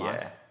different look on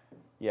life?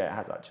 Yeah, it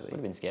has actually. Would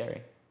have been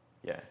scary.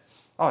 Yeah.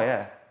 Oh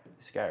yeah,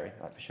 it's scary.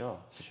 Like for sure.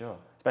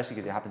 Especially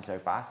because it happened so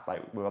fast.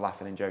 Like we were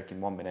laughing and joking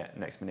 1 minute,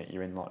 next minute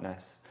you're in Loch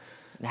Ness.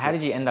 How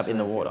did you end up in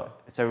the water?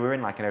 So we were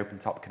in like an open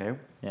top canoe.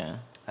 Yeah.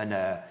 And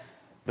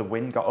the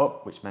wind got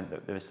up, which meant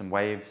that there was some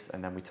waves,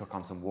 and then we took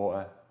on some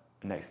water.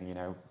 And next thing you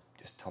know,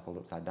 just toppled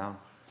upside down.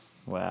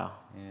 Wow.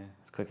 Yeah.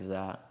 As quick as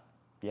that.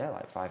 Yeah,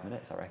 like 5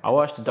 minutes, I reckon. I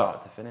watched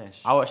start to finish.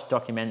 I watched a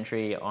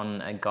documentary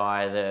on a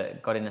guy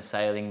that got in a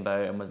sailing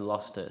boat and was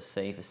lost at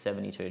sea for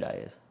 72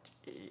 days.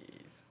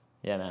 Jeez.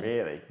 Yeah, man.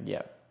 Really?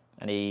 Yeah.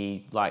 And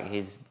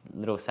his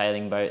little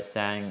sailing boat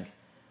sank.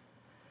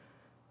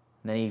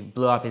 Then he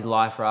blew up his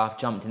life raft,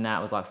 jumped in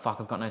that, was like, fuck,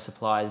 I've got no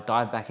supplies,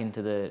 dived back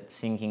into the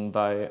sinking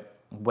boat,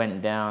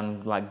 went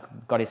down,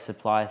 like, got his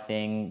supply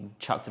thing,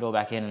 chucked it all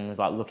back in and was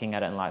like looking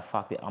at it and like,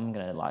 fuck it,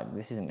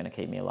 this isn't gonna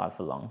keep me alive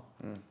for long.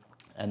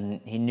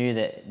 And he knew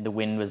that the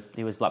wind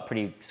he was like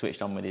pretty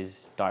switched on with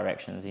his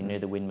directions. He knew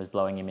the wind was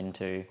blowing him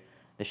into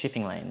the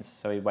shipping lanes.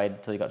 So he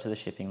waited till he got to the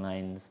shipping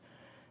lanes,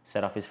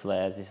 set off his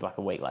flares. This is like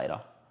a week later.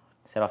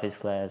 Set off his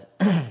flares.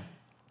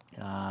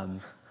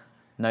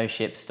 No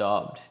ship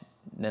stopped.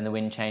 Then the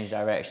wind changed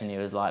direction. He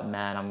was like,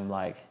 man,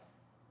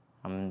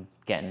 I'm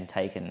getting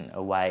taken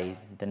away.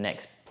 The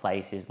next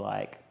place is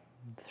like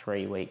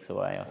 3 weeks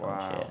away or some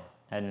shit.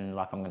 And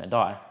like, I'm gonna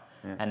die.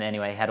 Yeah. And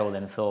anyway, had all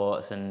them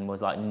thoughts and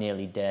was like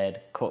nearly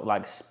dead.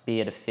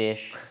 Speared a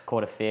fish,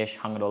 caught a fish,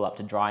 hung it all up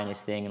to dry in his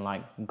thing and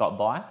like got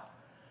by.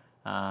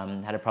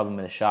 Had a problem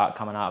with a shark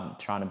coming up,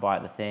 trying to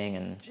bite the thing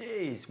and...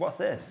 Jeez, what's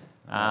this?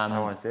 I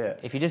want to see it.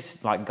 If you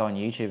just like go on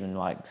YouTube and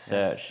like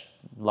search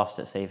lost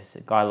at sea for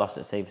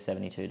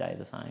 72 days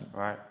or something.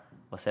 Right.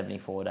 Or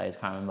 74 days,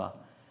 can't remember.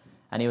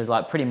 And he was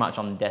like pretty much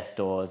on death's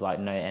doors, like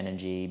no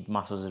energy,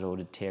 muscles had all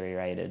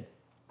deteriorated.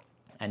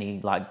 And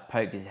he like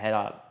poked his head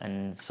up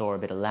and saw a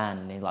bit of land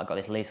and he like got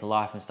this lease of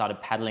life and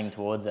started paddling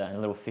towards it and a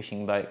little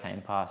fishing boat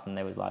came past and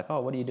they was like, oh,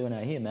 what are you doing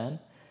out here, man?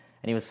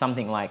 And he was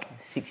something like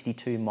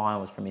 62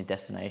 miles from his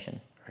destination.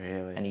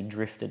 Really? And he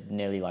drifted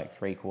nearly like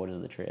 3/4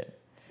 of the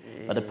trip.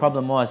 Jeez. But the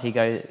problem was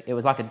it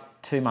was like a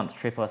 2-month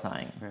trip or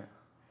something. Yeah.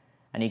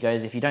 And he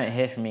goes, if you don't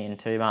hear from me in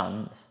 2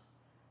 months,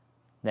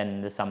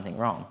 then there's something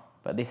wrong.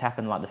 But this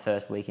happened like the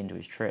first week into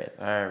his trip.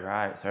 Oh,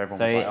 right. So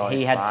everyone was like, oh,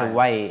 he had to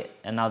wait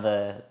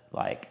another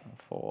like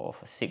for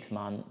 6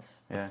 months,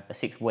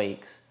 6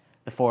 weeks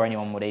before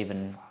anyone would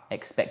even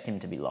expect him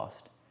to be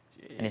lost.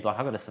 Jeez. And he's like,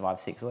 I've got to survive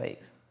 6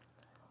 weeks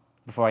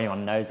before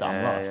anyone knows that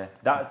I'm lost. Yeah.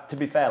 That, to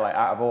be fair, like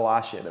out of all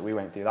our shit that we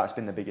went through, that's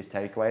been the biggest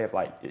takeaway of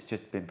like, it's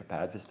just been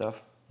prepared for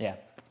stuff. Yeah.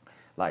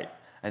 Like,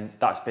 and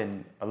that's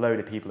been, a load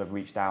of people have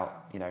reached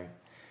out, you know,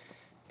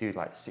 dude,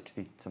 like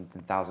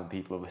 60-something thousand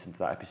people have listened to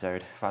that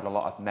episode. I've had a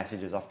lot of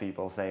messages off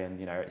people saying,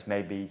 you know, it's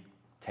made me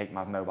take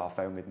my mobile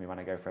phone with me when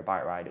I go for a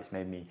bike ride. It's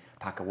made me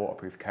pack a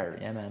waterproof coat.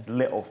 Yeah, man.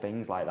 Little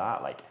things like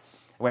that. Like,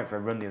 I went for a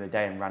run the other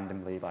day and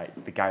randomly,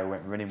 like, the guy I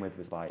went running with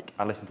was like,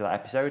 I listened to that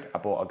episode, I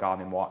bought a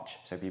Garmin watch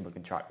so people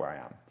can track where I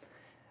am.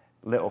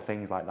 Little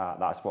things like that,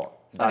 that's the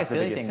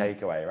biggest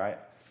takeaway, right?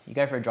 You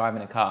go for a drive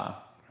in a car,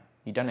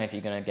 you don't know if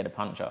you're going to get a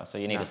puncture, so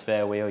you need a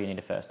spare wheel, you need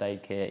a first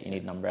aid kit, you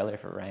need an umbrella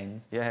if it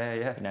rains.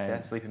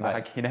 Yeah, sleeping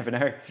bag, you never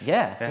know.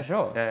 Yeah, for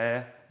sure.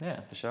 Yeah,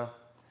 for sure.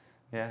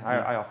 Yeah,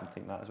 I often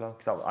think that as well,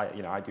 because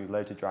I do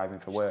loads of driving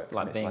for work.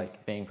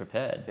 Like being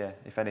prepared. Yeah,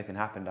 if anything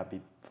happened, I'd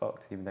be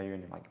fucked. Even though you're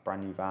in like a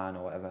brand new van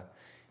or whatever,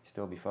 you'd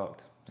still be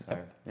fucked. So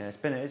yeah, it's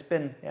been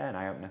an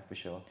eye opener for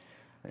sure.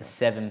 Yeah. The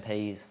 7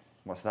 Ps.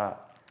 What's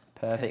that?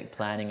 Perfect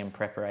planning and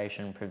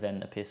preparation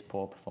prevent a piss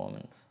poor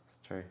performance.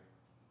 It's true.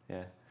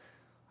 Yeah,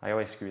 I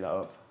always screw that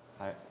up.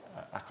 I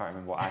can't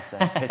remember what I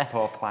said. Piss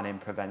poor planning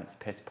prevents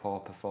piss poor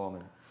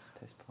performance.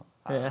 Piss poor.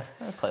 Yeah,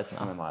 that's close enough.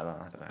 Something like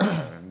that. I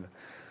don't remember.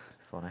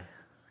 Funny.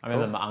 I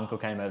remember my uncle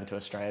came over to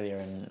Australia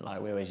and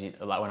like we always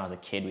used, like when I was a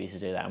kid we used to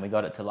do that and we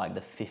got it to like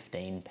the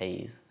 15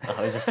 Ps. Like,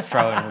 I was just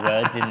throwing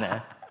words in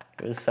there.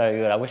 It was so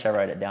good. I wish I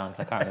wrote it down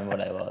because I can't remember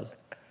what it was.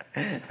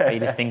 But you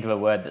just think of a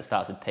word that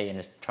starts with P and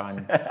just try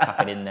and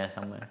tuck it in there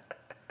somewhere.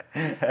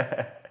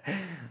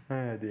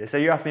 Oh dear. So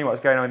you asked me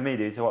what's going on with me,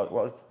 dude. So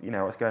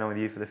what's going on with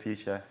you for the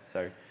future?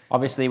 So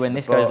obviously when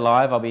this goes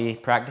live I'll be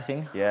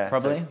practicing. Yeah.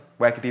 Probably. So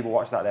where can people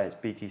watch that there? It's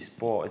BT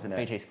Sport, isn't it?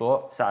 BT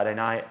Sport. Saturday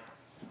night.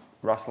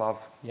 Roslav.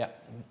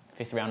 Yep.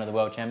 5th round of the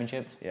World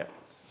Championships. Yeah.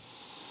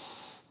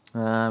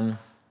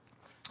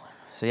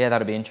 So yeah,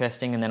 that'll be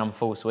interesting, and then I'm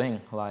full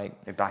swing. Like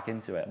you're back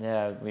into it.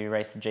 Yeah, we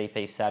race the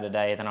GP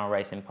Saturday, then I'll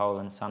race in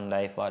Poland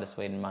Sunday, fly to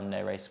Sweden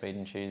Monday, race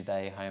Sweden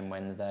Tuesday, home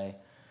Wednesday.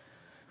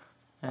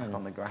 Back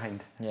on the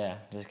grind. Yeah,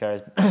 just goes.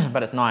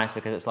 But it's nice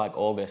because it's like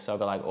August, so I've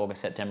got like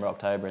August, September,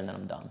 October, and then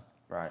I'm done.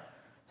 Right.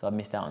 So I've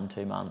missed out on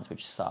 2 months,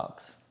 which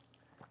sucks.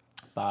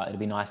 But it'd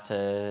be nice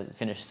to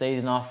finish the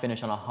season off,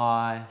 finish on a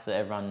high, so that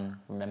everyone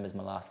remembers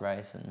my last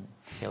race and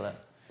kill it.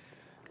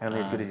 Only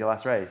as good as your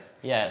last race.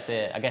 Yeah, that's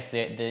it. I guess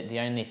the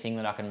only thing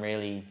that I can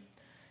really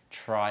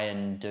try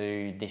and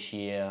do this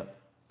year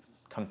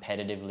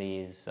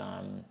competitively is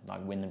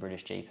like win the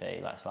British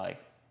GP. That's like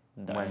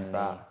When's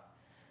that?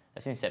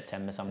 It's in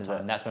September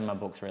sometime. That's when my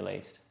book's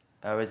released.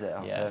 Oh, is it?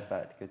 Oh, yeah.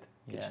 Perfect. Good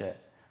shit.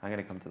 I'm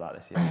going to come to that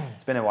this year.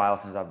 It's been a while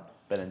since I've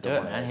been and do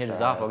done it, man. Hit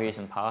us up. I'll give you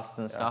some passes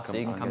and stuff so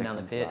you can come down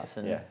the pits.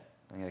 And yeah,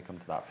 I'm going to come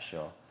to that for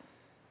sure.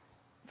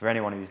 For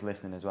anyone who's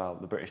listening as well,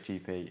 the British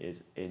GP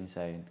is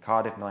insane.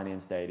 Cardiff Millennium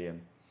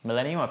Stadium.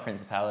 Millennium or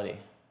Principality?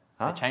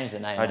 Huh? They changed the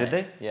name. Oh, did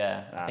they?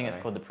 Yeah. I think it's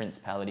called the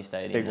Principality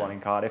Stadium. Big now. one in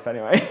Cardiff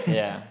anyway.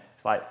 Yeah.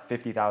 It's like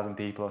 50,000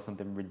 people or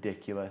something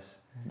ridiculous.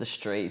 The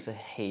streets are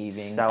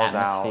heaving. Sells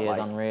Atmosphere's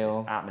out,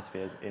 unreal.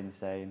 Atmosphere's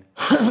insane.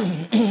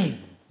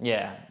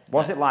 Yeah.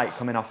 What's it like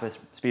coming off a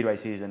speedway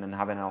season and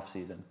having an off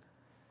season?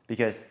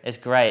 Because it's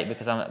great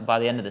because by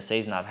the end of the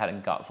season I've had a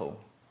gutful.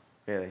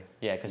 Really?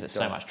 Yeah, because it's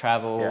so much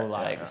travel,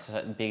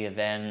 so big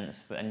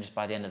events, and just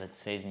by the end of the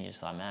season you're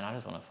just like, man, I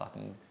just want to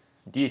fucking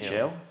Do you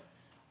chill?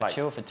 I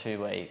chill for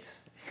 2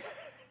 weeks,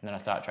 and then I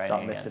start training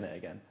Start missing it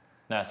again.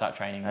 No, I start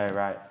training again. Oh,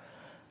 right.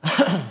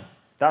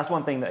 That's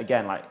one thing that,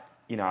 again, like,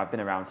 you know, I've been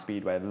around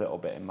speedway a little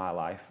bit in my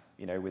life,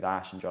 you know, with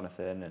Ash and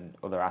Jonathan and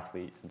other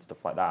athletes and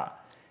stuff like that.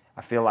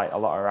 I feel like a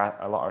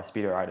lot of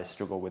speedway riders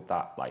struggle with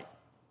that, like,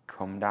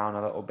 come down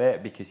a little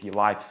bit because your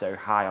life's so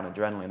high on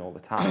adrenaline all the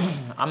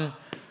time.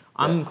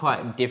 I'm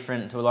quite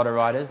different to a lot of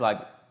riders. Like,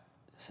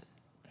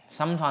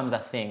 sometimes I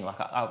think, like,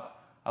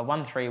 I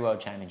won 3 world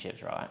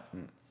championships, right?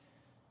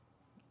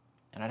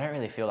 And I don't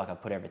really feel like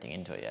I've put everything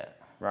into it yet.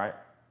 Right.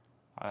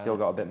 Still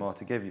got a bit more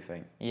to give, you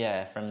think?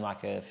 Yeah, from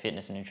like a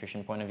fitness and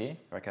nutrition point of view.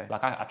 Okay.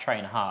 Like, I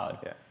train hard.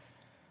 Yeah.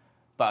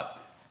 But,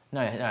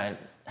 no,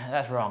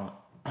 that's wrong.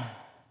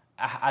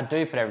 I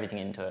do put everything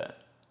into it,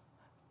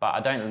 but I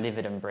don't live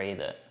it and breathe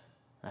it.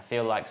 I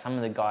feel like some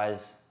of the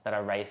guys that I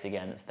race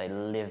against, they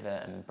live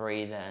it and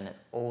breathe it and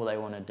it's all they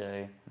want to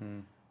do.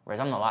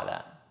 Whereas I'm not like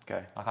that.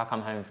 Okay. Like, I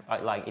come home,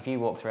 like, if you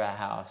walk through our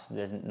house,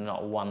 there's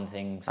not one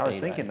thing speedway. I was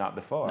thinking that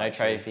before. No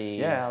actually. trophies.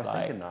 Yeah, I was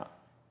thinking that.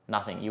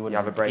 Nothing. You wouldn't.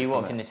 have a break if you from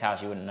walked it. in this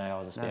house, you wouldn't know I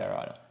was a speedway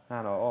rider.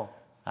 No, not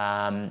at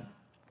all.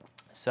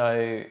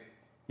 So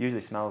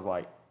usually smells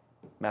like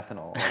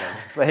methanol.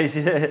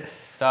 All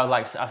so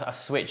I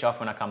switch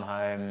off when I come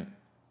home.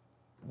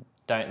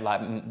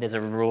 There's a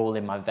rule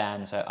in my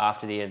van. So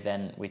after the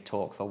event, we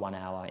talk for 1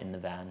 hour in the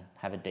van,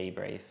 have a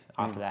debrief.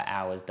 After that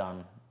hour's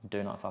done,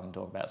 do not fucking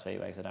talk about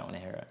speedway because I don't want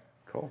to hear it.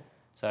 Cool.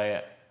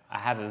 So I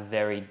have a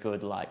very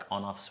good like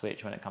on-off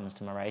switch when it comes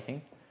to my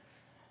racing.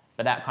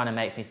 But that kind of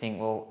makes me think,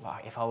 well,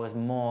 if I was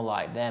more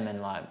like them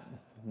and like,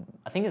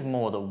 I think it's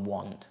more the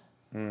want.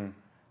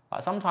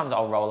 Like sometimes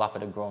I'll roll up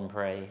at a Grand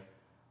Prix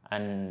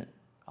and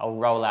I'll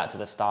roll out to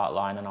the start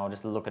line and I'll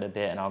just look at a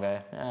bit and I'll go,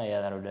 oh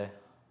yeah, that'll do.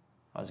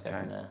 I'll just go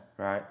from there.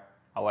 Right.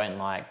 I won't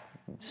like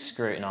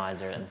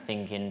scrutinize it and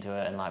think into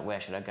it and like, where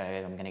should I go?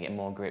 I'm going to get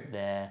more grip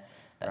there.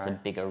 That's a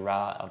bigger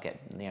rut. I'll get,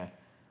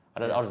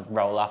 I'll just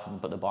roll up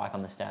and put the bike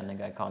on the stand and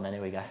go, come on, then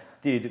here we go.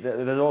 Dude,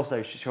 there's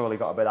also surely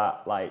got to be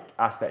that like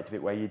aspect of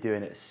it where you're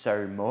doing it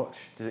so much.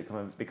 Does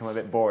it become a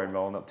bit boring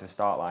rolling up to a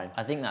start line?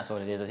 I think that's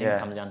what it is. I think it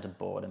comes down to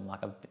boredom.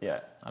 Like, I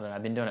don't know,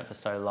 I've been doing it for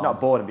so long. Not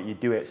boredom, but you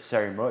do it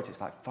so much.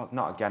 It's like, fuck,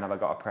 not again have I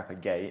got to prep a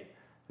gate.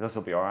 This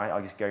will be all right.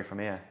 I'll just go from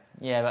here.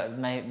 Yeah, but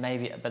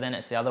maybe, but then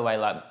it's the other way,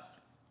 like,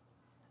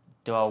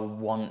 do I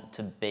want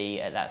to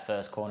be at that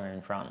first corner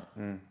in front?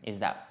 Is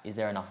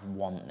there enough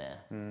want there?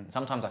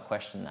 Sometimes I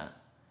question that.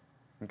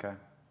 Okay.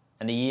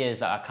 And the years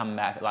that I come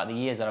back, like the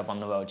years that I've won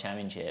the World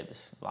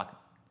Championships, like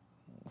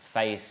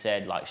Faye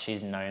said, like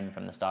she's known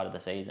from the start of the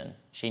season.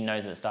 She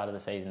knows at the start of the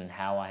season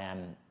how I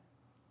am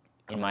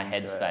in my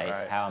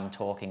headspace, how I'm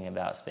talking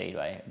about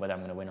Speedway, whether I'm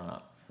going to win or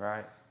not.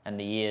 Right. And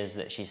the years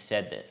that she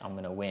said that I'm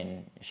going to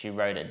win, she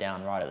wrote it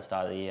down right at the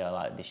start of the year,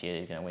 like this year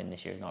he's going to win,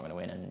 this year he's not going to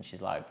win. And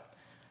she's like,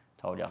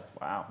 told you,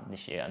 wow,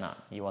 this year, no,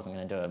 you wasn't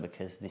going to do it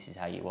because this is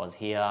how you was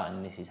here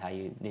and this is how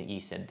you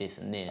said this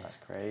and this. That's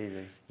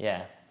crazy.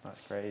 Yeah.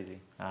 That's crazy.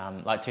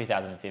 Like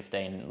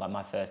 2015, like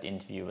my first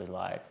interview was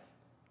like,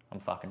 I'm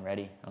fucking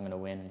ready. I'm going to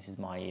win. This is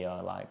my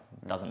year. Like,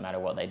 doesn't matter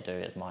what they do.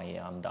 It's my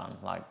year. I'm done.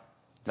 Like,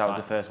 that was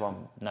the first one?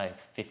 No,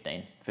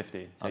 15.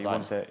 15. So you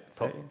won 13?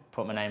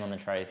 Put my name on the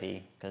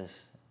trophy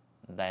because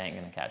they ain't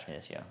going to catch me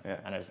this year. Yeah.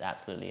 And I just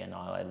absolutely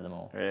annihilated them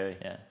all. Really?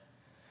 Yeah.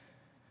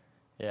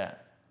 Yeah.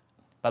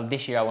 But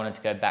this year I wanted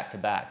to go back to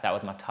back. That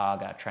was my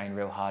target. I trained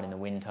real hard in the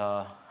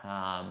winter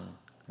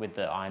with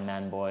the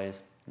Ironman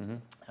boys.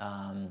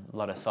 A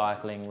lot of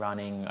cycling,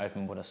 running,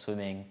 open water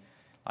swimming.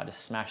 I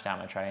just smashed out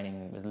my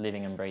training, was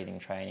living and breathing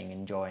training,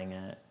 enjoying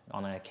it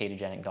on a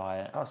ketogenic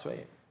diet. Oh,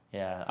 sweet.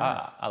 Yeah,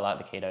 Nice. I like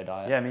the keto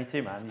diet. Yeah, me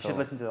too, man. It's You cool. should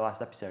listen to the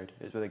last episode.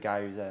 It was with a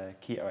guy who's a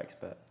keto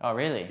expert. Oh,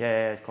 really?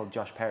 Yeah, it's called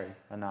Josh Perry.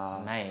 And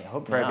Mate,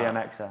 hook me pro up.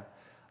 BMXer.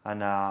 And,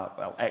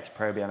 well,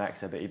 ex-pro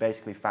BMXer, but he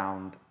basically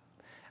found,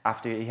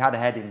 after he had a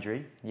head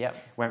injury,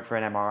 went for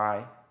an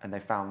MRI, and they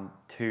found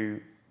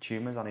 2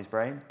 tumours on his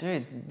brain.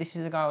 Dude, this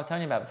is the guy I was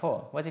telling you about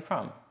before. Where's he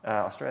from?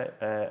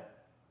 Australia,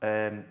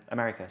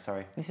 America,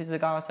 sorry. This is the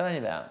guy I was telling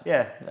you about.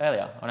 Yeah.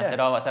 Earlier. When I said,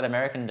 oh, what's that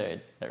American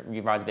dude that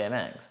rides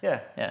BMX?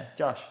 Yeah. Yeah.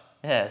 Josh.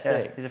 Yeah,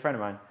 sick. Yeah, he's a friend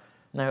of mine.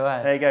 No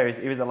way. There you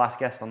go. He was the last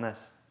guest on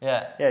this.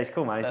 Yeah. Yeah, he's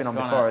cool, man. He's That's been on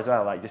gone before out. as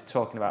well, like just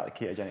talking about the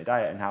ketogenic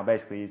diet and how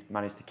basically he's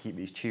managed to keep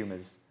these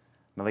tumours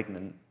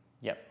malignant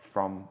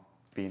from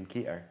being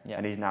keto.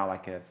 And he's now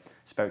like a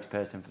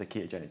spokesperson for the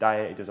ketogenic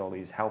diet. He does all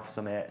these health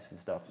summits and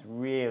stuff. He's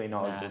really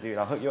knowledgeable dude.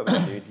 I'll hook you up with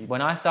that dude.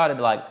 When I started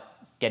like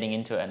getting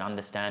into it and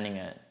understanding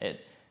it,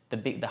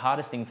 the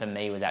hardest thing for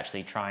me was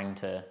actually trying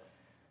to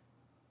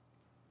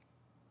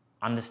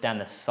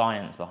understand the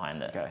science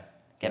behind it. Okay.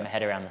 Get my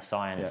head around the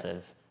science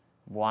of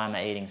why am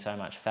I eating so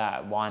much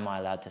fat? Why am I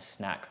allowed to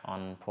snack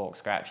on pork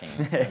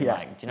scratchings? And,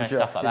 like, do you know,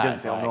 stuff like that? It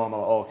doesn't feel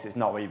normal at all because it's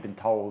not what you've been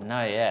told.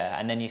 No, yeah.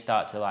 And then you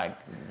start to like,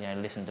 you know,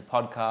 listen to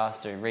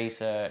podcasts, do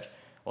research,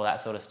 all that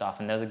sort of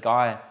stuff. And there was a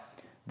guy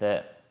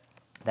that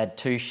had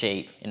 2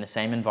 sheep in the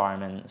same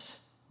environments,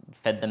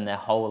 fed them their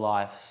whole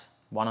lives,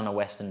 one on a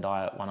Western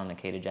diet, one on a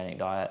ketogenic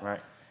diet. Right.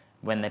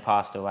 When they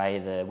passed away,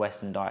 the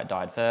Western diet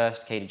died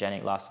first,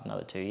 ketogenic lasted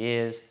another 2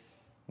 years.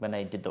 When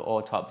they did the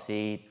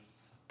autopsy,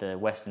 the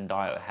Western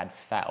diet had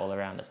fat all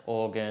around its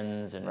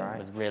organs and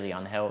was really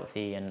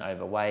unhealthy and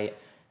overweight.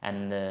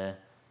 And the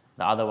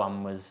other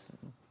one was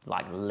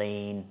like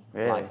lean,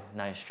 like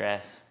no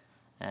stress.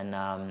 And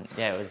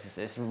yeah,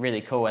 it's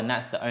really cool. And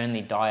that's the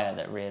only diet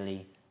that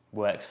really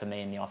works for me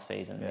in the off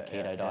season, the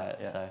keto diet.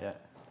 So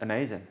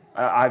amazing.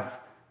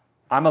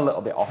 I'm a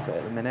little bit off it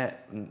at the minute.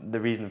 And the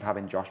reason of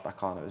having Josh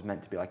back on, it was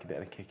meant to be like a bit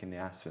of a kick in the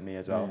ass for me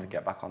as well to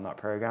get back on that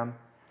program.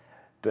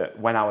 But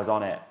when I was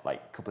on it,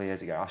 like a couple of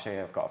years ago, I'll show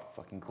you, I've got a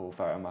fucking cool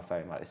photo on my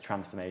phone, like this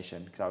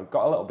transformation, because I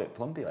got a little bit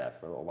plumpy there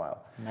for a little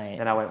while. Mate.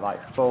 Then I went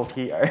like full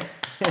keto.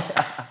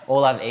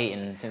 All I've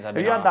eaten since I've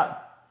been Have you had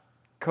that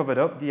covered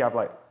up? Do you have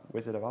like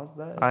Wizard of Oz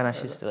there? Oh, no,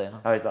 she's still in.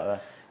 Oh, is that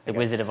there? The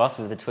Wizard of Oz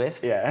with a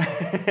twist.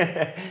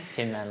 Yeah.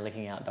 Tin Man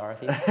licking out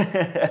Dorothy.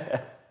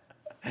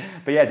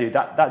 But yeah, dude,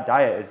 that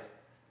diet is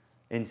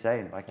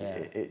insane. Like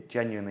it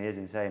genuinely is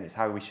insane. It's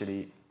how we should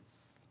eat.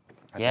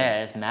 I think.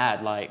 It's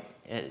mad. Like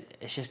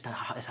it's just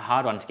it's a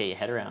hard one to get your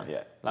head around.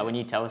 Yeah. Like when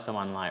you tell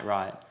someone like,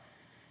 right,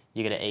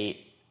 you're gonna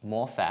eat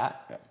more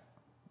fat,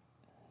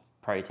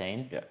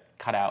 protein,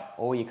 cut out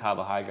all your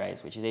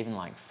carbohydrates, which is even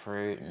like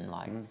fruit and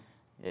like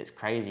it's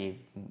crazy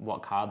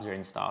what carbs are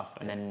in stuff,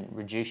 and then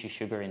reduce your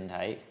sugar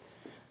intake.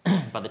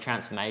 But the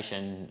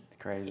transformation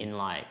in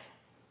like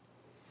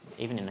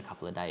even in a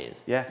couple of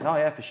days. Yeah, no,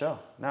 yeah, for sure.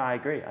 No, I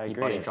agree. Your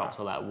body drops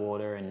all that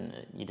water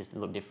and you just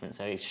look different.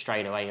 So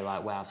straight away you're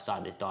like, wow, I've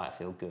started this diet, I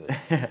feel good.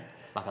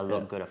 Like I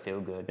look good, I feel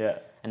good. Yeah.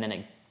 And then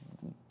it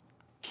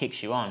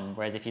kicks you on.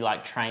 Whereas if you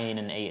like train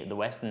and eat the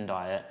Western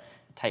diet,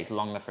 it takes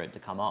longer for it to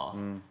come off.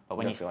 But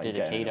when you do the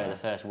keto the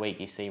first week,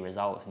 you see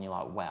results and you're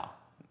like, wow,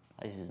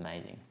 this is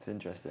amazing. It's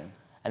interesting.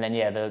 And then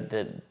yeah,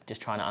 the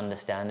just trying to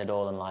understand it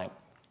all and like,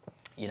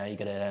 you know, you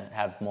got to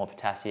have more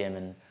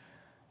potassium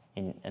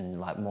and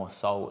like more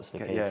salts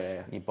because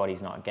your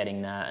body's not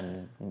getting that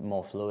and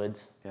more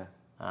fluids. Yeah.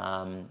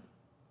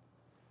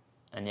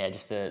 and yeah,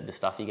 just the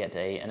stuff you get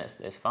to eat, and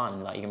it's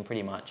fun. Like you can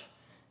pretty much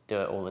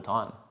do it all the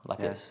time. Like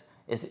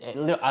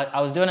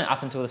I was doing it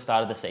up until the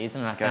start of the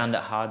season, and I found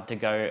it hard to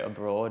go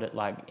abroad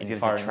in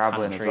foreign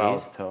traveling countries. As well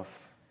is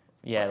tough.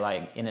 Yeah,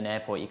 like in an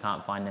airport, you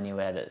can't find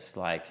anywhere that's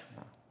like,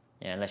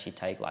 unless you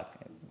take like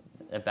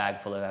a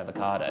bag full of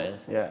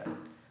avocados. Yeah.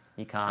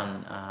 You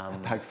can't. A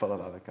bag full of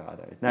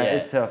avocados. No, it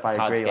is tough. I agree.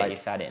 Hard to get your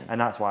fat in.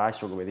 And that's why I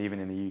struggle with even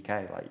in the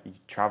UK. Like you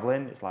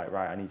traveling, it's like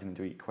right, I need something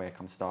to eat quick.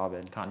 I'm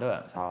starving. Can't do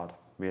it. It's hard,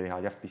 really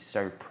hard. You have to be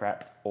so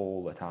prepped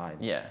all the time.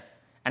 Yeah,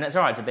 and it's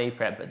alright to be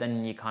prepped, but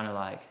then you kind of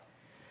like,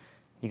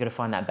 you got to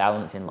find that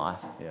balance in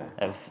life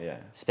of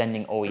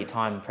spending all your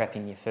time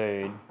prepping your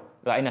food.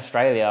 Like in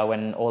Australia,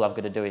 when all I've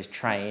got to do is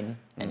train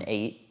and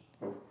eat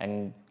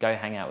and go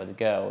hang out with the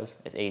girls,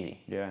 it's easy.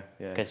 Yeah.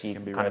 Because you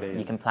can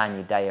you can plan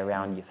your day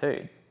around your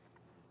food.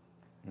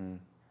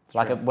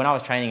 Like when I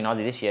was training in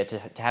Aussie this year,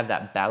 to have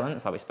that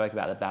balance, like we spoke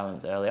about the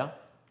balance earlier,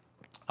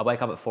 I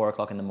wake up at 4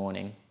 o'clock in the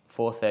morning,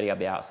 4:30 I'll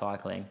be out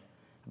cycling,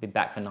 I'll be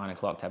back for 9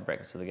 o'clock to have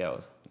breakfast with the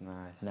girls.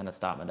 Nice. And then I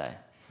start my day.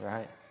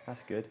 Right,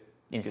 that's good.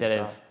 Instead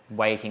of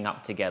waking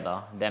up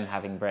together, them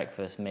having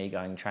breakfast, me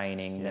going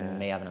training, then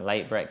me having a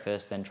late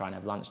breakfast, then trying to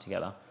have lunch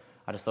together.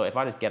 I just thought if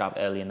I just get up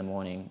early in the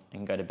morning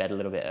and go to bed a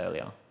little bit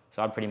earlier,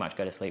 so I'd pretty much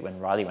go to sleep when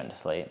Riley went to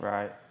sleep.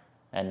 Right.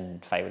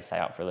 And Faye would stay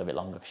up for a little bit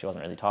longer because she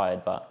wasn't really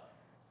tired, but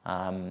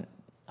I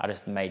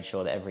just made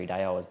sure that every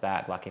day I was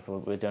back. Like if we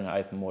were doing an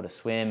open water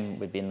swim,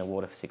 we'd be in the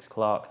water for 6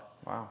 o'clock.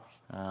 Wow.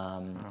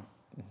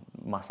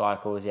 My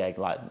cycles,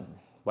 like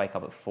wake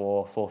up at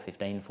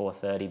 4:15,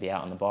 4:30, be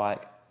out on the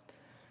bike.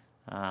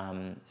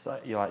 So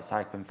you like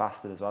cycling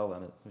fasted as well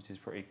then, which is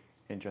pretty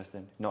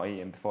interesting. Not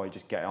eating before you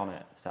just get on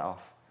it, set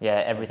off.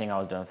 Yeah, everything I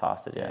was doing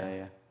fasted,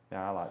 Yeah,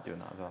 I like doing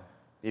that as well.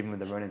 Even with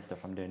the running stuff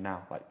I'm doing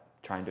now, like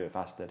try and do it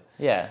fasted.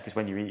 Yeah. Because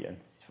when you're eating,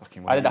 it's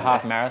fucking I did a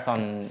half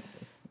marathon.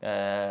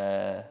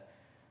 I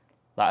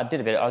was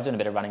doing a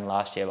bit of running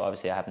last year, but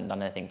obviously I haven't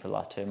done anything for the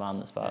last 2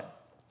 months. But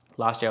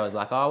last year I was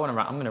like, I'm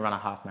going to run a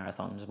half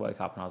marathon. Just woke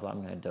up and I was like,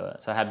 I'm going to do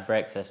it. So I had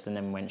breakfast and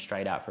then went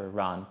straight out for a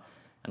run.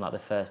 And like the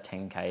first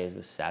 10Ks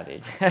was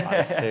savage.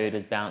 Like the food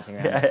was bouncing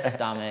around my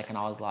stomach, and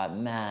I was like,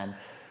 man,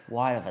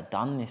 why have I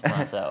done this to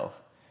myself?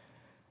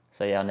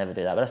 So yeah, I'll never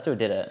do that, but I still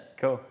did it.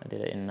 Cool. I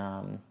did it in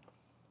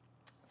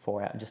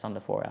 4 hours, just under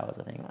 4 hours,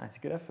 I think. Nice,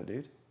 good effort,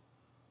 dude.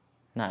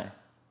 No.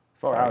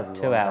 4 hours is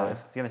 2 a long hours.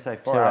 time. I was going to say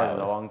 4 hours is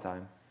a long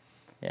time.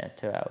 Yeah,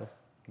 2 hours.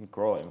 You can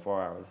grow it in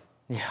 4 hours.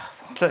 Yeah.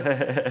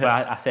 But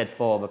I said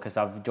 4 because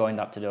I've joined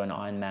up to do an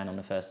Ironman on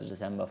the 1st of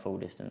December, full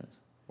distance.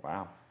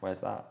 Wow,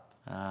 where's that?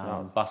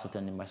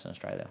 Bustleton in Western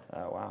Australia.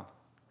 Oh, wow.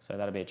 So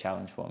that'll be a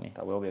challenge for me.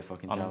 That will be a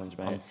fucking challenge,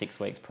 mate. On 6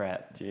 weeks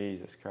prep.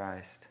 Jesus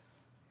Christ.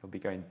 You'll be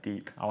going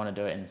deep. I want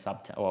to do it in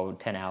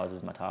 10 hours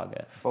is my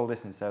target. Full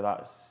distance, so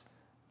that's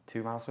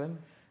 2 mile swim,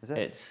 is it?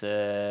 It's,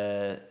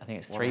 I think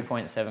it's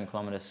 3.7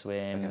 kilometre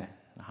swim,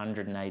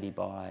 180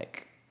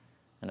 bike,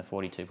 and a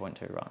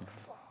 42.2 run.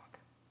 Fuck.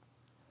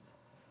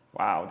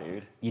 Wow,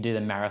 dude. You do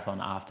the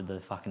marathon after the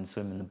fucking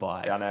swim and the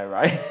bike. Yeah, I know,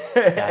 right?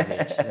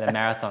 Savage. The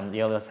now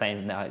you're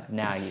saying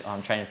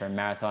I'm training for a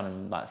marathon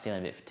and like feeling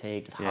a bit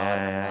fatigued. It's hard.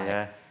 And I'm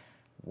like,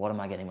 what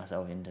am I getting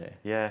myself into?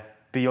 Yeah,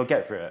 but you'll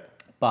get through it.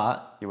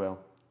 But you will.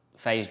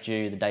 Phase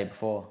due the day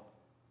before.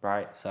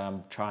 Right. So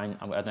I'm trying.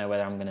 I don't know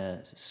whether I'm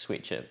gonna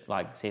switch it.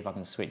 Like see if I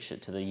can switch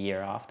it to the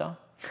year after.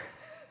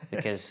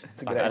 Because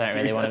like, I don't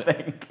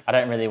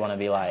really want to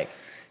be like.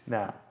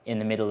 Nah. In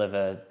the middle of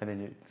a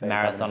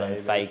marathon and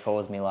Faye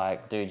calls me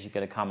like, dude, you've got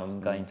to come, I'm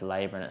going to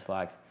labour, and it's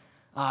like,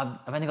 I've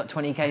only got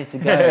 20 Ks to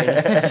go.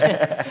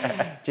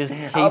 Just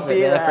keep it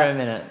there for a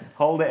minute.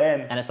 Hold it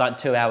in. And it's like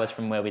 2 hours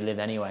from where we live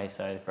anyway,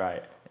 so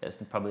right. It's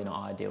probably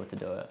not ideal to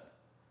do it.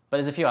 But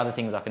there's a few other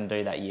things I can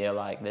do that year,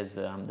 like there's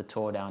the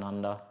Tour Down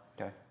Under.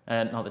 Okay.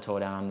 Not the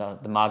Tour Down Under,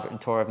 the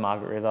Tour of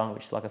Margaret River,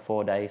 which is like a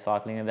 4-day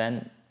cycling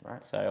event.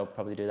 Right. So I'll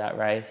probably do that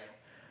race.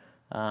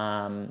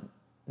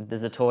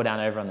 There's a tour down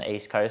over on the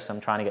East Coast. So I'm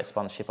trying to get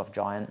sponsorship off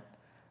Giant,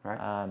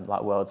 right.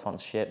 Like world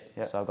sponsorship.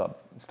 Yep. So I've got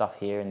stuff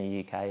here in the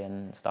UK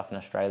and stuff in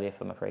Australia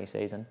for my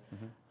pre-season.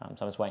 So I'm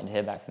just waiting to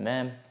hear back from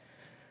them.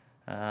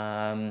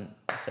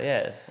 So yeah,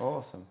 it's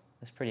awesome.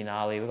 It's pretty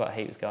gnarly. We've got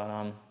heaps going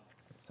on.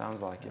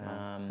 Sounds like it,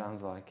 man.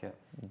 Sounds like it.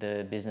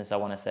 The business I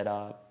want to set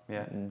up.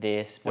 Yeah.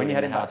 This. When you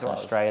heading back to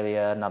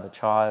Australia, another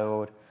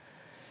child.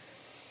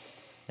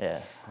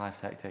 Yeah. Life's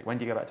hectic. When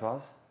do you go back to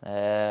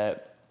Oz?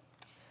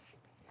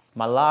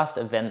 My last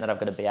event that I've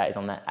got to be at is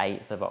on the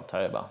 8th of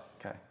October.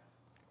 Okay.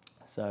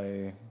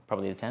 So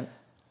probably the 10th.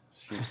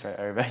 Shoot straight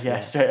over.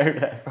 Yeah, straight over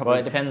there. Well,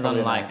 it depends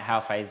on like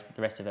how phase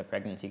the rest of her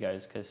pregnancy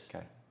goes, because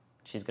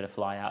she's got to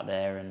fly out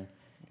there, and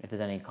if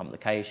there's any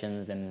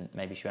complications, then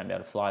maybe she won't be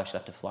able to fly. She'll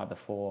have to fly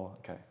before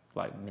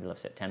like middle of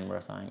September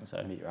or something.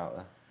 So meet you out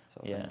there.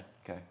 Sort of thing.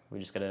 Okay. We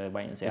just got to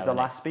wait and see. Is the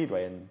last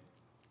speedway in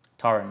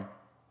Torren?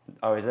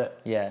 Oh, is it?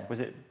 Yeah.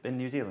 Was it in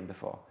New Zealand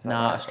before? No,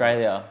 right?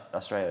 Australia.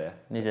 Australia.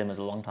 New Zealand was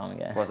a long time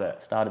ago. Was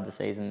it? Started the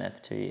season there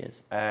for 2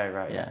 years. Oh,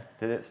 right, yeah.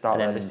 Did it start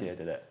there this year,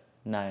 did it?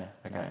 No.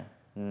 Okay. No.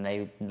 And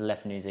they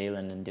left New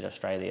Zealand and did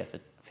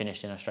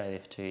finished in Australia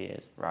for 2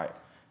 years. Right.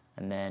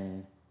 And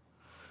then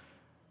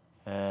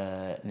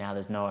Now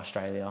there's no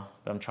Australia,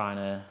 but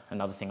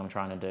another thing I'm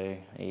trying to do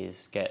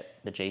is get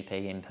the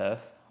GP in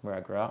Perth, where I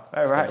grew up.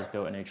 Oh, So right. I just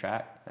built a new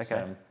track. Okay. So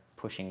I'm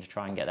pushing to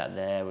try and get that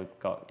there. We've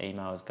got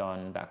emails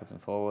going backwards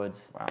and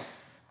forwards. Wow.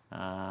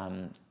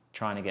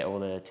 Trying to get all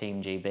the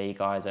Team GB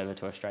guys over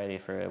to Australia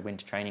for a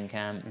winter training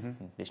camp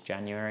this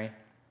January.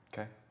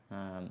 Okay.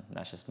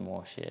 That's just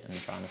more shit I'm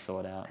trying to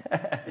sort out.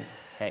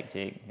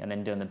 Hectic. And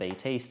then doing the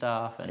BT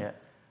stuff and Yeah.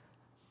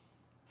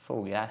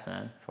 full gas,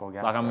 man. Full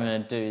gas. Like I'm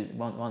going to do,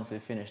 once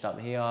we've finished up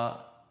here,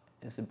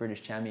 it's the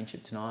British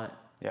Championship tonight.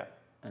 Yeah.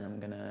 And I'm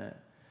going to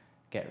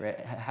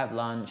have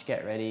lunch,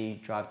 get ready,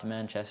 drive to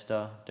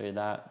Manchester, do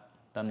that.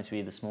 Done this with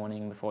you this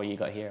morning. Before you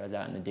got here, I was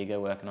out in the digger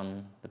working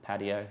on the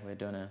patio. We're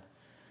doing a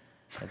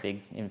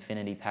big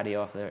infinity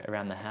patio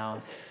around the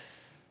house.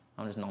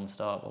 I'm just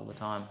non-stop all the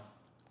time.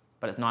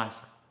 But it's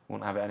nice.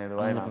 Wouldn't have it any other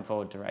way, I'm man. looking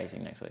forward to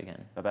racing next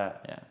weekend. I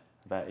bet. Yeah.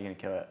 I bet you're going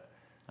to kill it.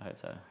 I hope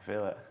so. I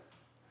feel it.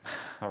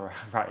 I'll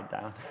write it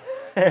down.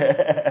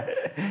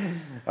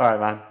 All right,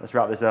 man. Let's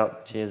wrap this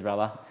up. Cheers,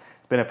 brother.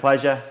 It's been a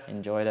pleasure.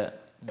 Enjoyed it.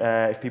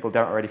 If people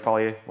don't already follow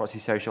you, what's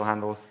your social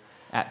handles?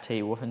 At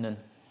Tai Woffinden.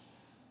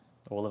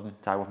 All of them.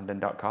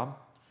 TaiWoffinden.com.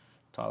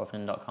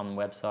 TaiWoffinden.com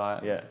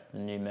website. Yeah. The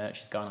new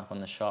merch is going up on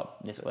the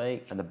shop this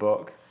week. And the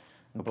book.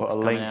 We'll put book's a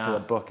link coming to the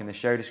out. book in the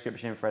show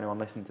description for anyone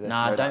listening to this.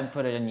 Nah, No doubt. don't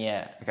put it in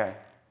yet. Okay.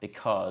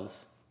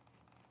 Because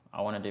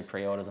I want to do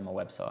pre-orders on my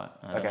website.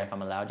 I don't know if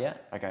I'm allowed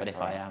yet. Okay, But if I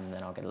alright. am,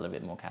 then I'll get a little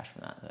bit more cash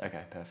from that. So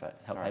Okay,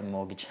 perfect. help Alright. pay the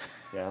mortgage.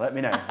 Yeah, let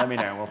me know. Let me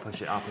know and we'll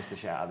push it. I'll push the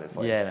shit out of it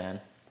for you. Yeah,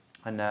 man.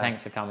 And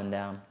Thanks for coming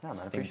down. No, man,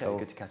 I It's been appreciate cool. it.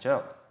 Good to catch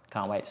up.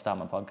 Can't wait to start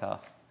my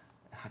podcast.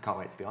 I can't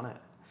wait to be on it.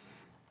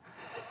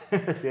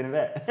 See you in a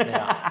bit.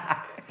 Yeah.